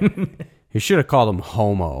gun. He should have called him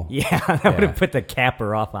homo. Yeah, that would have put the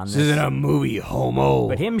capper off on this. This isn't a movie, homo.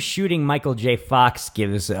 But him shooting Michael J. Fox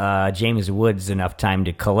gives James Woods enough time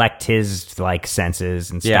to collect his like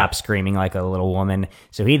senses and stop screaming like a little woman.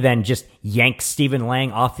 So he then just yanks Stephen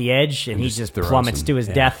Lang off the edge, and he just plummets to his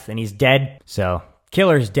death, and he's dead. So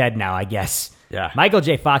killer's dead now, I guess. Yeah. Michael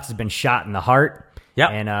J. Fox has been shot in the heart. Yep.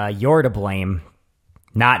 And you're to blame,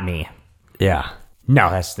 not me. Yeah. No,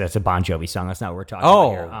 that's a Bon Jovi song. That's not what we're talking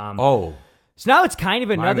about here. So now it's kind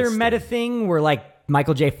of another mistake. meta thing where, like,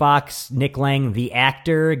 Michael J. Fox, Nick Lang, the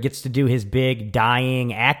actor, gets to do his big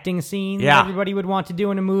dying acting scene that everybody would want to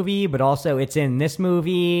do in a movie, but also it's in this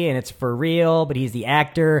movie and it's for real, but he's the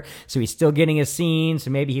actor, so he's still getting his scene,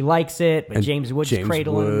 so maybe he likes it, but James Woods is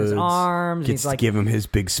cradling him in his arms. Gets He's like, to give him his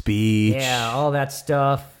big speech. yeah, all that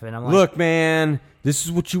stuff. And I'm like, Look, man, this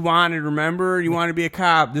is what you wanted, remember? You wanted to be a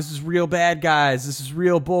cop. This is real bad guys. This is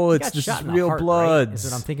real bullets. got This shot is in the real heart, bloods. right? Is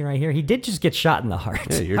what I'm thinking right here. He did just get shot in the heart.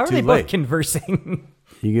 Yeah, you're How are too they late. both conversing?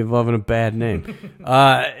 You give Lovin' a bad name.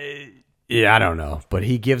 Yeah, I don't know. But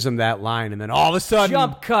he gives him that line, and then all of a sudden...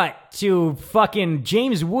 Jump cut to fucking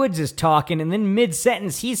James Woods is talking, and then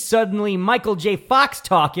mid-sentence, he's suddenly Michael J. Fox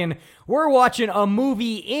talking. We're watching a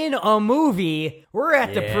movie in a movie. We're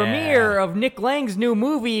at the premiere of Nick Lang's new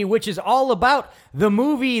movie, which is all about the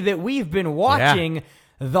movie that we've been watching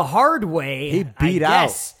the hard way.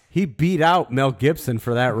 He beat out Mel Gibson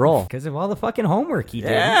for that role. Because of all the fucking homework he did.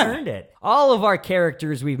 He earned it. All of our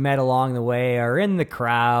characters we've met along the way are in the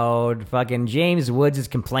crowd. Fucking James Woods is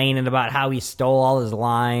complaining about how he stole all his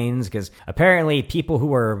lines, because apparently people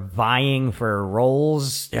who are vying for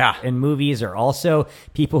roles in movies are also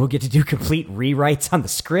people who get to do complete rewrites on the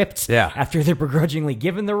script after they're begrudgingly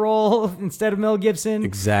given the role instead of Mel Gibson.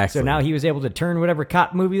 Exactly. So now he was able to turn whatever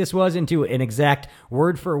cop movie this was into an exact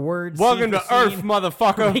word-for-word Welcome to Earth,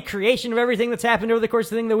 motherfucker. Recreation of everything that's happened over the course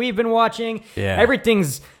of the thing that we've been watching. Yeah.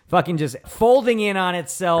 Everything's fucking just folding in on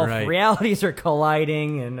itself. Right. Realities are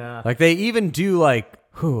colliding, and Like, they even do, like,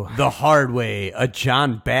 The Hard Way, a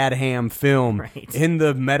John Badham film in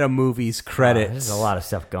the Meta Movies credits. There's a lot of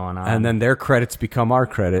stuff going on. And then their credits become our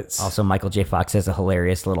credits. Also, Michael J. Fox has a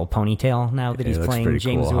hilarious little ponytail now that he's looks playing pretty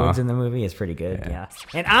James cool, Woods huh? in the movie. It's pretty good, yeah.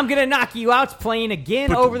 And I'm Gonna Knock You Out's playing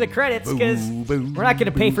again over the credits, because we're not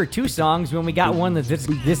gonna pay for 2 songs when we got one that's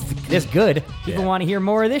this good. People want to hear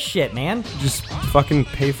more of this shit, man. Just fucking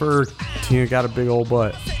pay for Tina Got a Big Old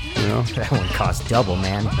Butt, you know? That one costs double,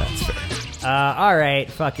 man. That's fair. All right,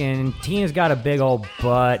 fucking Tina's got a big old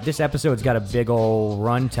butt. This episode's got a big old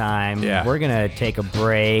runtime. Yeah. We're gonna take a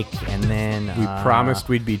break, and then We promised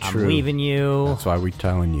we'd be true. I'm leaving you. That's why we're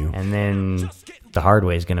telling you. And then the hard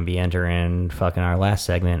way is gonna be entering fucking our last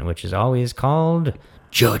segment, which is always called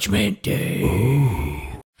Judgment Day. Ooh.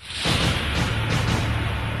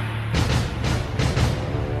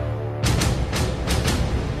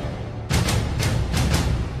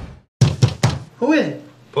 Who is it?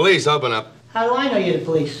 Police, open up. How do I know you're the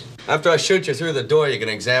police? After I shoot you through the door, you can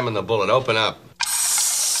examine the bullet. Open up.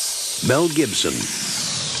 Mel Gibson,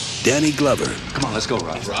 Danny Glover. Come on, let's go,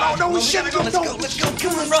 Raj. Oh, no, we shouldn't go. Let's go.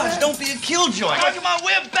 Come on, Raj. Don't be a killjoy. Come on,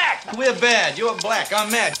 we're back. We're bad. You're black. I'm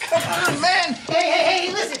mad. Come on, man. Hey,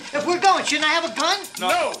 listen. If we're going, shouldn't I have a gun?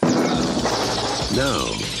 No.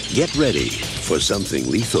 Now, get ready for something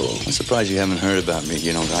lethal. I'm surprised you haven't heard about me.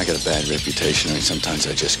 You know, I got a bad reputation. I mean, sometimes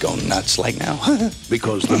I just go nuts like now.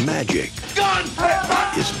 Because the magic Gun!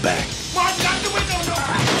 is back. Mark, out the window!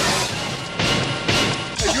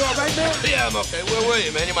 Are you all right, man? Yeah, I'm okay. Where were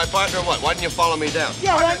you, man? You're my partner or what? Why didn't you follow me down?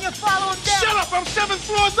 Yeah, why don't you follow him down? Shut up! I'm 7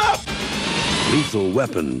 floors up! Lethal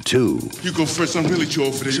Weapon 2. You go first. I'm really too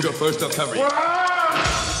old for this. You go first. I'll cover you.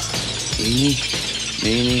 Eeny,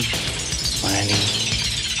 meeny, miny.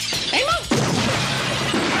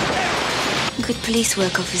 Good police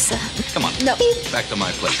work, officer. Come on. No. Back to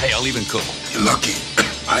my place. Hey, I'll even cook. You're lucky.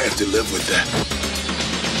 I have to live with that.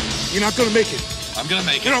 You're not gonna make it. I'm gonna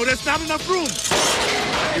make it. You know, there's not enough room.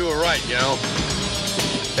 You were right, you know.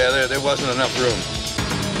 Yeah, there wasn't enough room.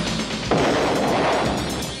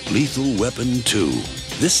 Lethal Weapon 2.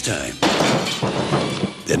 This time,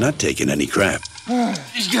 they're not taking any crap.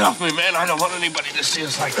 Just get off me, man. I don't want anybody to see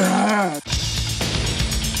us like that.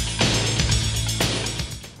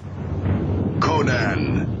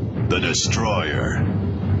 Conan, the Destroyer.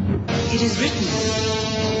 It is written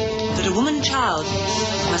that a woman child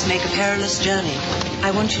must make a perilous journey.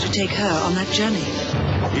 I want you to take her on that journey.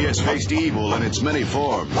 He has faced evil in its many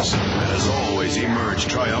forms and has always emerged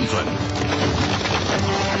triumphant.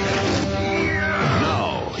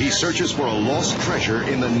 Now, he searches for a lost treasure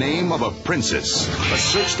in the name of a princess. A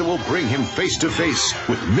search that will bring him face to face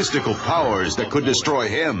with mystical powers that could destroy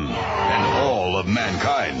him and all of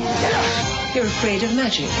mankind. You're afraid of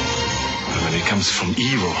magic. When it comes from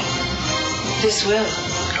evil. This will.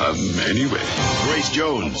 Come anyway. Grace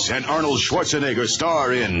Jones and Arnold Schwarzenegger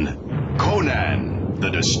star in Conan, the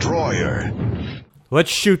Destroyer. Let's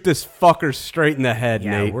shoot this fucker straight in the head,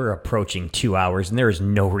 Yeah, Nate. we're approaching 2 hours, and there is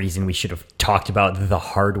no reason we should have talked about the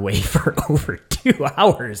hard way for over 2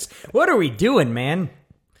 hours. What are we doing, man?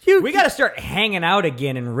 We got to start hanging out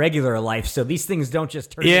again in regular life so these things don't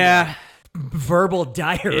just turn into verbal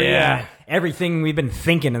diarrhea. Yeah. Everything we've been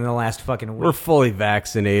thinking in the last fucking week. We're fully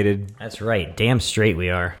vaccinated. That's right. Damn straight we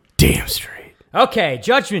are. Damn straight. Okay,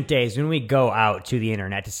 Judgment Day is when we go out to the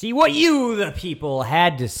internet to see what you, the people,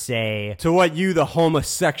 had to say. To what you, the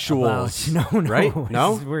homosexuals. No, right?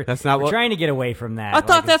 No? That's not we're what... trying to get away from that. I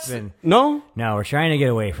thought it's that's... been, No? No, we're trying to get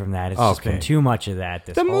away from that. It's just been too much of that.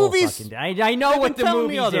 This the whole movies... fucking, I know what the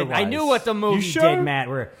movies did. I knew what the movies did, Matt.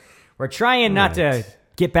 We're trying not to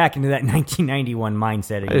get back into that 1991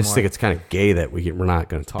 mindset anymore. I just think it's kind of gay that we're not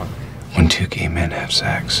going to talk. When two gay men have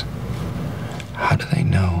sex, how do they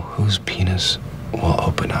know whose penis will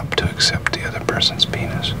open up to accept the other person's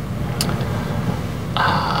penis?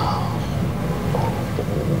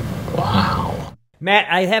 Wow.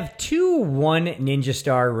 Matt, I have 2 One Ninja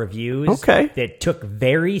Star reviews that took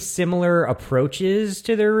very similar approaches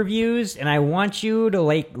to their reviews, and I want you to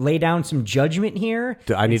lay down some judgment here.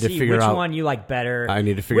 Do I need to figure out which one you like better? I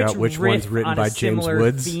need to figure out which one's written by James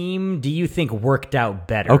Woods. Theme do you think worked out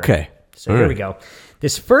better? Okay. So here we go.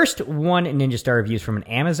 This first One Ninja Star review is from an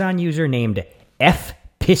Amazon user named F.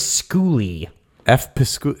 Pisculi. F.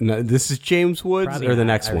 Pisculi. No, this is James Woods, Probably or the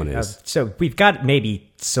not. next one is? So we've got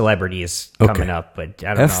maybe celebrities coming up, but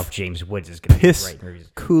I don't know if James Woods is going to be right.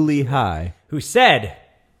 Pisculi High. Who said,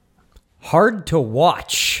 hard to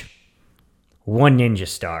watch, One Ninja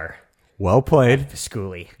Star. Well played.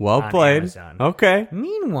 Pisculi. Well played. Amazon. Okay.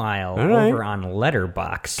 Meanwhile, All right. over on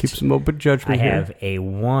Letterboxd, Keep some open judgment I here. have a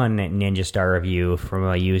One Ninja Star review from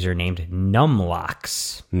a user named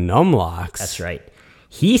Numlocks. Numlocks? That's right.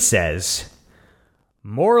 He says,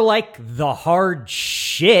 more like the hard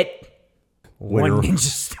shit. Winner, One Ninja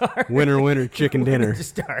Star. Winner, chicken dinner. Ninja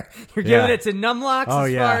Star. You're giving it to Numlocks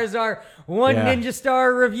as far as our One Ninja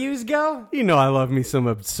Star reviews go? You know I love me some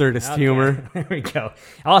absurdist humor. There we go.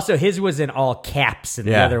 Also, his was in all caps and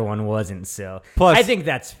the other one wasn't, so plus, I think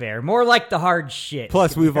that's fair. More like the hard shit.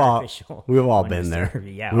 Plus, we've all been there.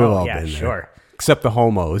 Yeah, we've all been sure. there. Except the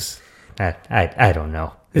homos. I don't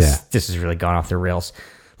know. This has really gone off the rails.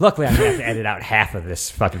 Luckily, I'm going to have to edit out half of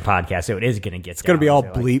this fucking podcast, so it is going to get It's going to be all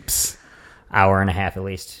bleeps. Hour and a half at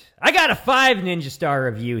least. I got a 5 Ninja Star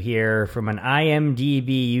review here from an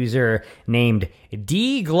IMDb user named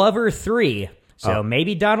D Glover 3. So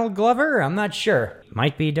maybe Donald Glover? I'm not sure.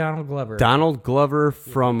 Might be Donald Glover. Donald Glover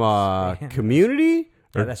from Community?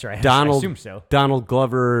 Yeah, that's right. Donald, I assume so. Donald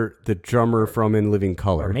Glover, the drummer from In Living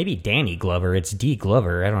Color. Or maybe Danny Glover. It's D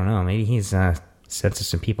Glover. I don't know. Maybe he's senses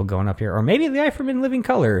some people going up here. Or maybe the guy from In Living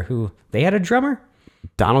Color who they had a drummer.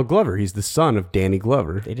 Donald Glover. He's the son of Danny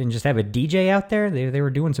Glover. They didn't just have a DJ out there. They were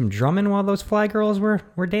doing some drumming while those fly girls were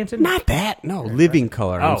dancing. Not that. No, Living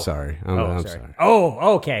Color. I'm sorry. I'm sorry.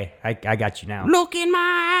 Oh, okay. I got you now. Look in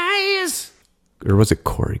my eyes. Or was it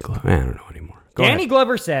Corey Glover? I don't know anymore. Danny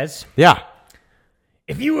Glover says, yeah.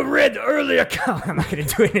 If you had read the earlier comments, I'm not going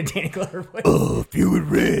to do it in a Danny Glover voice. If you had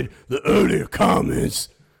read the earlier comments.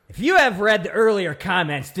 If you have read the earlier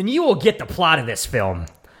comments, then you will get the plot of this film.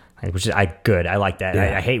 Which is good. I like that.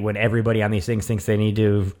 Yeah. I hate when everybody on these things thinks they need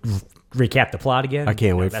to recap the plot again. I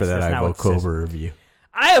can't wait for that Ivo Cobra review.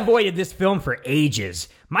 I avoided this film for ages.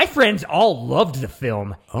 My friends all loved the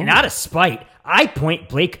film, and out of spite, I point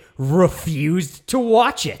blank refused to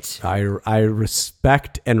watch it. I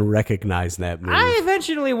respect and recognize that movie. I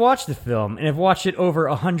eventually watched the film and have watched it over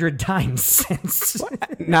 100 times since.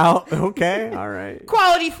 Now, okay, all right.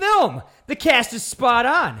 Quality film. The cast is spot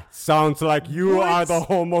on. Sounds like you are the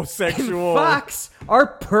homosexual. And Fox are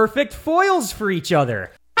perfect foils for each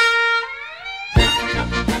other.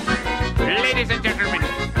 Ladies and gentlemen,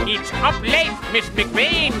 it's up late, Miss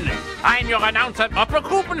McBain. I'm your announcer, Upper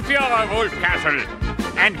Gruppenführer Wolfcastle.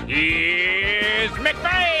 And here's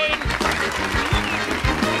McBain.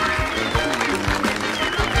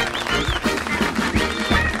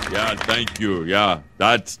 Yeah, thank you. Yeah,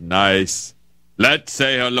 that's nice. Let's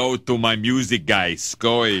say hello to my music guy,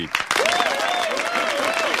 Scoey.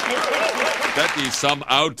 That is some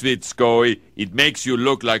outfit, Scoey. It makes you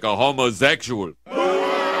look like a homosexual.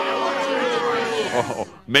 Oh,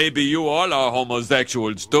 maybe you all are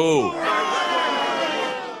homosexuals too.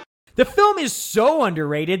 The film is so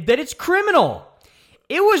underrated that it's criminal.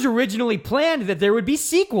 It was originally planned that there would be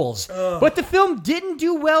sequels, but the film didn't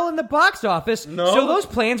do well in the box office, so those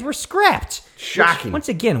plans were scrapped. Shocking. Which, once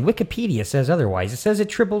again, Wikipedia says otherwise. It says it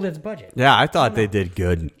tripled its budget. Yeah, I thought they did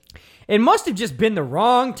good. It must have just been the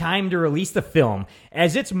wrong time to release the film,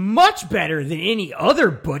 as it's much better than any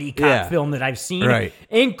other buddy cop film that I've seen,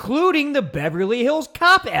 including the Beverly Hills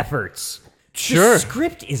Cop efforts. Sure. The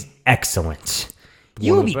script is excellent.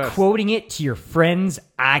 You will be quoting it to your friends,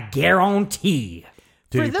 I guarantee.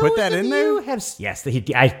 Did he put that in there? Yes,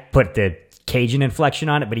 I put the Cajun inflection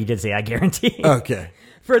on it, but he did say, I guarantee. Okay.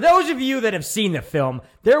 For those of you that have seen the film,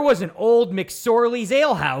 there was an old McSorley's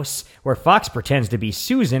Ale House where Fox pretends to be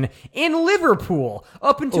Susan in Liverpool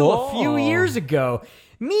up until a few years ago.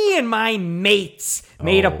 Me and my mates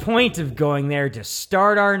made a point of going there to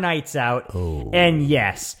start our nights out. And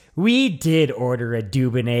yes, we did order a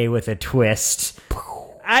Dubonnet with a twist.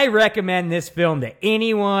 I recommend this film to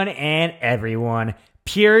anyone and everyone.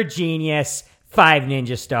 Pure genius. 5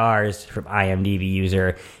 ninja stars from IMDb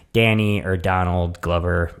user Danny or Donald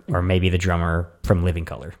Glover, or maybe the drummer from Living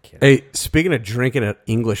Colour. Hey, speaking of drinking at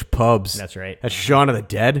English pubs. That's right. That's Shaun of the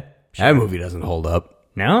Dead. That movie doesn't hold up.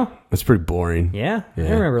 No? That's pretty boring. Yeah? I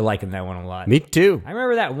remember liking that one a lot. Me too. I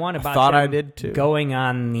remember that one about thought I them did too. going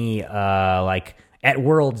on the, at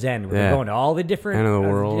World's End, where they're going to all the different, End of the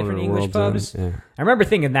world, different or English World's pubs. End, yeah. I remember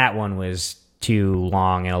thinking that one was too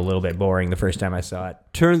long and a little bit boring the first time I saw it.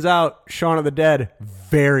 Turns out Shaun of the Dead,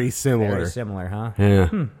 very similar. Very similar, huh?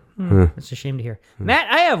 Yeah. That's a shame to hear.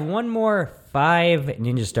 Matt, I have one more 5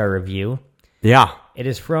 Ninja Star review. Yeah. It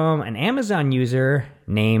is from an Amazon user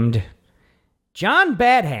named John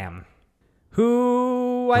Badham,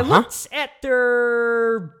 who I looked at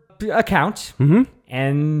their account,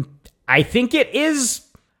 and I think it is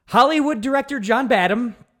Hollywood director John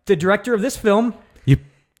Badham, the director of this film.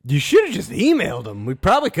 You should have just emailed him. We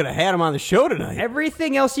probably could have had him on the show tonight.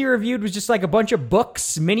 Everything else he reviewed was just like a bunch of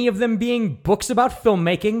books, many of them being books about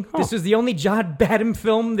filmmaking. This was the only John Badham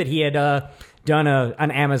film that he had done an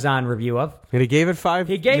Amazon review of. And he gave it 5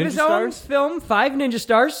 He gave Ninja his stars? own film 5 Ninja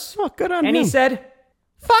Stars. Oh, good on And him. he said,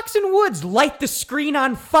 Fox and Woods light the screen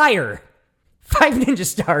on fire. 5 Ninja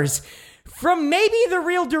Stars. From maybe the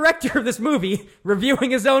real director of this movie, reviewing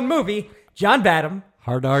his own movie, John Badham.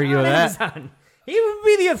 Hard to argue with that. Amazon. He would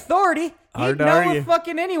be the authority. Hard He'd to know argue.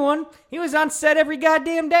 fucking anyone. He was on set every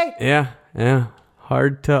goddamn day. Yeah.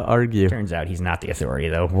 Hard to argue. Turns out he's not the authority,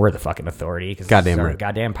 though. We're the fucking authority. Goddamn this is our right.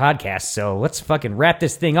 goddamn podcast. So let's fucking wrap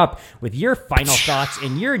this thing up with your final thoughts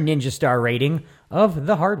and your Ninja Star rating of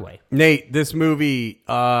The Hard Way. Nate, this movie,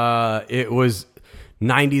 it was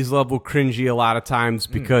 90s level cringy a lot of times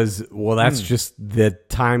because, well, that's just the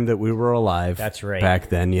time that we were alive. That's right. Back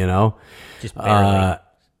then, you know? Just barely.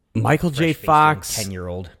 Michael J. Fresh-faced Fox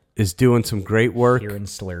 10-year-old. is doing some great work. Hearing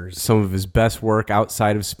slurs. Some of his best work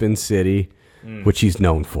outside of Spin City, which he's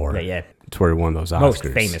known for. Yeah. It's where he won those Oscars. Most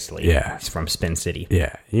famously. Yeah. He's from Spin City.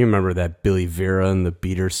 Yeah. You remember that Billy Vera and the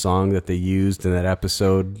Beaters song that they used in that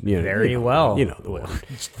episode? Very well. You know the one.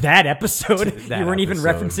 That episode? That you weren't even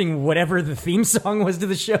episode. referencing whatever the theme song was to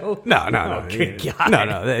the show? No. Oh, good God.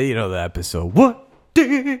 No. You know the episode. What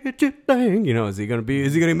did you think? You know, is he gonna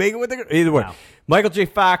make it with the either way? Wow. Michael J.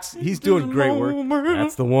 Fox, he's doing great work.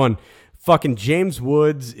 That's the one. Fucking James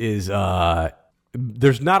Woods is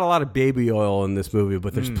there's not a lot of baby oil in this movie,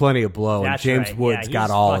 but there's plenty of blow, and That's James right. Woods Yeah, got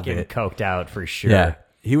he's all of fucking it. coked out for sure. Yeah.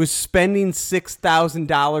 He was spending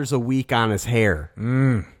 $6,000 a week on his hair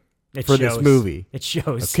It for shows. this movie. It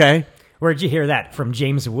shows. Okay? Where'd you hear that? From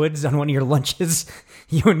James Woods on one of your lunches?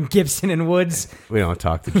 You and Gibson and Woods? We don't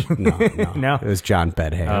talk to... No. No? It was John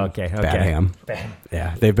Badham. Oh, okay. Badham.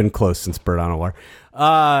 Yeah, they've been close since Bird on a War.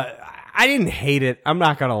 I didn't hate it. I'm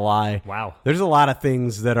not going to lie. Wow. There's a lot of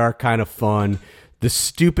things that are kind of fun. The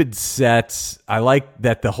stupid sets. I like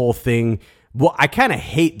that the whole thing... Well, I kind of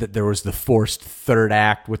hate that there was the forced third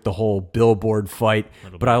act with the whole billboard fight,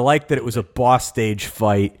 but I like that it was a boss stage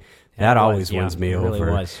fight. That always wins me it over. really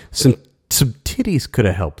was. Some titties could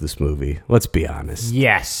have helped this movie. Let's be honest.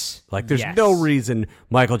 Yes. Like, there's Yes. no reason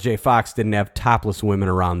Michael J. Fox didn't have topless women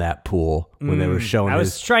around that pool when they were showing I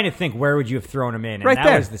his... was trying to think, where would you have thrown him in? And Right that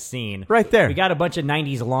there. was the scene. Right there. We got a bunch of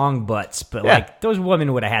 90s long butts, but Yeah. like those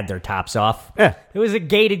women would have had their tops off. Yeah. It was a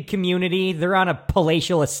gated community. They're on a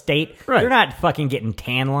palatial estate. Right. They're not fucking getting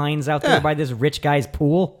tan lines out there Yeah. by this rich guy's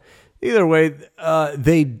pool. Either way,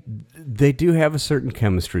 they do have a certain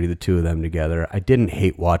chemistry, the two of them together. I didn't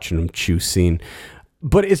hate watching them chew scene,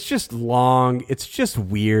 but it's just long. It's just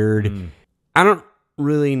weird. I don't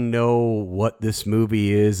really know what this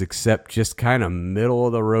movie is except just kind of middle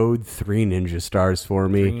of the road 3 ninja stars for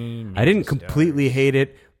me. I didn't completely hate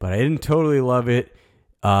it, but I didn't totally love it.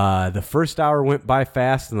 The first hour went by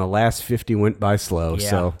fast and the last 50 went by slow. Yeah.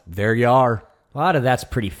 So there you are. A lot of that's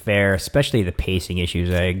pretty fair, especially the pacing issues.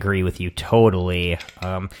 I agree with you totally.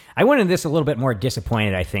 I went into this a little bit more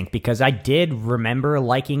disappointed, I think, because I did remember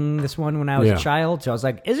liking this one when I was a child. So I was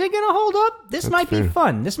like, is it going to hold up? This might be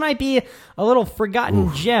fun. This might be a little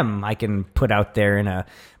forgotten gem I can put out there in a...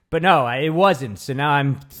 But no, it wasn't. So now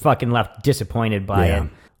I'm fucking left disappointed by it.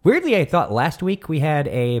 Weirdly, I thought last week we had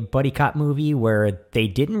a buddy cop movie where they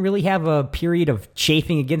didn't really have a period of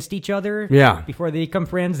chafing against each other before they become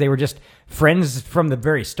friends. They were just friends from the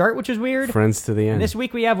very start, which is weird. Friends to the end. And this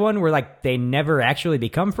week we have one where like they never actually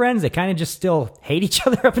become friends. They kind of just still hate each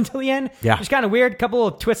other up until the end. Yeah. It's kind of weird. Couple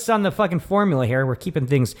of twists on the fucking formula here. We're keeping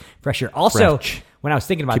things fresher. Also, when I was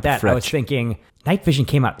thinking about that, I was thinking Night Vision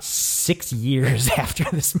came out 6 years after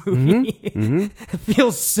this movie. It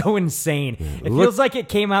feels so insane. It feels like it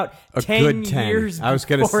came out 10 years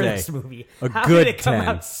before this movie. How did it come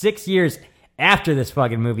out 6 years after this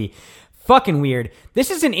fucking movie? Fucking weird. This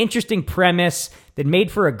is an interesting premise that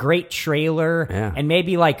made for a great trailer and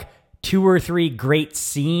maybe like 2 or 3 great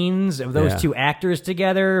scenes of those two actors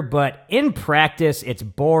together, but in practice, it's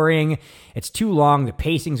boring. It's too long. The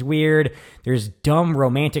pacing's weird. There's dumb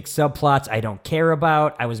romantic subplots I don't care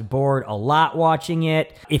about. I was bored a lot watching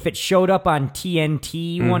it. If it showed up on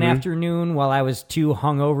TNT one afternoon while I was too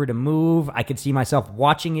hungover to move, I could see myself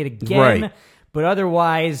watching it again. Right. But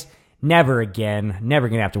otherwise, never again. Never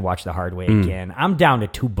going to have to watch The Hard Way again. I'm down to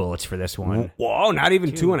 2 bullets for this one. Whoa, not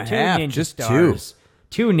even 2.5, just stars. 2.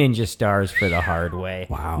 2 ninja stars for The Hard Way.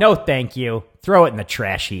 Wow. No, thank you. Throw it in the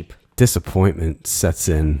trash heap. Disappointment sets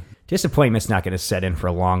in. Disappointment's not going to set in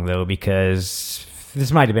for long, though, because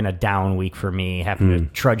this might have been a down week for me, having to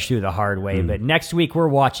trudge through The Hard Way. But next week, we're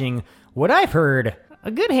watching what I've heard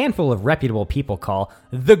a good handful of reputable people call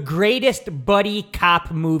the greatest buddy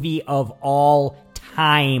cop movie of all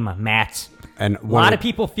time, Matt. And a lot of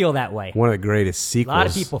people feel that way. One of the greatest sequels a lot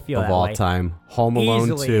of people feel of that all way. time. Home Alone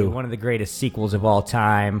Easily 2. one of the greatest sequels of all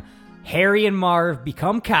time. Harry and Marv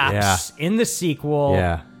become cops in the sequel.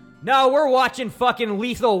 Yeah. No, we're watching fucking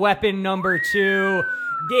Lethal Weapon number 2,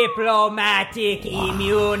 Diplomatic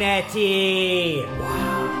Immunity.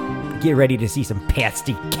 Wow. Get ready to see some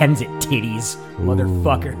Patsy Kensit titties,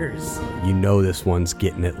 motherfuckers. You know this one's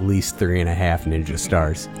getting at least 3.5 ninja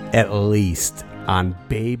stars. At least. On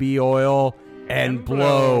Baby Oil and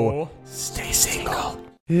Blow. Stay single.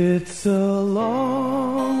 It's a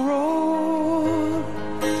long road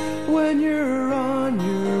when you're on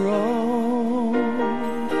your own,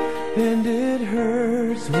 and it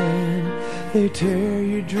hurts when they tear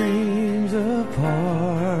your dreams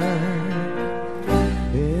apart.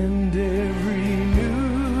 And every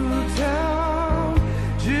new town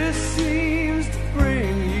just seems to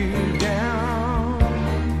bring you down,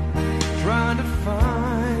 trying to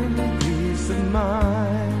find peace of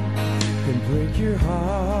mind can break your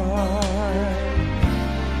heart.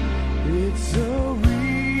 It's a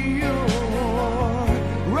real war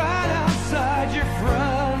right outside your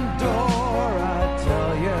front door, I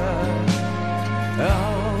tell ya.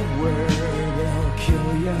 Out where they'll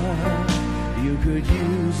kill ya, you could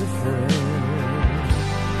use a friend.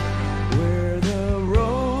 Where the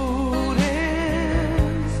road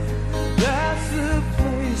ends, that's the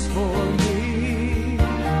place for me.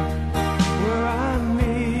 Where I'm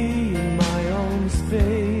me in my own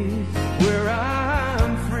space, where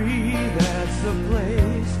I'm free, that's the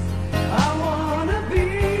place I wanna be.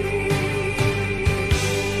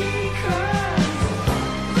 'Cause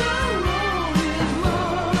the road is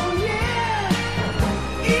long, yeah.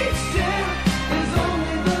 Each step is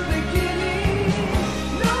only the beginning.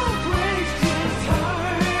 No breaks, just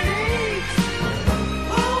heartaches.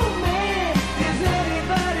 Oh man, is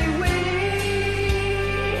anybody winning?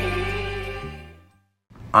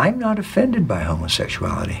 I'm not offended by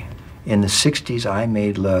homosexuality. In the 60s, I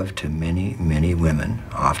made love to many, many women,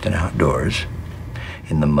 often outdoors,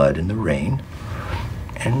 in the mud and the rain.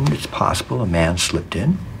 And it's possible a man slipped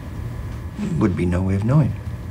in. Would be no way of knowing.